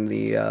the end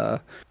the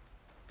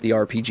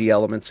RPG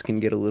elements can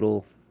get a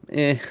little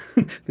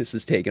this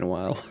is taking a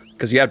while,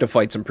 because you have to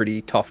fight some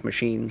pretty tough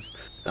machines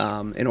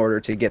in order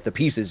to get the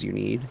pieces you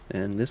need,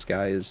 and this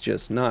guy is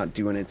just not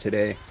doing it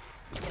today.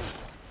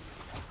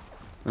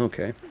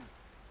 Okay.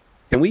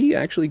 Can we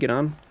actually get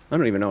on? I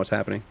don't even know what's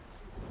happening.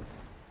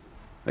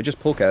 I just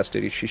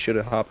pullcasted. She should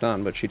have hopped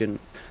on, but she didn't.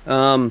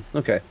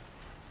 Okay.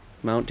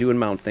 Doing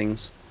mount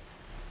things.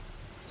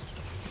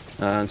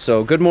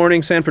 So, good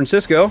morning, San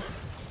Francisco.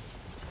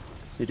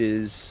 It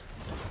is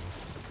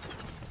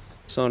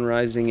sun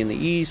rising in the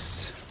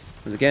east.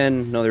 And again,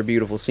 another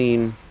beautiful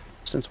scene.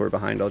 Since we're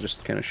behind, I'll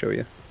just kind of show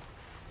you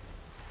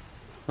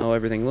how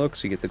everything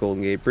looks. You get the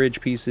Golden Gate Bridge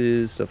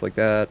pieces, stuff like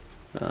that.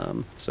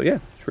 So yeah,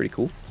 it's pretty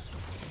cool.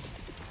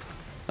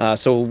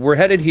 So we're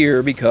headed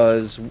here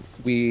because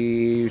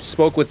we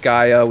spoke with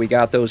Gaia, we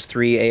got those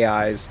 3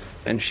 AIs,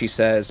 and she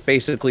says,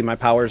 basically my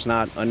power's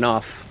not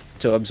enough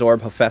to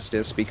absorb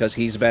Hephaestus because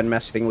he's been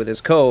messing with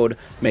his code,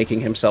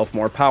 making himself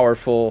more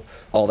powerful,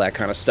 all that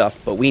kind of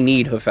stuff. But we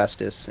need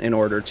Hephaestus in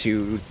order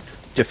to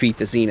defeat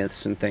the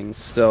Zeniths and things.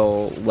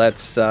 So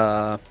let's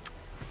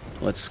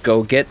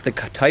go get the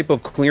type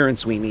of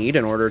clearance we need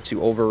in order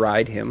to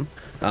override him,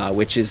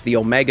 which is the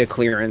Omega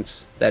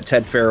clearance that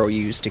Ted Faro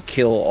used to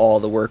kill all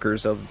the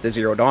workers of the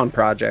Zero Dawn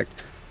project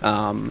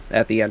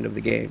at the end of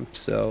the game.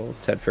 So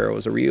Ted Faro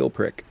was a real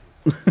prick.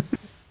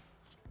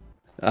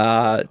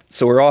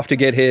 So we're off to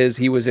get his.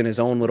 He was in his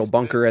own little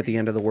bunker at the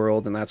end of the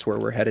world, and that's where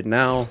we're headed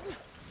now.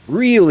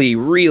 Really,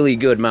 really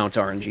good mount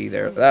RNG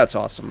there. That's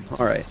awesome.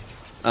 All right.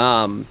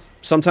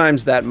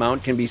 Sometimes that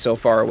mount can be so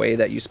far away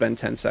that you spend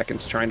 10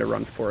 seconds trying to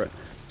run for it.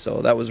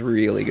 So that was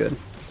really good.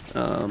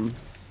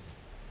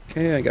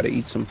 Okay, I gotta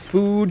eat some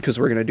food because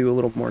we're gonna do a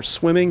little more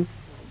swimming.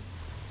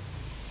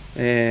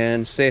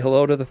 And say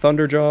hello to the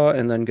Thunderjaw,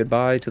 and then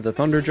goodbye to the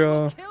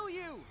Thunderjaw.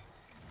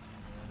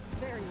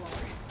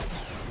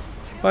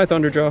 Bye,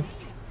 Thunderjaw.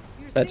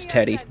 That's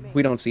Teddy.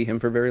 We don't see him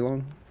for very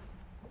long.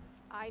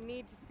 I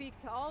need to speak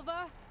to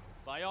Alva.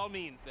 By all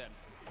means, then.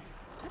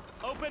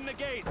 Open the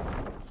gates.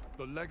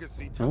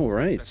 All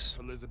right.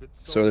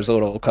 So there's a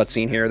little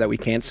cutscene here that we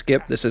can't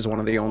skip. This is one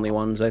of the only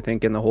ones, I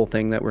think, in the whole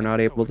thing that we're not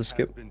able to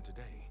skip.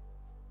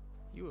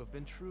 You have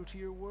been true to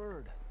your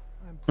word.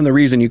 And the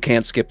reason you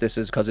can't skip this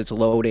is because it's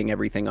loading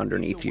everything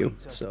underneath you.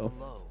 So.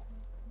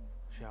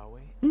 Shall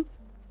we?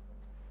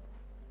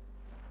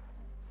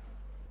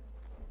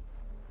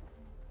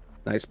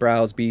 Nice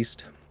brows,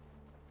 beast.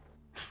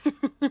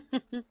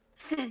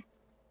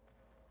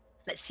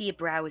 Let's see your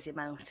brows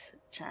emote,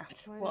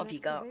 chat. Quite What an have you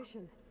got?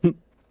 excavation.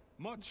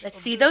 Let's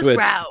see those It's-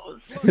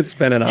 brows. It's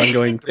been an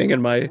ongoing thing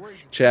in my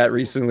chat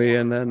recently,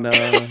 and then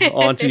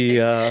Auntie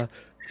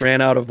ran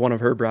out of one of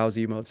her brows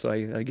emotes, so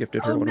I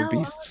gifted her Oh, one no. of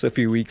Beasts a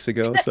few weeks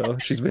ago, so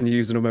she's been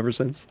using them ever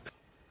since.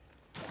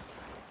 This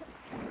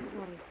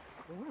water's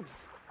warm.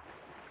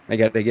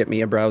 They get me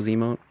a brows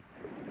emote.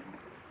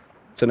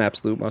 It's an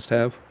absolute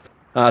must-have.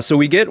 So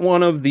we get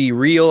one of the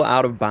real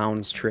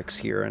out-of-bounds tricks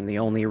here, and the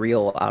only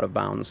real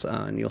out-of-bounds,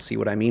 and you'll see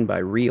what I mean by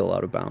real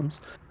out-of-bounds.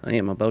 I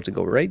am about to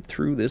go right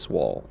through this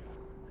wall.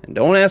 And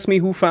don't ask me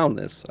who found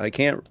this. I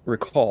can't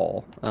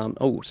recall.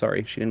 Oh,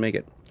 sorry, she didn't make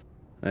it.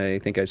 I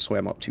think I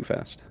swam up too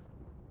fast.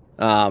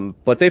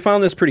 But they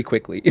found this pretty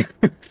quickly.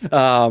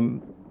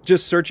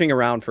 Just searching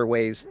around for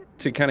ways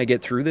to kind of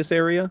get through this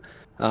area.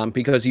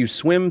 Because you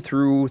swim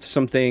through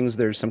some things,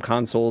 there's some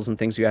consoles and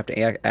things you have to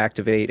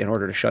activate in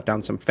order to shut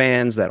down some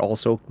fans that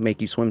also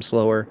make you swim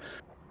slower.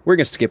 We're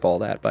going to skip all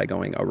that by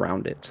going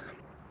around it.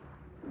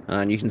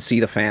 And you can see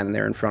the fan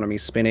there in front of me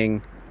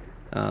spinning.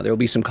 There will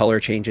be some color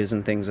changes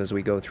and things as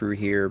we go through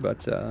here,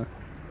 but so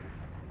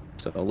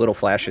little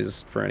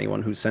flashes for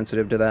anyone who's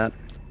sensitive to that.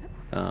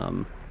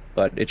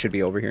 But it should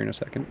be over here in a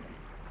second.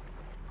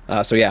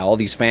 So yeah, all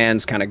these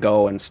fans kind of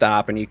go and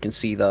stop, and you can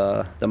see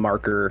the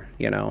marker,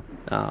 you know,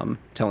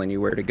 telling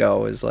you where to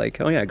go is like,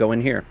 oh yeah, go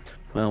in here.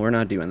 Well, we're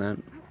not doing that.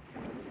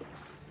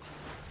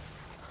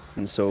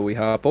 And so we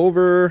hop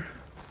over,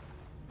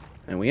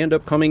 and we end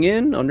up coming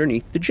in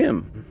underneath the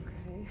gym.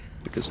 Okay.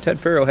 Because Ted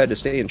Faro had to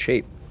stay in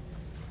shape.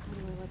 How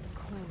do I let the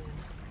coin in?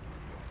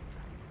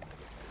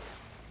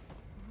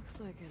 Looks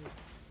like an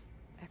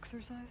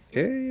exercise.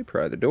 Okay,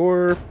 pry the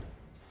door.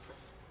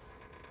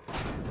 A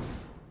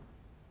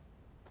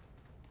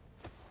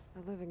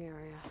living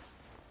area.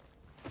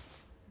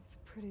 It's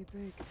pretty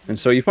big. Too. And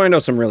so you find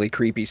out some really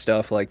creepy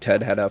stuff, like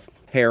Ted had a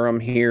harem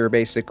here,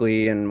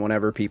 basically, and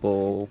whenever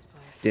people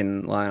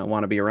didn't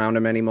want to be around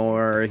him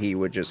anymore, he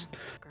would just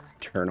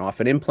turn off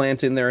an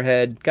implant in their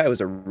head. Guy was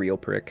a real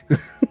prick.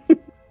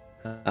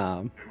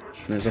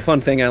 There's a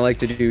fun thing I like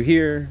to do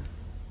here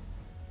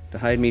to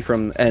hide me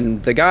from...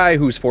 And the guy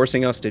who's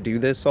forcing us to do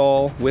this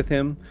all with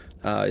him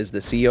is the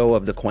CEO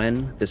of the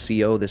Quen, the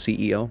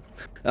CEO.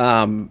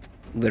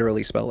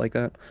 Literally spelled like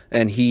that.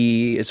 And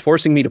he is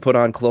forcing me to put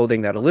on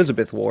clothing that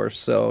Elizabeth wore.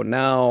 So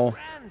now...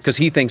 Because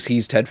he thinks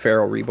he's Ted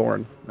Faro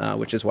reborn,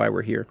 which is why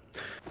we're here.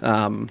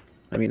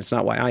 I mean, it's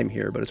not why I'm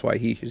here, but it's why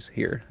he's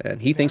here.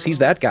 And he thinks he's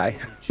that guy.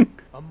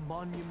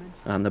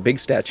 On the big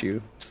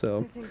statue.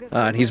 So,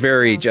 and he's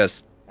very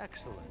just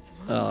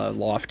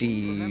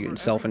lofty,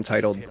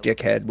 self-entitled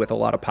dickhead with a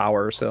lot of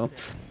power, so...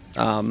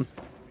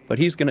 but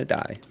he's gonna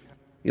die.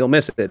 You'll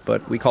miss it,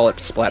 but we call it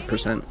splat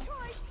 %.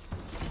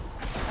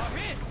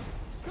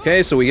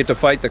 Okay, so we get to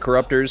fight the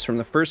Corruptors from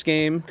the first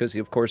game, because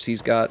of course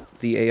he's got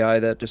the AI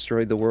that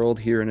destroyed the world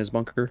here in his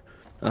bunker.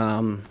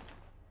 And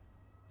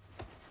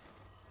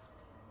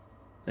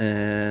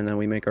then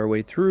we make our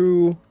way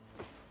through.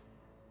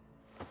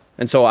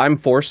 And so I'm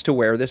forced to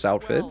wear this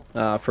outfit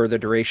for the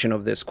duration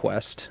of this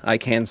quest. I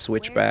can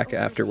switch back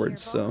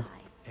afterwards, so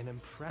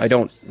I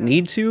don't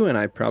need to, and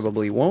I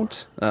probably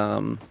won't.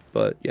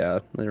 But yeah,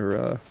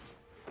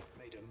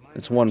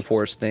 it's one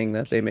forced thing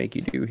that they make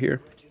you do here.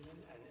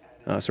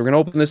 So we're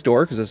going to open this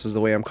door, because this is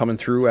the way I'm coming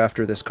through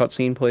after this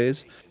cutscene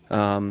plays.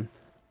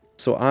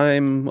 So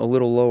I'm a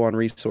little low on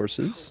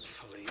resources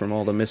from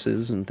all the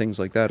misses and things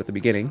like that at the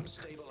beginning.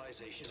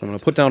 So I'm going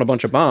to put down a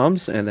bunch of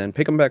bombs and then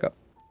pick them back up.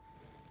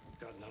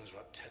 God knows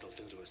what Ted will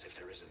do to us if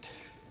there isn't.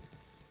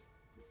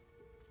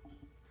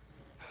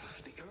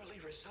 The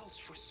early results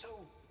were so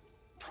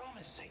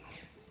promising.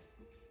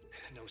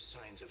 No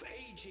signs of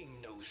aging,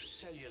 no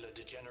cellular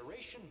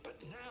degeneration,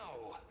 but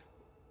now...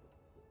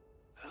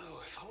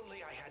 Oh, if only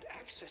I had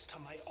access to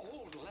my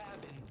old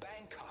lab in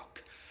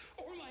Bangkok,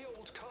 or my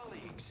old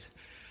colleagues.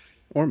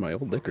 Or my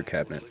old liquor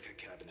cabinet.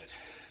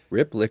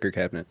 Rip liquor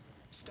cabinet.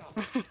 Stop.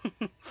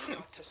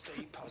 Got to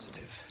stay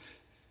positive.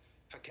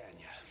 For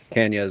Kanya.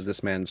 Kanya is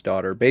this man's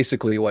daughter.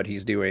 Basically what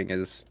he's doing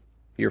is,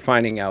 you're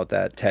finding out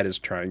that Ted is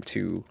trying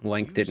to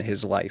lengthen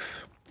his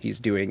life. He's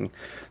doing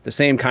the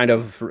same kind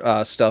of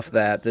stuff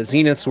that the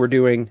Zeniths were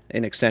doing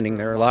in extending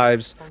their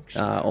lives,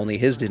 only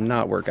his did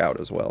not work out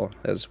as well,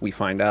 as we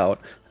find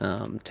out.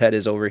 Ted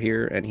is over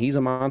here, and he's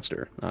a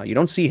monster. You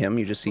don't see him,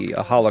 you just see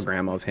a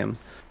hologram of him.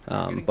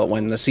 But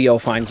when the CO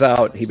finds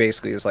out, he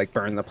basically is like,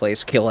 burn the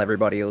place, kill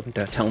everybody,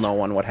 tell no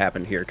one what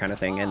happened here kind of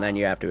thing, and then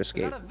you have to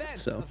escape.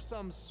 So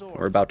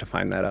we're about to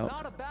find that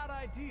out.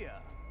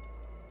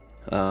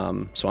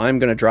 So I'm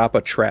going to drop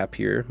a trap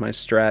here. My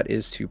strat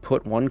is to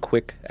put one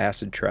quick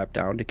acid trap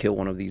down to kill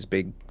one of these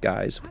big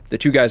guys. The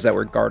two guys that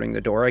were guarding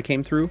the door I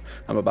came through,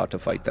 I'm about to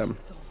fight them.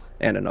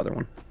 And another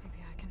one.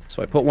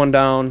 So I put one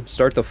down,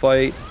 start the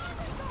fight.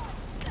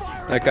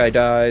 That guy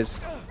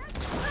dies.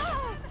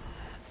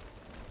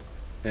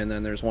 And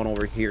then there's one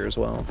over here as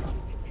well.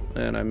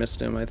 And I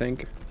missed him, I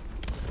think.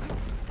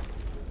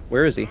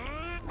 Where is he?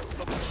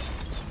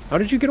 How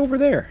did you get over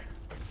there?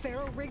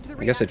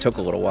 I guess it took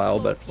a little while,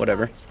 but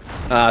whatever.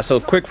 So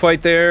quick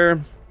fight there.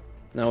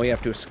 Now we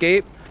have to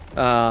escape.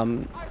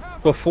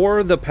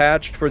 Before the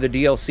patch for the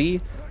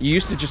DLC, you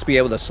used to just be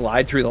able to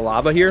slide through the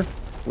lava here,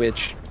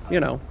 which, you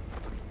know,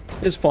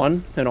 is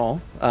fun and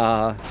all.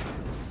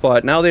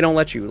 But now they don't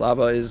let you.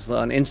 Lava is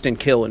an instant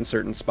kill in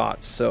certain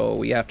spots, so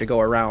we have to go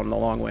around the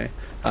long way.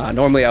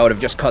 Normally I would have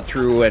just cut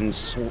through and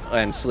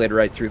slid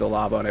right through the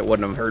lava, and it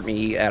wouldn't have hurt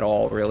me at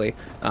all, really.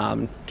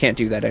 Can't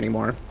do that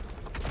anymore.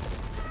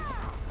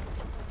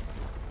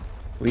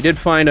 We did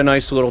find a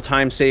nice little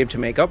time save to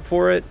make up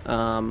for it.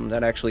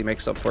 That actually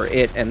makes up for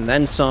it and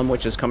then some,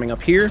 which is coming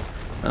up here.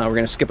 We're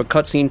going to skip a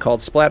cutscene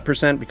called Splat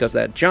Percent because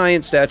that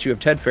giant statue of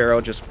Ted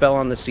Faro just fell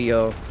on the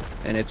CO,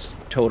 and it's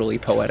totally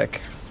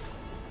poetic.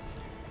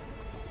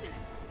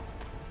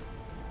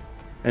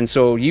 And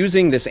so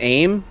using this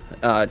aim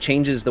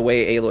changes the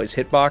way Aloy's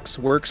hitbox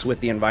works with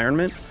the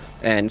environment.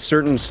 And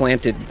certain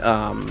slanted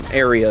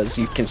areas,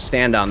 you can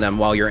stand on them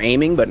while you're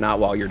aiming, but not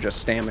while you're just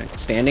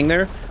standing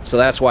there. So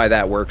that's why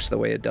that works the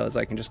way it does.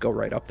 I can just go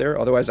right up there.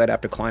 Otherwise, I'd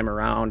have to climb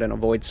around and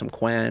avoid some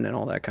Quen and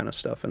all that kind of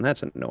stuff. And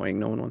that's annoying.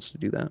 No one wants to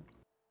do that.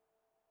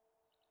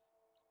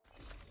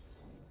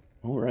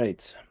 All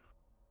right.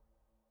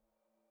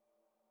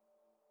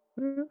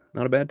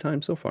 Not a bad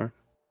time so far.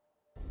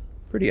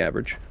 Pretty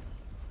average.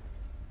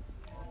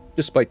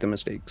 Despite the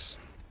mistakes.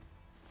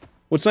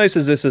 What's nice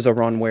is this is a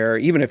run where,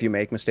 even if you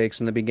make mistakes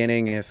in the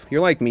beginning, if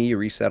you're like me, you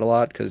reset a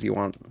lot because you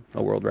want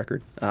a world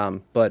record.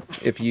 But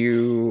if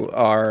you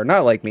are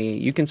not like me,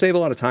 you can save a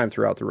lot of time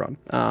throughout the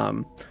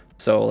run.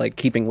 So, like,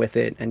 keeping with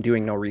it and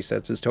doing no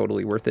resets is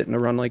totally worth it in a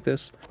run like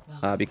this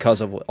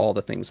because of all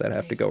the things that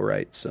have to go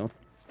right. So,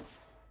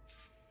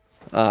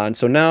 and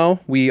so now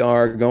we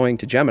are going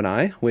to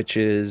Gemini, which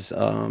is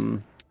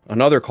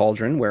another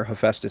cauldron where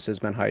Hephaestus has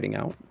been hiding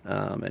out,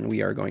 and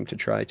we are going to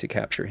try to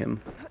capture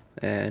him.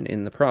 And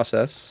in the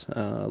process,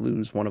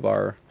 lose one of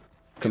our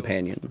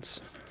companions.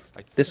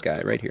 This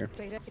guy right here.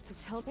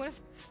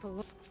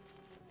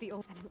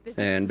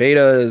 And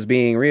Beta is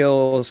being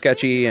real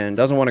sketchy and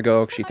doesn't want to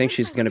go. She thinks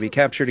she's going to be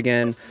captured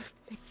again.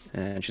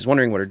 And she's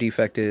wondering what her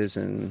defect is.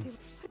 And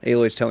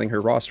Aloy's telling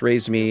her Ross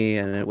raised me,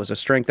 and it was a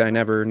strength I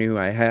never knew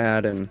I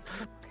had. And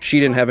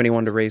she didn't have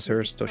anyone to raise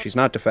her, so she's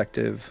not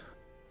defective.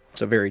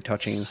 It's a very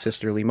touching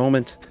sisterly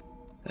moment.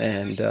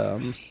 And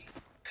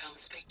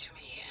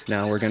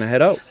now we're going to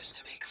head out.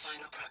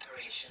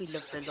 We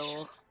love the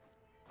lore.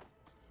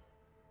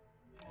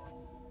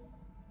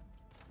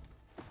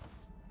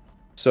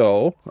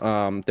 So,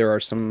 there are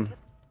some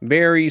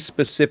very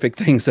specific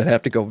things that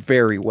have to go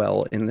very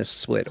well in this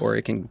split, or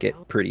it can get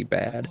pretty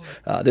bad.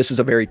 This is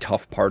a very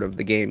tough part of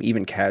the game,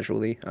 even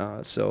casually.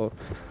 So,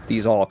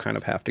 these all kind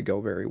of have to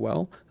go very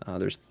well.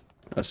 There's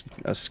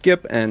a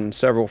skip and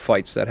several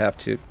fights that have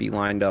to be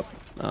lined up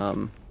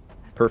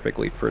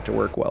perfectly for it to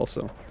work well.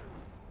 So,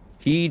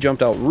 he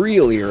jumped out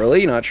really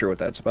early, not sure what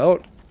that's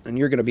about. And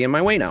you're going to be in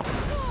my way now.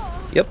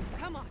 Yep.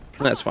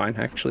 That's fine.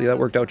 Actually, that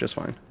worked out just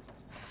fine.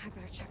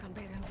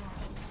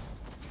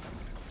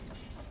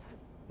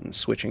 And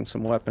switching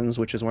some weapons,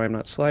 which is why I'm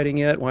not sliding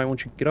yet. Why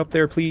won't you get up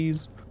there,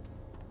 please?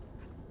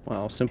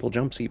 Wow, simple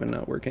jump's even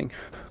not working.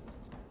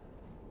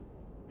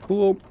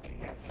 Cool.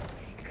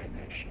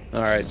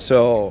 Alright,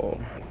 so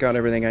I've got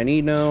everything I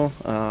need now.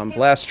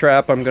 Blast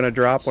trap I'm going to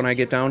drop when I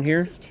get down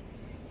here.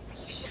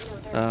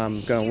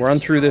 I'm going to run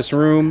through this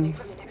room.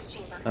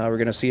 We're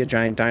going to see a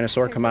giant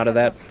dinosaur come out of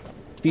that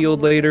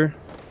field later.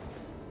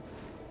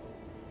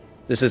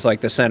 This is like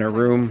the center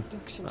room.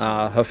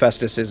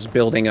 Hephaestus is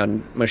building a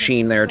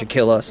machine there to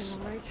kill us.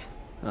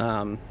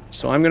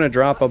 So I'm going to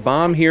drop a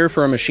bomb here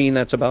for a machine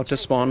that's about to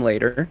spawn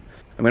later.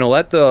 I'm going to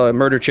let the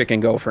murder chicken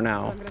go for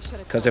now,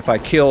 because if I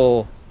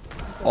kill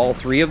all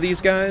three of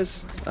these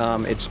guys,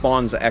 it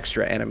spawns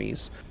extra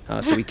enemies.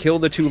 So we kill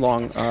the two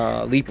long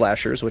leap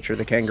lashers, which are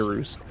the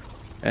kangaroos.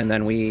 And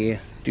then we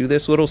do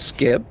this little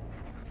skip.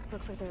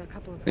 Looks like there are a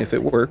couple of if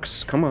it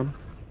works. Come on.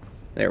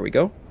 There we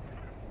go.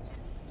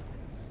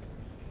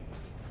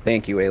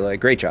 Thank you, Aloy.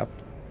 Great job.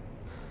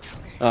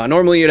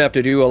 Normally you'd have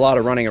to do a lot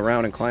of running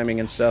around and climbing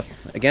and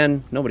stuff.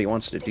 Again, nobody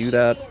wants to do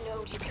that.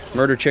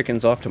 Murder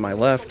chicken's off to my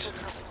left.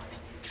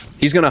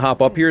 He's going to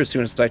hop up here as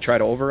soon as I try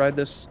to override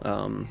this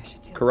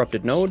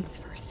corrupted node.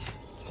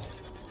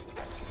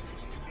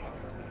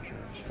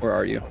 Where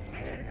are you?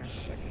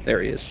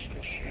 There he is.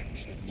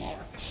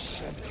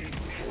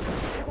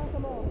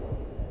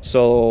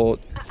 So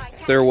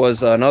there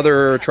was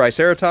another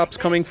Triceratops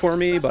coming for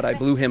me, but I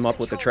blew him up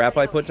with the trap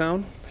I put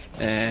down.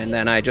 And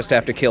then I just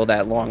have to kill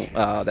that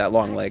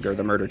long leg, or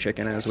the murder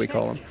chicken, as we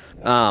call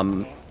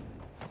him.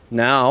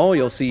 Now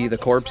you'll see the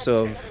corpse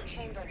of...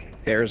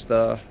 There's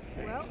the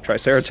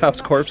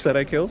Triceratops corpse that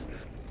I killed.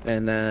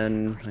 And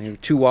then I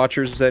have two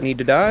watchers that need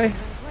to die.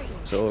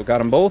 So got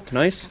them both.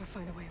 Nice.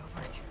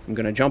 I'm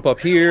going to jump up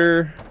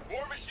here.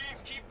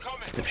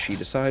 If she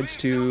decides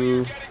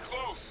to...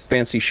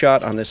 Fancy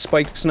shot on this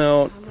spike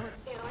snout.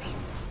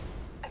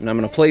 And I'm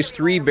going to place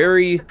three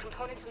very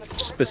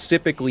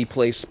specifically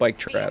placed spike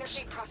traps.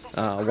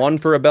 One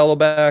for a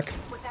Bellowback,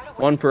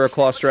 one for a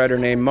Claw Strider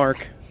named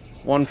Mark,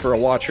 one for a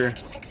Watcher.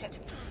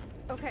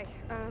 Okay,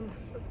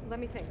 let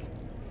me think.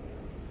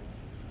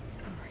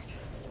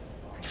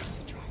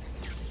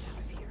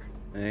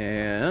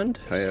 And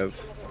I have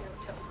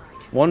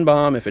one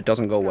bomb if it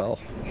doesn't go well.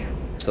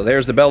 So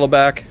there's the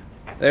Belloback.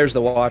 There's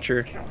the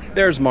Watcher.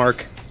 There's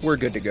Mark. We're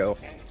good to go.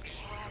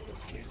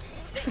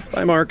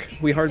 Bye, Mark.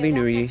 We hardly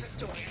knew ye.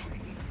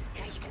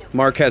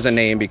 Mark has a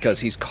name because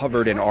he's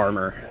covered in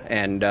armor,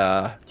 and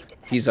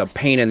he's a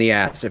pain in the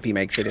ass if he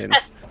makes it in.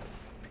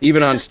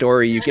 Even on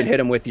story, you can hit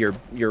him with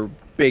your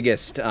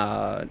biggest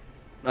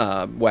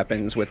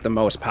weapons with the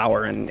most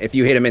power, and if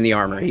you hit him in the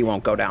armor, he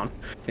won't go down.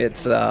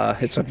 It's a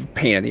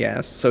pain in the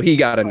ass. So he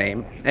got a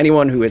name.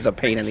 Anyone who is a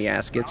pain in the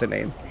ass gets a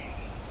name,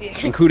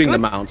 including the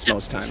mounts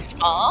most times.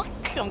 Mark,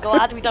 I'm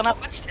glad we don't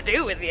have much to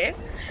do with you,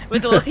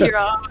 with all your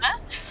armor.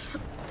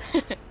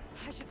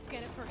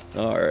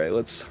 All right,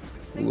 let's.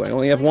 Ooh, I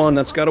only have one.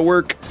 That's got to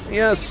work.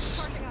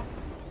 Yes.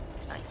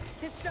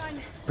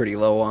 Pretty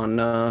low on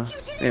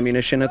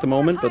ammunition at the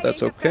moment, but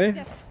that's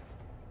okay.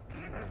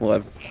 We'll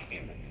have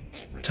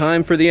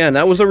time for the end.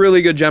 That was a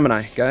really good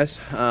Gemini, guys.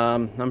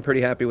 I'm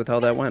pretty happy with how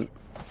that went.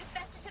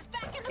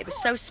 It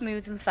was so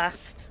smooth and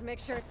fast. Make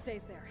sure it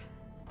stays there.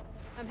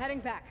 I'm heading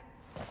back.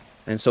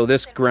 And so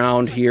this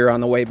ground here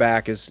on the way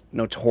back is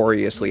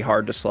notoriously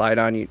hard to slide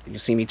on. You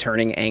see me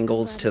turning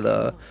angles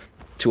to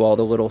all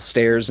the little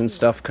stairs and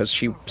stuff because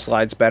she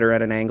slides better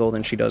at an angle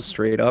than she does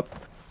straight up.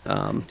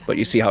 But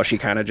you see how she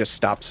kind of just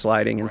stops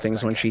sliding and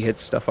things when she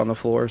hits stuff on the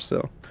floor.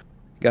 So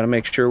got to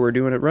make sure we're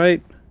doing it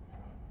right.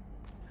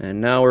 And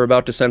now we're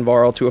about to send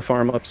Varl to a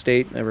farm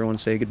upstate. Everyone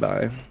say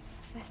goodbye.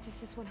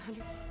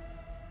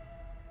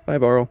 Bye,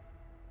 Varl.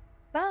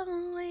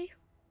 Bye.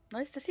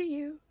 Nice to see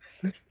you.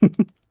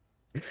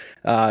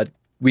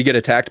 We get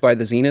attacked by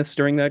the Zeniths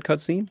during that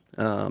cutscene.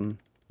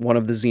 One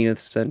of the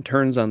Zeniths then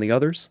turns on the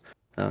others.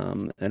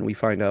 And we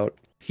find out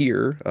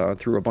here,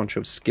 through a bunch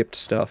of skipped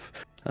stuff,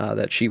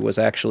 that she was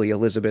actually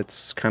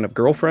Elizabeth's kind of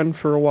girlfriend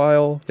for a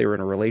while. They were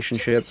in a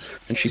relationship,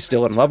 and she's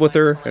still in love with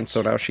her. And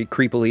so now she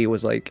creepily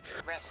was like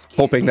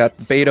hoping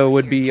that Beta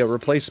would be a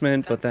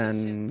replacement, but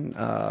then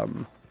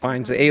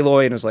finds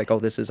Aloy and is like, oh,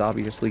 this is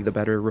obviously the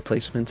better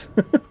replacement.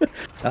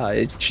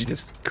 She's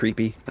just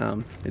creepy.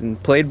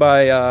 And played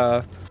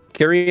by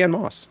Carrie Ann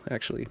Moss,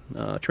 actually.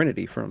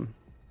 Trinity from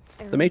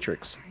The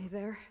Matrix. Are you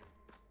there?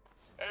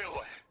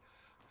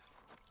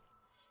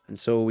 And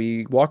so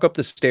we walk up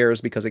the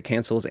stairs because it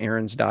cancels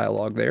Aaron's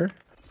dialogue there.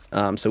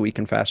 So we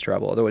can fast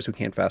travel. Otherwise, we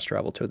can't fast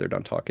travel till they're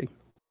done talking.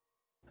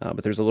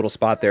 But there's a little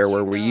spot there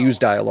where we use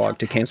dialogue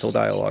to cancel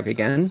dialogue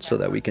again so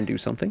that we can do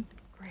something.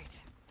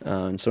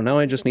 And so now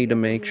I just need to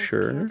make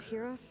sure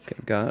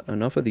I've got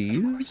enough of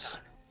these.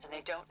 And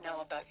they don't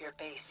know about your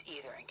base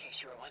either, in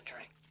case you were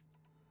wondering.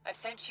 I've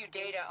sent you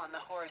data on the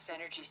Horus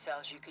energy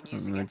cells you can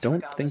use against I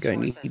don't think I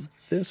need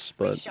this,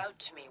 but... Reach out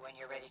to me when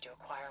you're ready to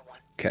acquire one.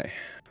 Okay,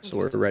 so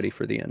we're ready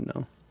for the end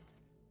now.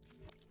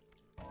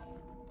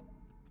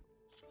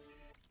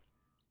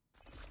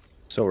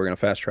 So we're going to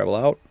fast travel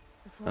out.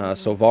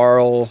 So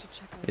Varl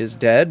is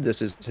dead.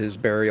 This is his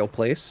burial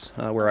place,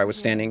 where I was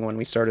standing when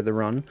we started the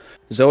run.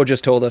 Zoe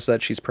just told us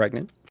that she's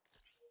pregnant,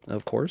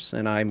 of course,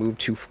 and I moved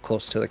too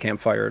close to the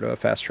campfire to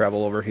fast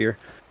travel over here.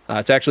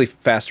 It's actually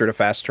faster to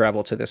fast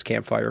travel to this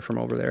campfire from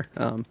over there,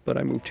 but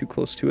I moved too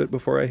close to it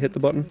before I hit the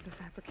button.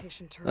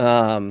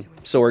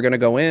 So we're going to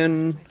go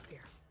in.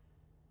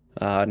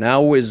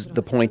 Now is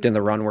the point in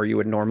the run where you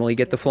would normally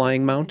get the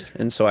flying mount,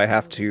 and so I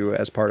have to,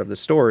 as part of the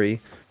story,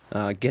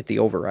 get the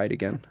override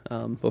again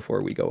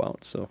before we go out.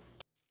 So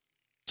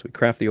we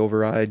craft the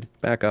override,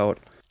 back out.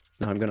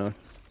 Now I'm going to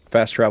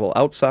fast travel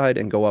outside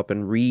and go up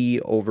and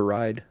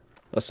re-override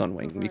a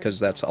Sunwing, because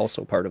that's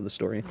also part of the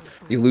story.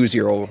 You lose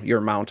your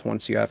mount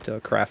once you have to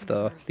craft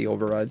the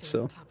override.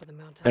 So,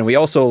 and we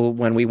also,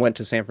 when we went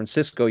to San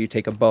Francisco, you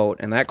take a boat,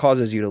 and that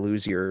causes you to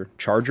lose your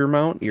charger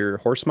mount, your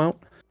horse mount.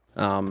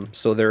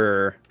 So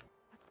there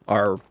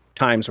are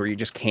times where you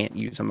just can't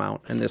use a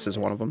mount, and this is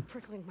one of them.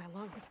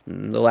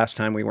 And the last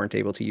time we weren't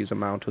able to use a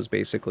mount was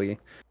basically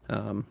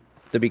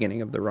the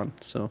beginning of the run.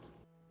 So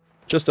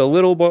just a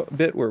little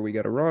bit where we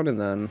got to run,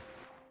 and then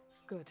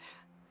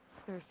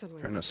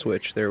trying to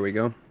switch. There we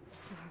go.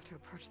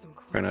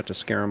 Try not to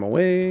scare them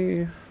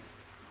away.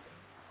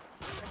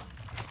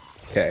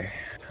 Okay,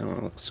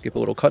 I'll skip a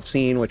little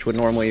cutscene, which would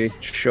normally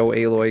show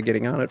Aloy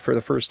getting on it for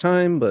the first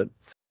time, but...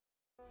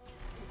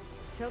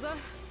 Tilda,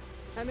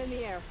 I'm in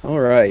the air.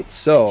 Alright,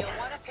 so...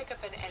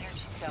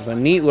 I have a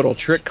neat little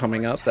trick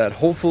coming up that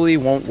hopefully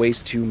won't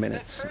waste 2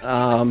 minutes.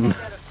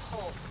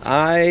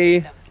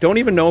 I don't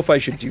even know if I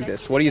should do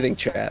this. What do you think,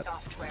 chat?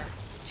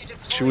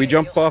 Should we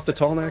jump off the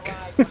tall neck?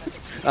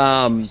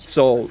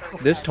 So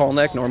this tall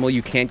neck, normally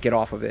you can't get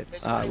off of it.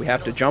 We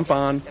have to jump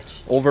on,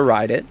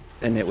 override it,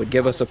 and it would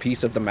give us a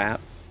piece of the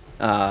map.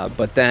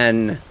 But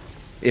then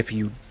if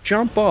you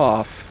jump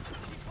off,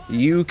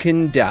 you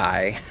can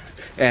die.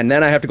 And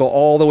then I have to go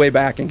all the way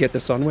back and get the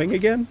Sunwing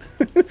again.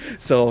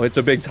 So it's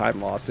a big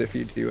time loss if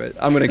you do it.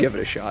 I'm going to give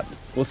it a shot.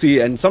 We'll see.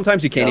 And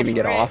sometimes you can't even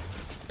get off.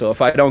 So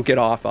if I don't get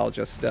off, I'll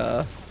just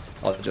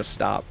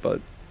stop.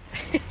 But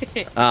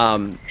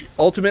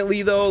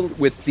Ultimately, though,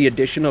 with the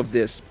addition of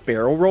this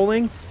barrel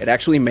rolling, it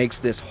actually makes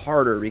this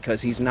harder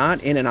because he's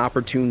not in an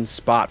opportune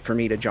spot for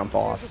me to jump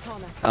off.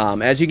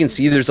 As you can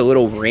see, there's a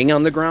little ring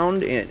on the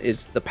ground. It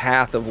is the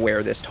path of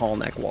where this tall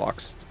neck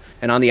walks.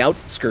 And on the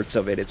outskirts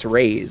of it, it's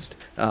raised.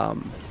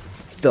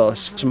 The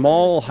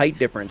small height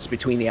difference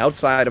between the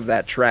outside of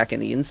that track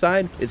and the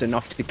inside is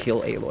enough to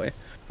kill Aloy.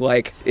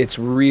 Like, it's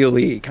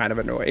really kind of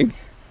annoying.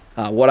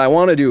 What I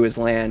want to do is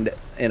land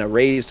in a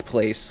raised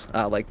place,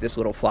 like this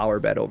little flower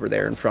bed over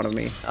there in front of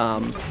me.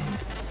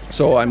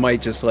 So I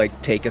might just like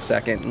take a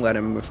second and let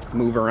him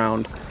move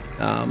around.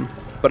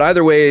 But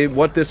either way,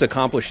 what this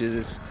accomplishes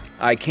is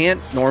I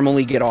can't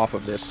normally get off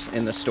of this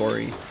in the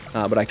story,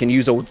 but I can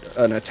use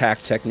an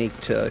attack technique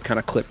to kind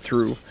of clip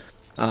through.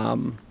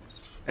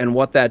 And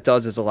what that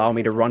does is allow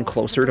me to run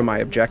closer to my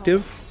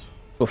objective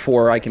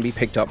before I can be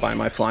picked up by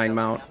my flying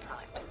mount.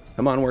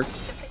 Come on, work.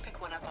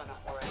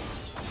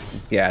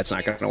 Yeah, it's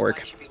not going to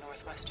work.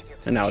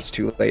 And now it's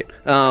too late.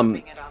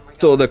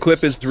 So the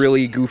clip is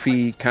really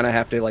goofy, kind of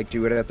have to like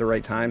do it at the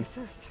right time.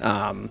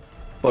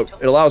 But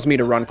it allows me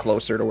to run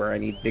closer to where I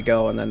need to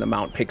go, and then the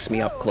mount picks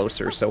me up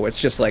closer. So it's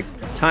just like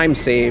time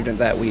saved, and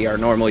that we are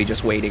normally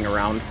just waiting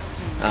around.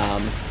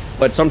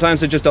 But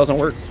sometimes it just doesn't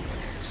work.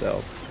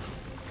 So,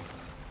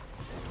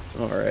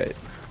 all right.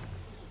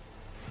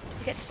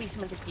 You get to see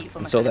some of this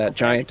beautiful. So that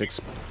giant.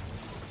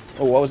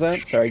 Oh, what was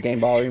that? Sorry, game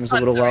volume was a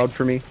little loud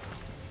for me.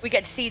 We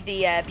get to see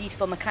the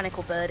beautiful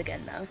mechanical bird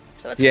again, though.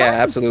 So it's yeah, fun.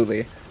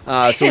 Absolutely.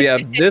 So we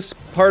have this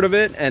part of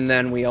it, and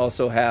then we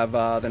also have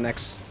the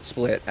next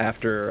split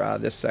after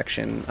this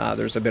section.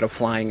 There's a bit of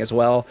flying as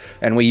well,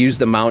 and we use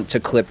the mount to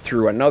clip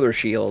through another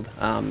shield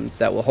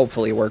that will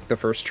hopefully work the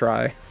first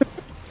try.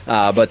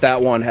 But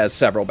that one has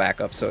several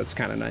backups, so it's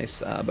kind of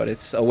nice. But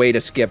it's a way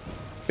to skip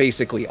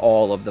basically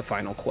all of the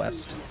final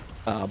quest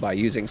by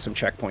using some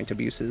checkpoint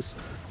abuses.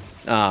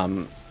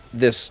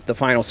 The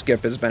final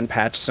skip has been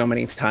patched so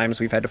many times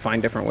we've had to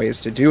find different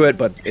ways to do it,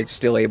 but it's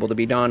still able to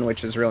be done,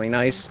 which is really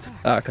nice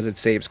because it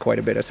saves quite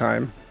a bit of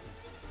time.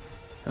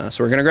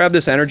 So we're going to grab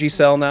this energy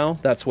cell now.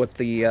 That's what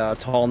the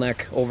tall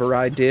neck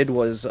override did,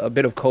 was a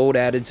bit of code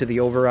added to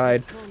the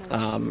override,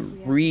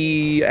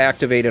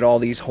 reactivated all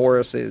these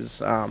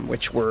Horuses,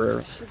 which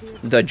were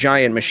the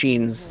giant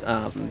machines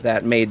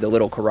that made the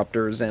little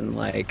corruptors and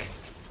like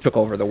took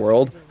over the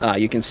world.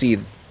 You can see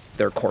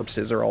their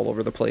corpses are all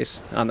over the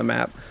place on the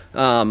map.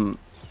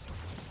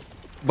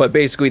 But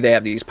basically they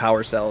have these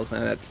power cells,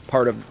 and at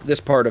this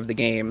part of the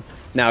game,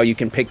 now you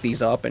can pick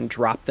these up and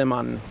drop them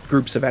on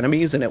groups of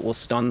enemies, and it will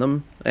stun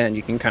them, and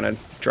you can kind of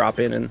drop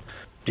in and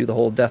do the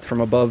whole death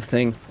from above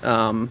thing.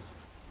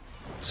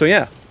 So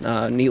yeah,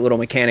 neat little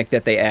mechanic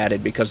that they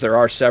added, because there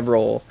are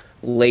several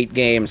late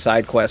game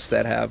side quests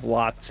that have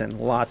lots and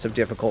lots of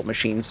difficult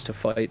machines to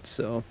fight,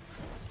 so...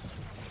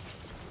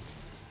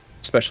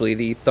 Especially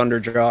the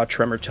Thunderjaw,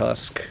 Tremor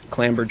Tusk,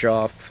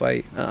 Clamberjaw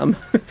fight.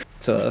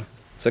 It's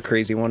a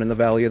crazy one in the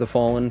Valley of the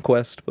Fallen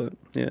quest, but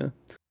yeah.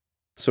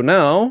 So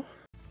now,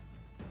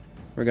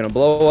 we're gonna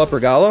blow up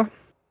Regala.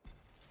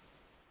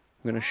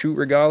 We're gonna shoot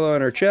Regala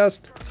in her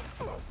chest.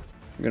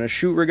 We're gonna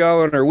shoot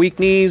Regala on her weak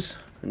knees,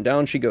 and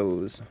down she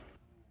goes.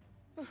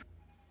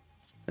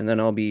 And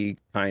then I'll be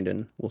kind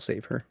and we'll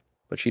save her,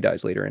 but she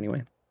dies later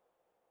anyway.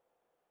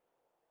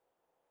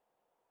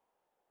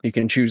 You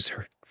can choose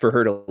for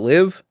her to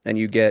live, and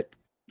you get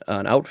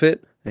an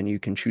outfit, and you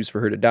can choose for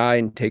her to die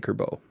and take her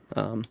bow.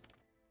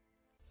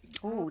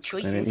 Ooh,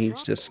 choices. And it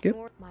needs to skip.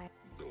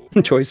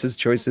 choices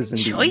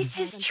indeed.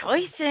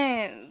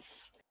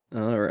 Choices.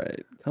 All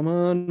right. Come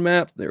on,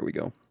 map. There we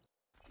go.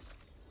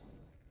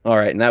 All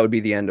right, and that would be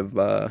the end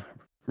of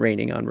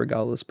raining on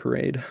Regala's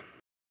parade.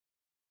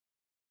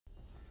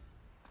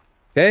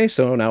 Okay,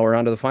 so now we're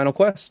on to the final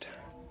quest.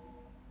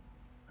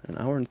 An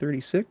hour and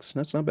 36.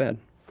 That's not bad.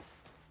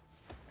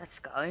 Let's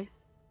go.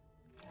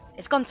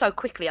 It's gone so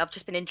quickly, I've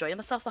just been enjoying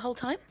myself the whole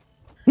time.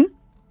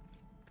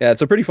 Yeah,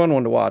 it's a pretty fun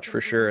one to watch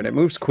for sure, and it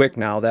moves quick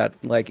now that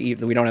like we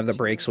don't have the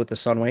breaks with the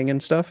Sunwing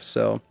and stuff,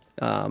 so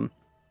the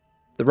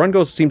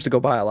run seems to go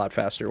by a lot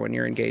faster when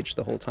you're engaged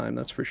the whole time,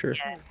 that's for sure.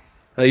 Yeah.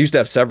 I used to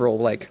have several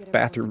like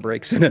bathroom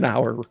breaks in an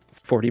hour,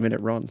 40-minute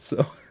run,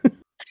 so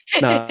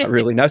not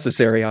really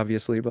necessary,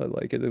 obviously, but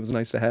like it was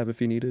nice to have if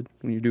you needed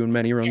when you're doing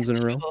many runs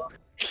in a row.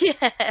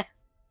 Yeah.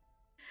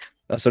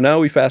 So now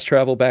we fast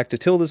travel back to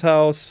Tilda's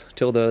house.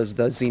 Tilda is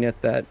the Zenith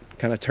that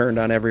kind of turned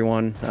on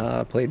everyone,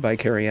 played by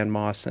Carrie Ann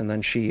Moss, and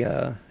then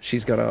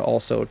she's gonna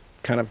also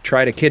kind of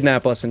try to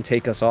kidnap us and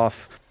take us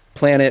off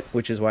planet,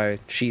 which is why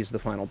she's the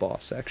final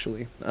boss,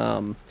 actually.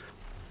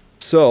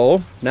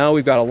 So now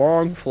we've got a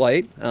long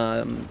flight.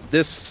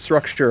 This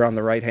structure on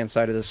the right-hand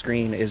side of the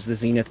screen is the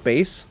Zenith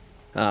base,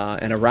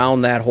 and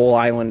around that whole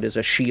island is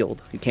a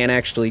shield. You can't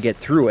actually get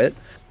through it,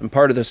 and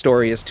part of the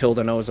story is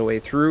Tilda knows a way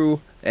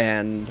through,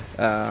 and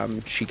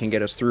she can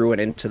get us through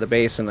and into the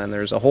base, and then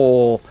there's a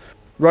whole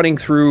running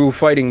through,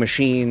 fighting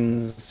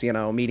machines, you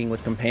know, meeting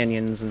with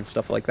companions and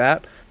stuff like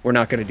that. We're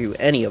not going to do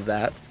any of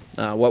that.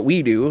 What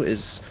we do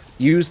is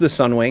use the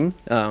Sunwing.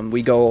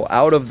 We go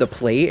out of the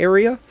play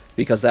area,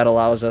 because that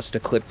allows us to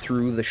clip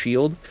through the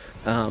shield.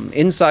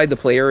 Inside the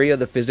play area,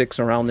 the physics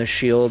around this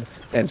shield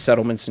and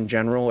settlements in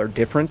general are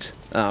different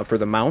for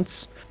the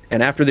mounts.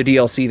 And after the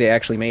DLC, they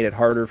actually made it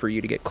harder for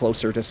you to get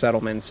closer to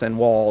settlements and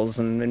walls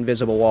and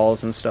invisible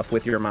walls and stuff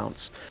with your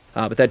mounts.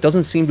 But that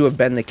doesn't seem to have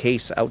been the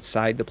case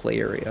outside the play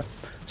area.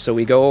 So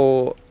we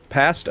go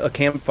past a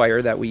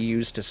campfire that we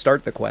use to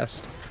start the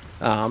quest.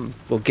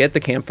 We'll get the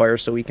campfire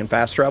so we can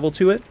fast travel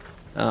to it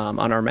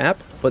on our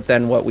map. But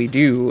then what we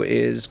do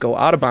is go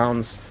out of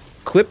bounds,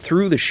 clip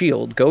through the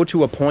shield, go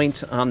to a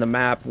point on the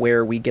map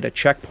where we get a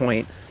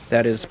checkpoint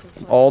that is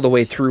all the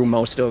way through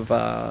most of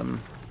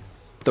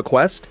the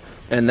quest.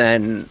 And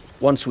then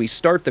once we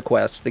start the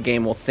quest, the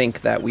game will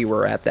think that we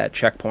were at that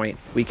checkpoint.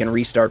 We can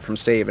restart from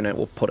save, and it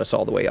will put us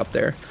all the way up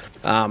there.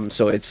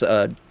 So it's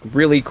a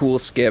really cool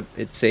skip.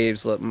 It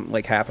saves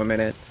like half a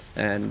minute,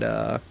 and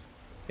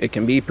it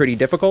can be pretty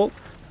difficult.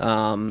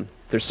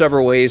 There's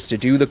several ways to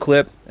do the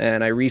clip,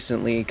 and I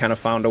recently kind of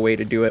found a way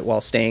to do it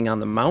while staying on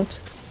the mount,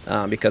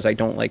 because I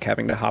don't like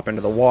having to hop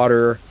into the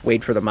water,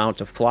 wait for the mount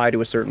to fly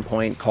to a certain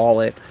point,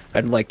 call it.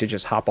 I'd like to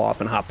just hop off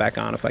and hop back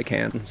on if I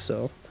can.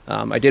 So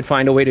I did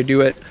find a way to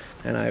do it,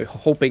 and I'm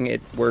hoping it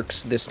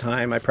works this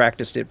time. I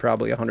practiced it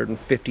probably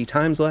 150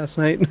 times last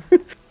night.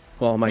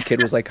 Well, my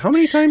kid was like, "How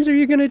many times are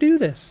you going to do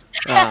this?"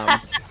 Yeah.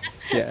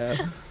 As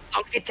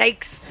long as it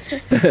takes.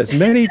 As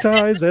many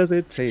times as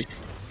it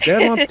takes.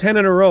 Dad wants 10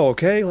 in a row,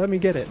 okay? Let me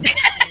get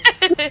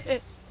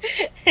it.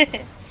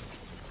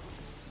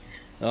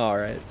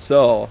 Alright,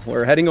 so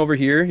we're heading over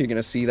here. You're going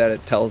to see that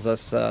it tells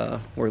us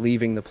we're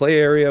leaving the play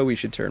area. We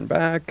should turn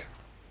back.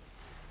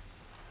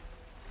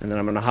 And then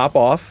I'm going to hop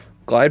off,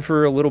 glide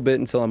for a little bit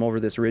until I'm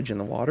over this ridge in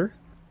the water.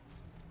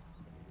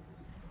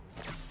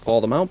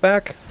 Pull the mount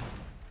back.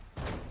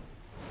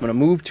 I'm going to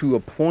move to a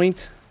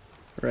point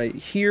right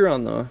here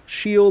on the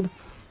shield.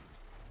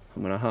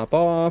 I'm going to hop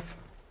off.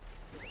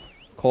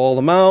 Call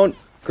the mount.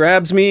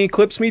 Grabs me,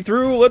 clips me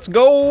through. Let's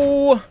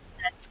go!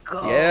 Let's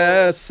go.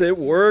 Yes, it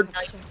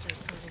worked.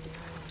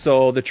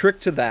 So the trick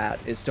to that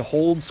is to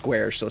hold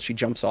square so she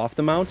jumps off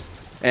the mount.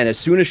 And as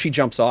soon as she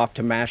jumps off,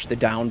 to mash the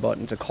down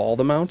button to call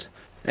the mount.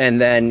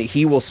 And then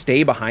he will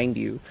stay behind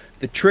you.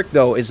 The trick,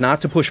 though, is not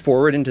to push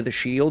forward into the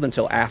shield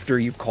until after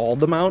you've called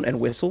the mount and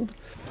whistled.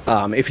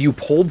 If you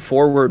pulled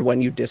forward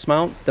when you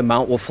dismount, the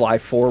mount will fly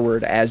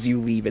forward as you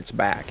leave its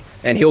back,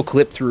 and he'll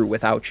clip through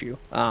without you.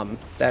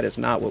 That is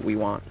not what we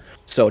want.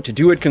 So to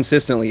do it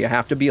consistently, you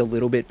have to be a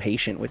little bit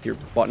patient with your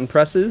button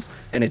presses,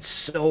 and it's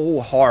so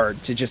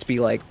hard to just be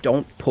like,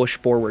 don't push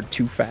forward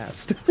too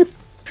fast.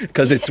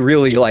 Because it's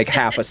really like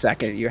half a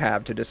second you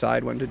have to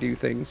decide when to do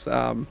things.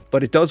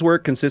 But it does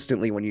work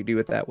consistently when you do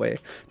it that way,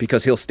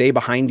 because he'll stay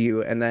behind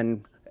you, and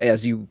then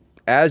as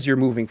you're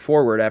moving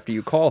forward after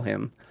you call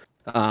him,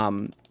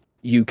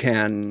 you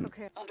can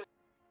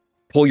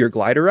pull your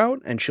glider out,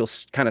 and she'll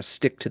kind of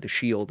stick to the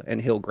shield,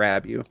 and he'll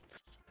grab you.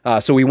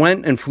 So we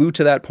went and flew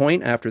to that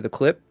point after the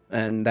clip,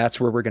 and that's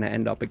where we're going to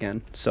end up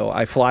again. So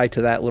I fly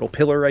to that little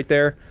pillar right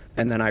there,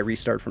 and then I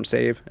restart from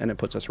save, and it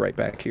puts us right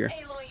back here.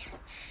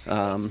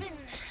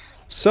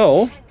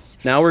 So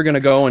now we're going to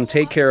go and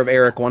take care of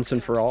Eric once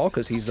and for all,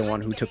 because he's the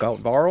one who took out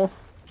Varl.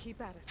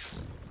 Keep at it.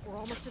 We're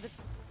almost to the...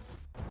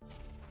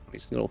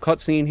 Nice little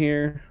cutscene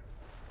here.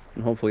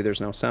 And hopefully there's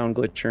no sound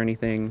glitch or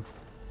anything.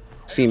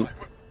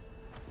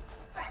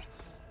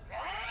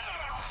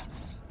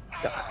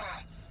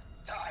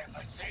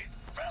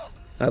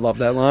 I love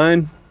that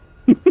line.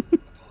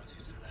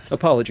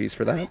 Apologies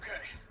for that.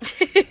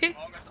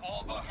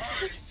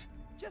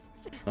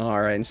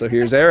 Alright, and so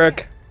here's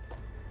Eric.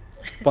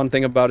 Fun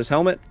thing about his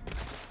helmet,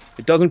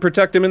 it doesn't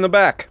protect him in the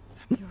back.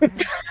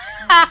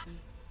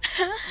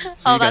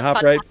 So you can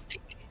hop right.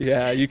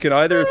 Yeah, you can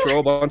either throw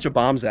a bunch of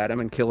bombs at him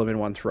and kill him in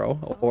one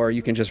throw, or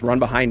you can just run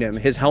behind him.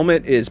 His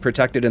helmet is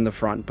protected in the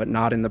front, but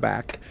not in the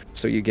back.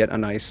 So you get a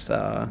nice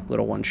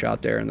little one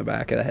shot there in the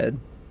back of the head.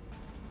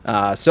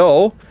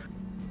 So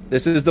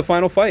this is the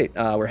final fight.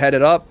 We're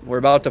headed up. We're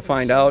about to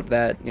find out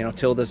that, you know,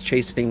 Tilda's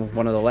chasing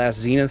one of the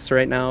last Zeniths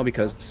right now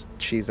because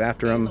she's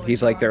after him.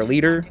 He's like their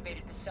leader.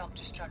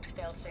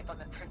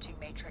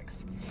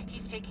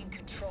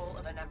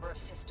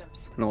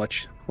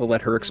 We'll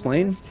let her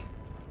explain.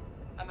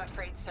 I'm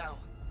afraid so.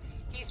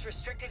 He's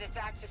restricted its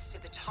access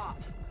to the top.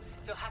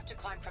 You'll have to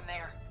climb from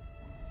there.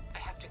 I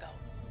have to go.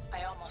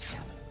 I almost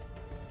have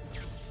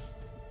it.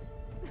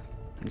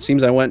 It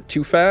seems I went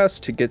too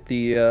fast to get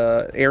the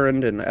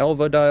Erend and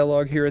Elva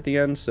dialogue here at the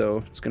end,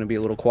 so it's going to be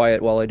a little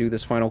quiet while I do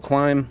this final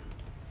climb.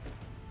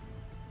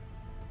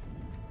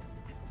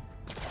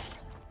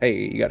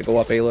 Hey, you got to go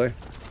up, Aloy.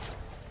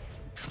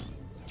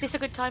 Is this a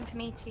good time for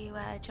me to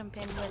jump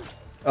in with...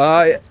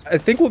 I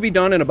think we'll be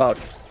done in about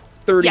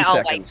 30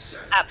 seconds.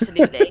 Wait.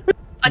 Absolutely.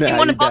 I didn't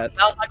want to bother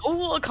you. I was like,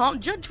 oh, I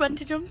can't judge when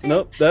to jump in.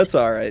 Nope, that's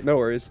all right. No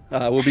worries.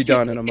 We'll be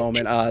done in a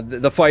moment.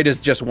 The fight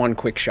is just one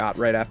quick shot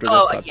right after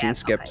this cutscene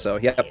skip, so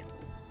yep.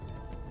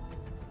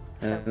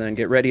 And then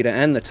get ready to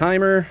end the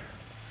timer.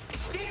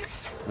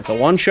 That's a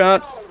one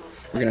shot.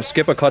 We're going to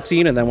skip a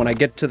cutscene, and then when I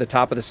get to the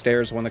top of the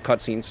stairs, when the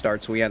cutscene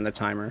starts, we end the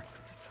timer.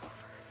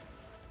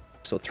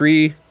 So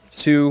 3,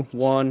 2,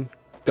 1,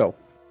 go.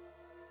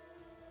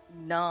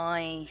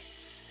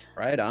 Nice.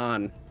 Right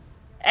on.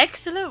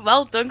 Excellent.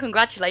 Well done.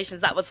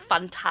 Congratulations. That was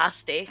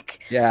fantastic.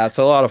 Yeah, it's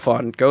a lot of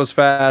fun. Goes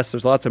fast.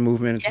 There's lots of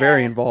movement. It's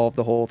very Yeah. involved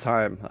the whole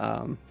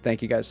time.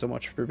 Thank you guys so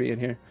much for being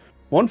here.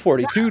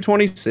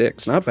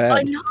 142.26. Not bad.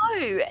 I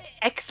know.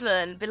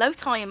 Excellent. Below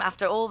time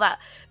after all that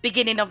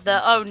beginning of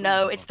the, oh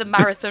no, it's the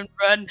marathon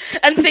run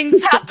and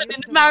things happen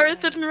in the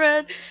marathon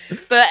run.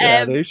 But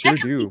Yeah, they sure where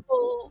can do.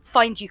 people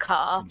find you,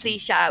 Car?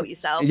 Please shout out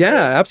yourself. Yeah,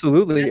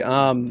 absolutely.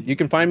 You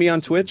can find me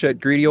on Twitch at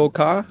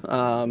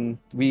GreedyOldKa.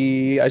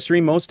 I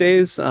stream most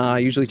days. I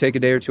usually take a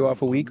day or two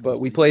off a week,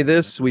 but we play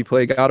this. We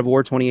play God of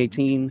War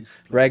 2018,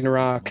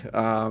 Ragnarok.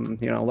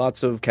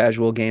 Lots of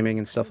casual gaming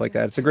and stuff like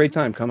that. It's a great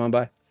time. Come on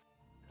by.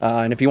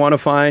 And if you want to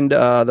find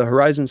the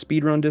Horizon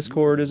Speedrun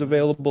Discord is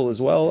available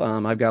as well.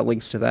 I've got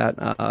links to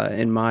that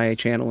in my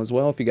channel as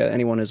well. If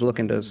anyone is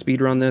looking to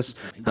speedrun this,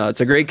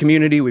 it's a great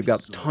community. We've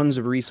got tons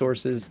of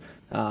resources.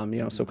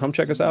 So come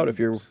check us out if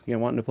you're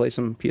wanting to play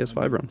some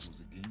PS5 runs.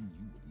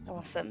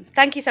 Awesome.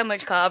 Thank you so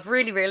much, Car. I've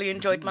really, really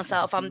enjoyed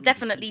myself. I'm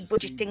definitely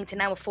budgeting to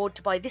now afford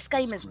to buy this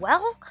game as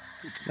well.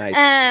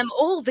 Nice.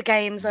 All the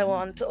games I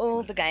want,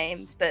 all the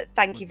games. But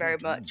thank you very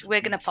much. We're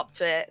going to pop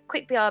to it.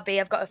 Quick BRB.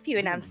 I've got a few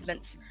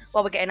announcements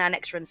while we're getting our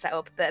next run set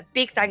up. But a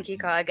big thank you,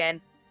 Car,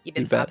 again. You've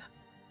been fab.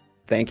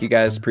 Thank you,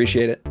 guys.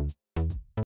 Appreciate it.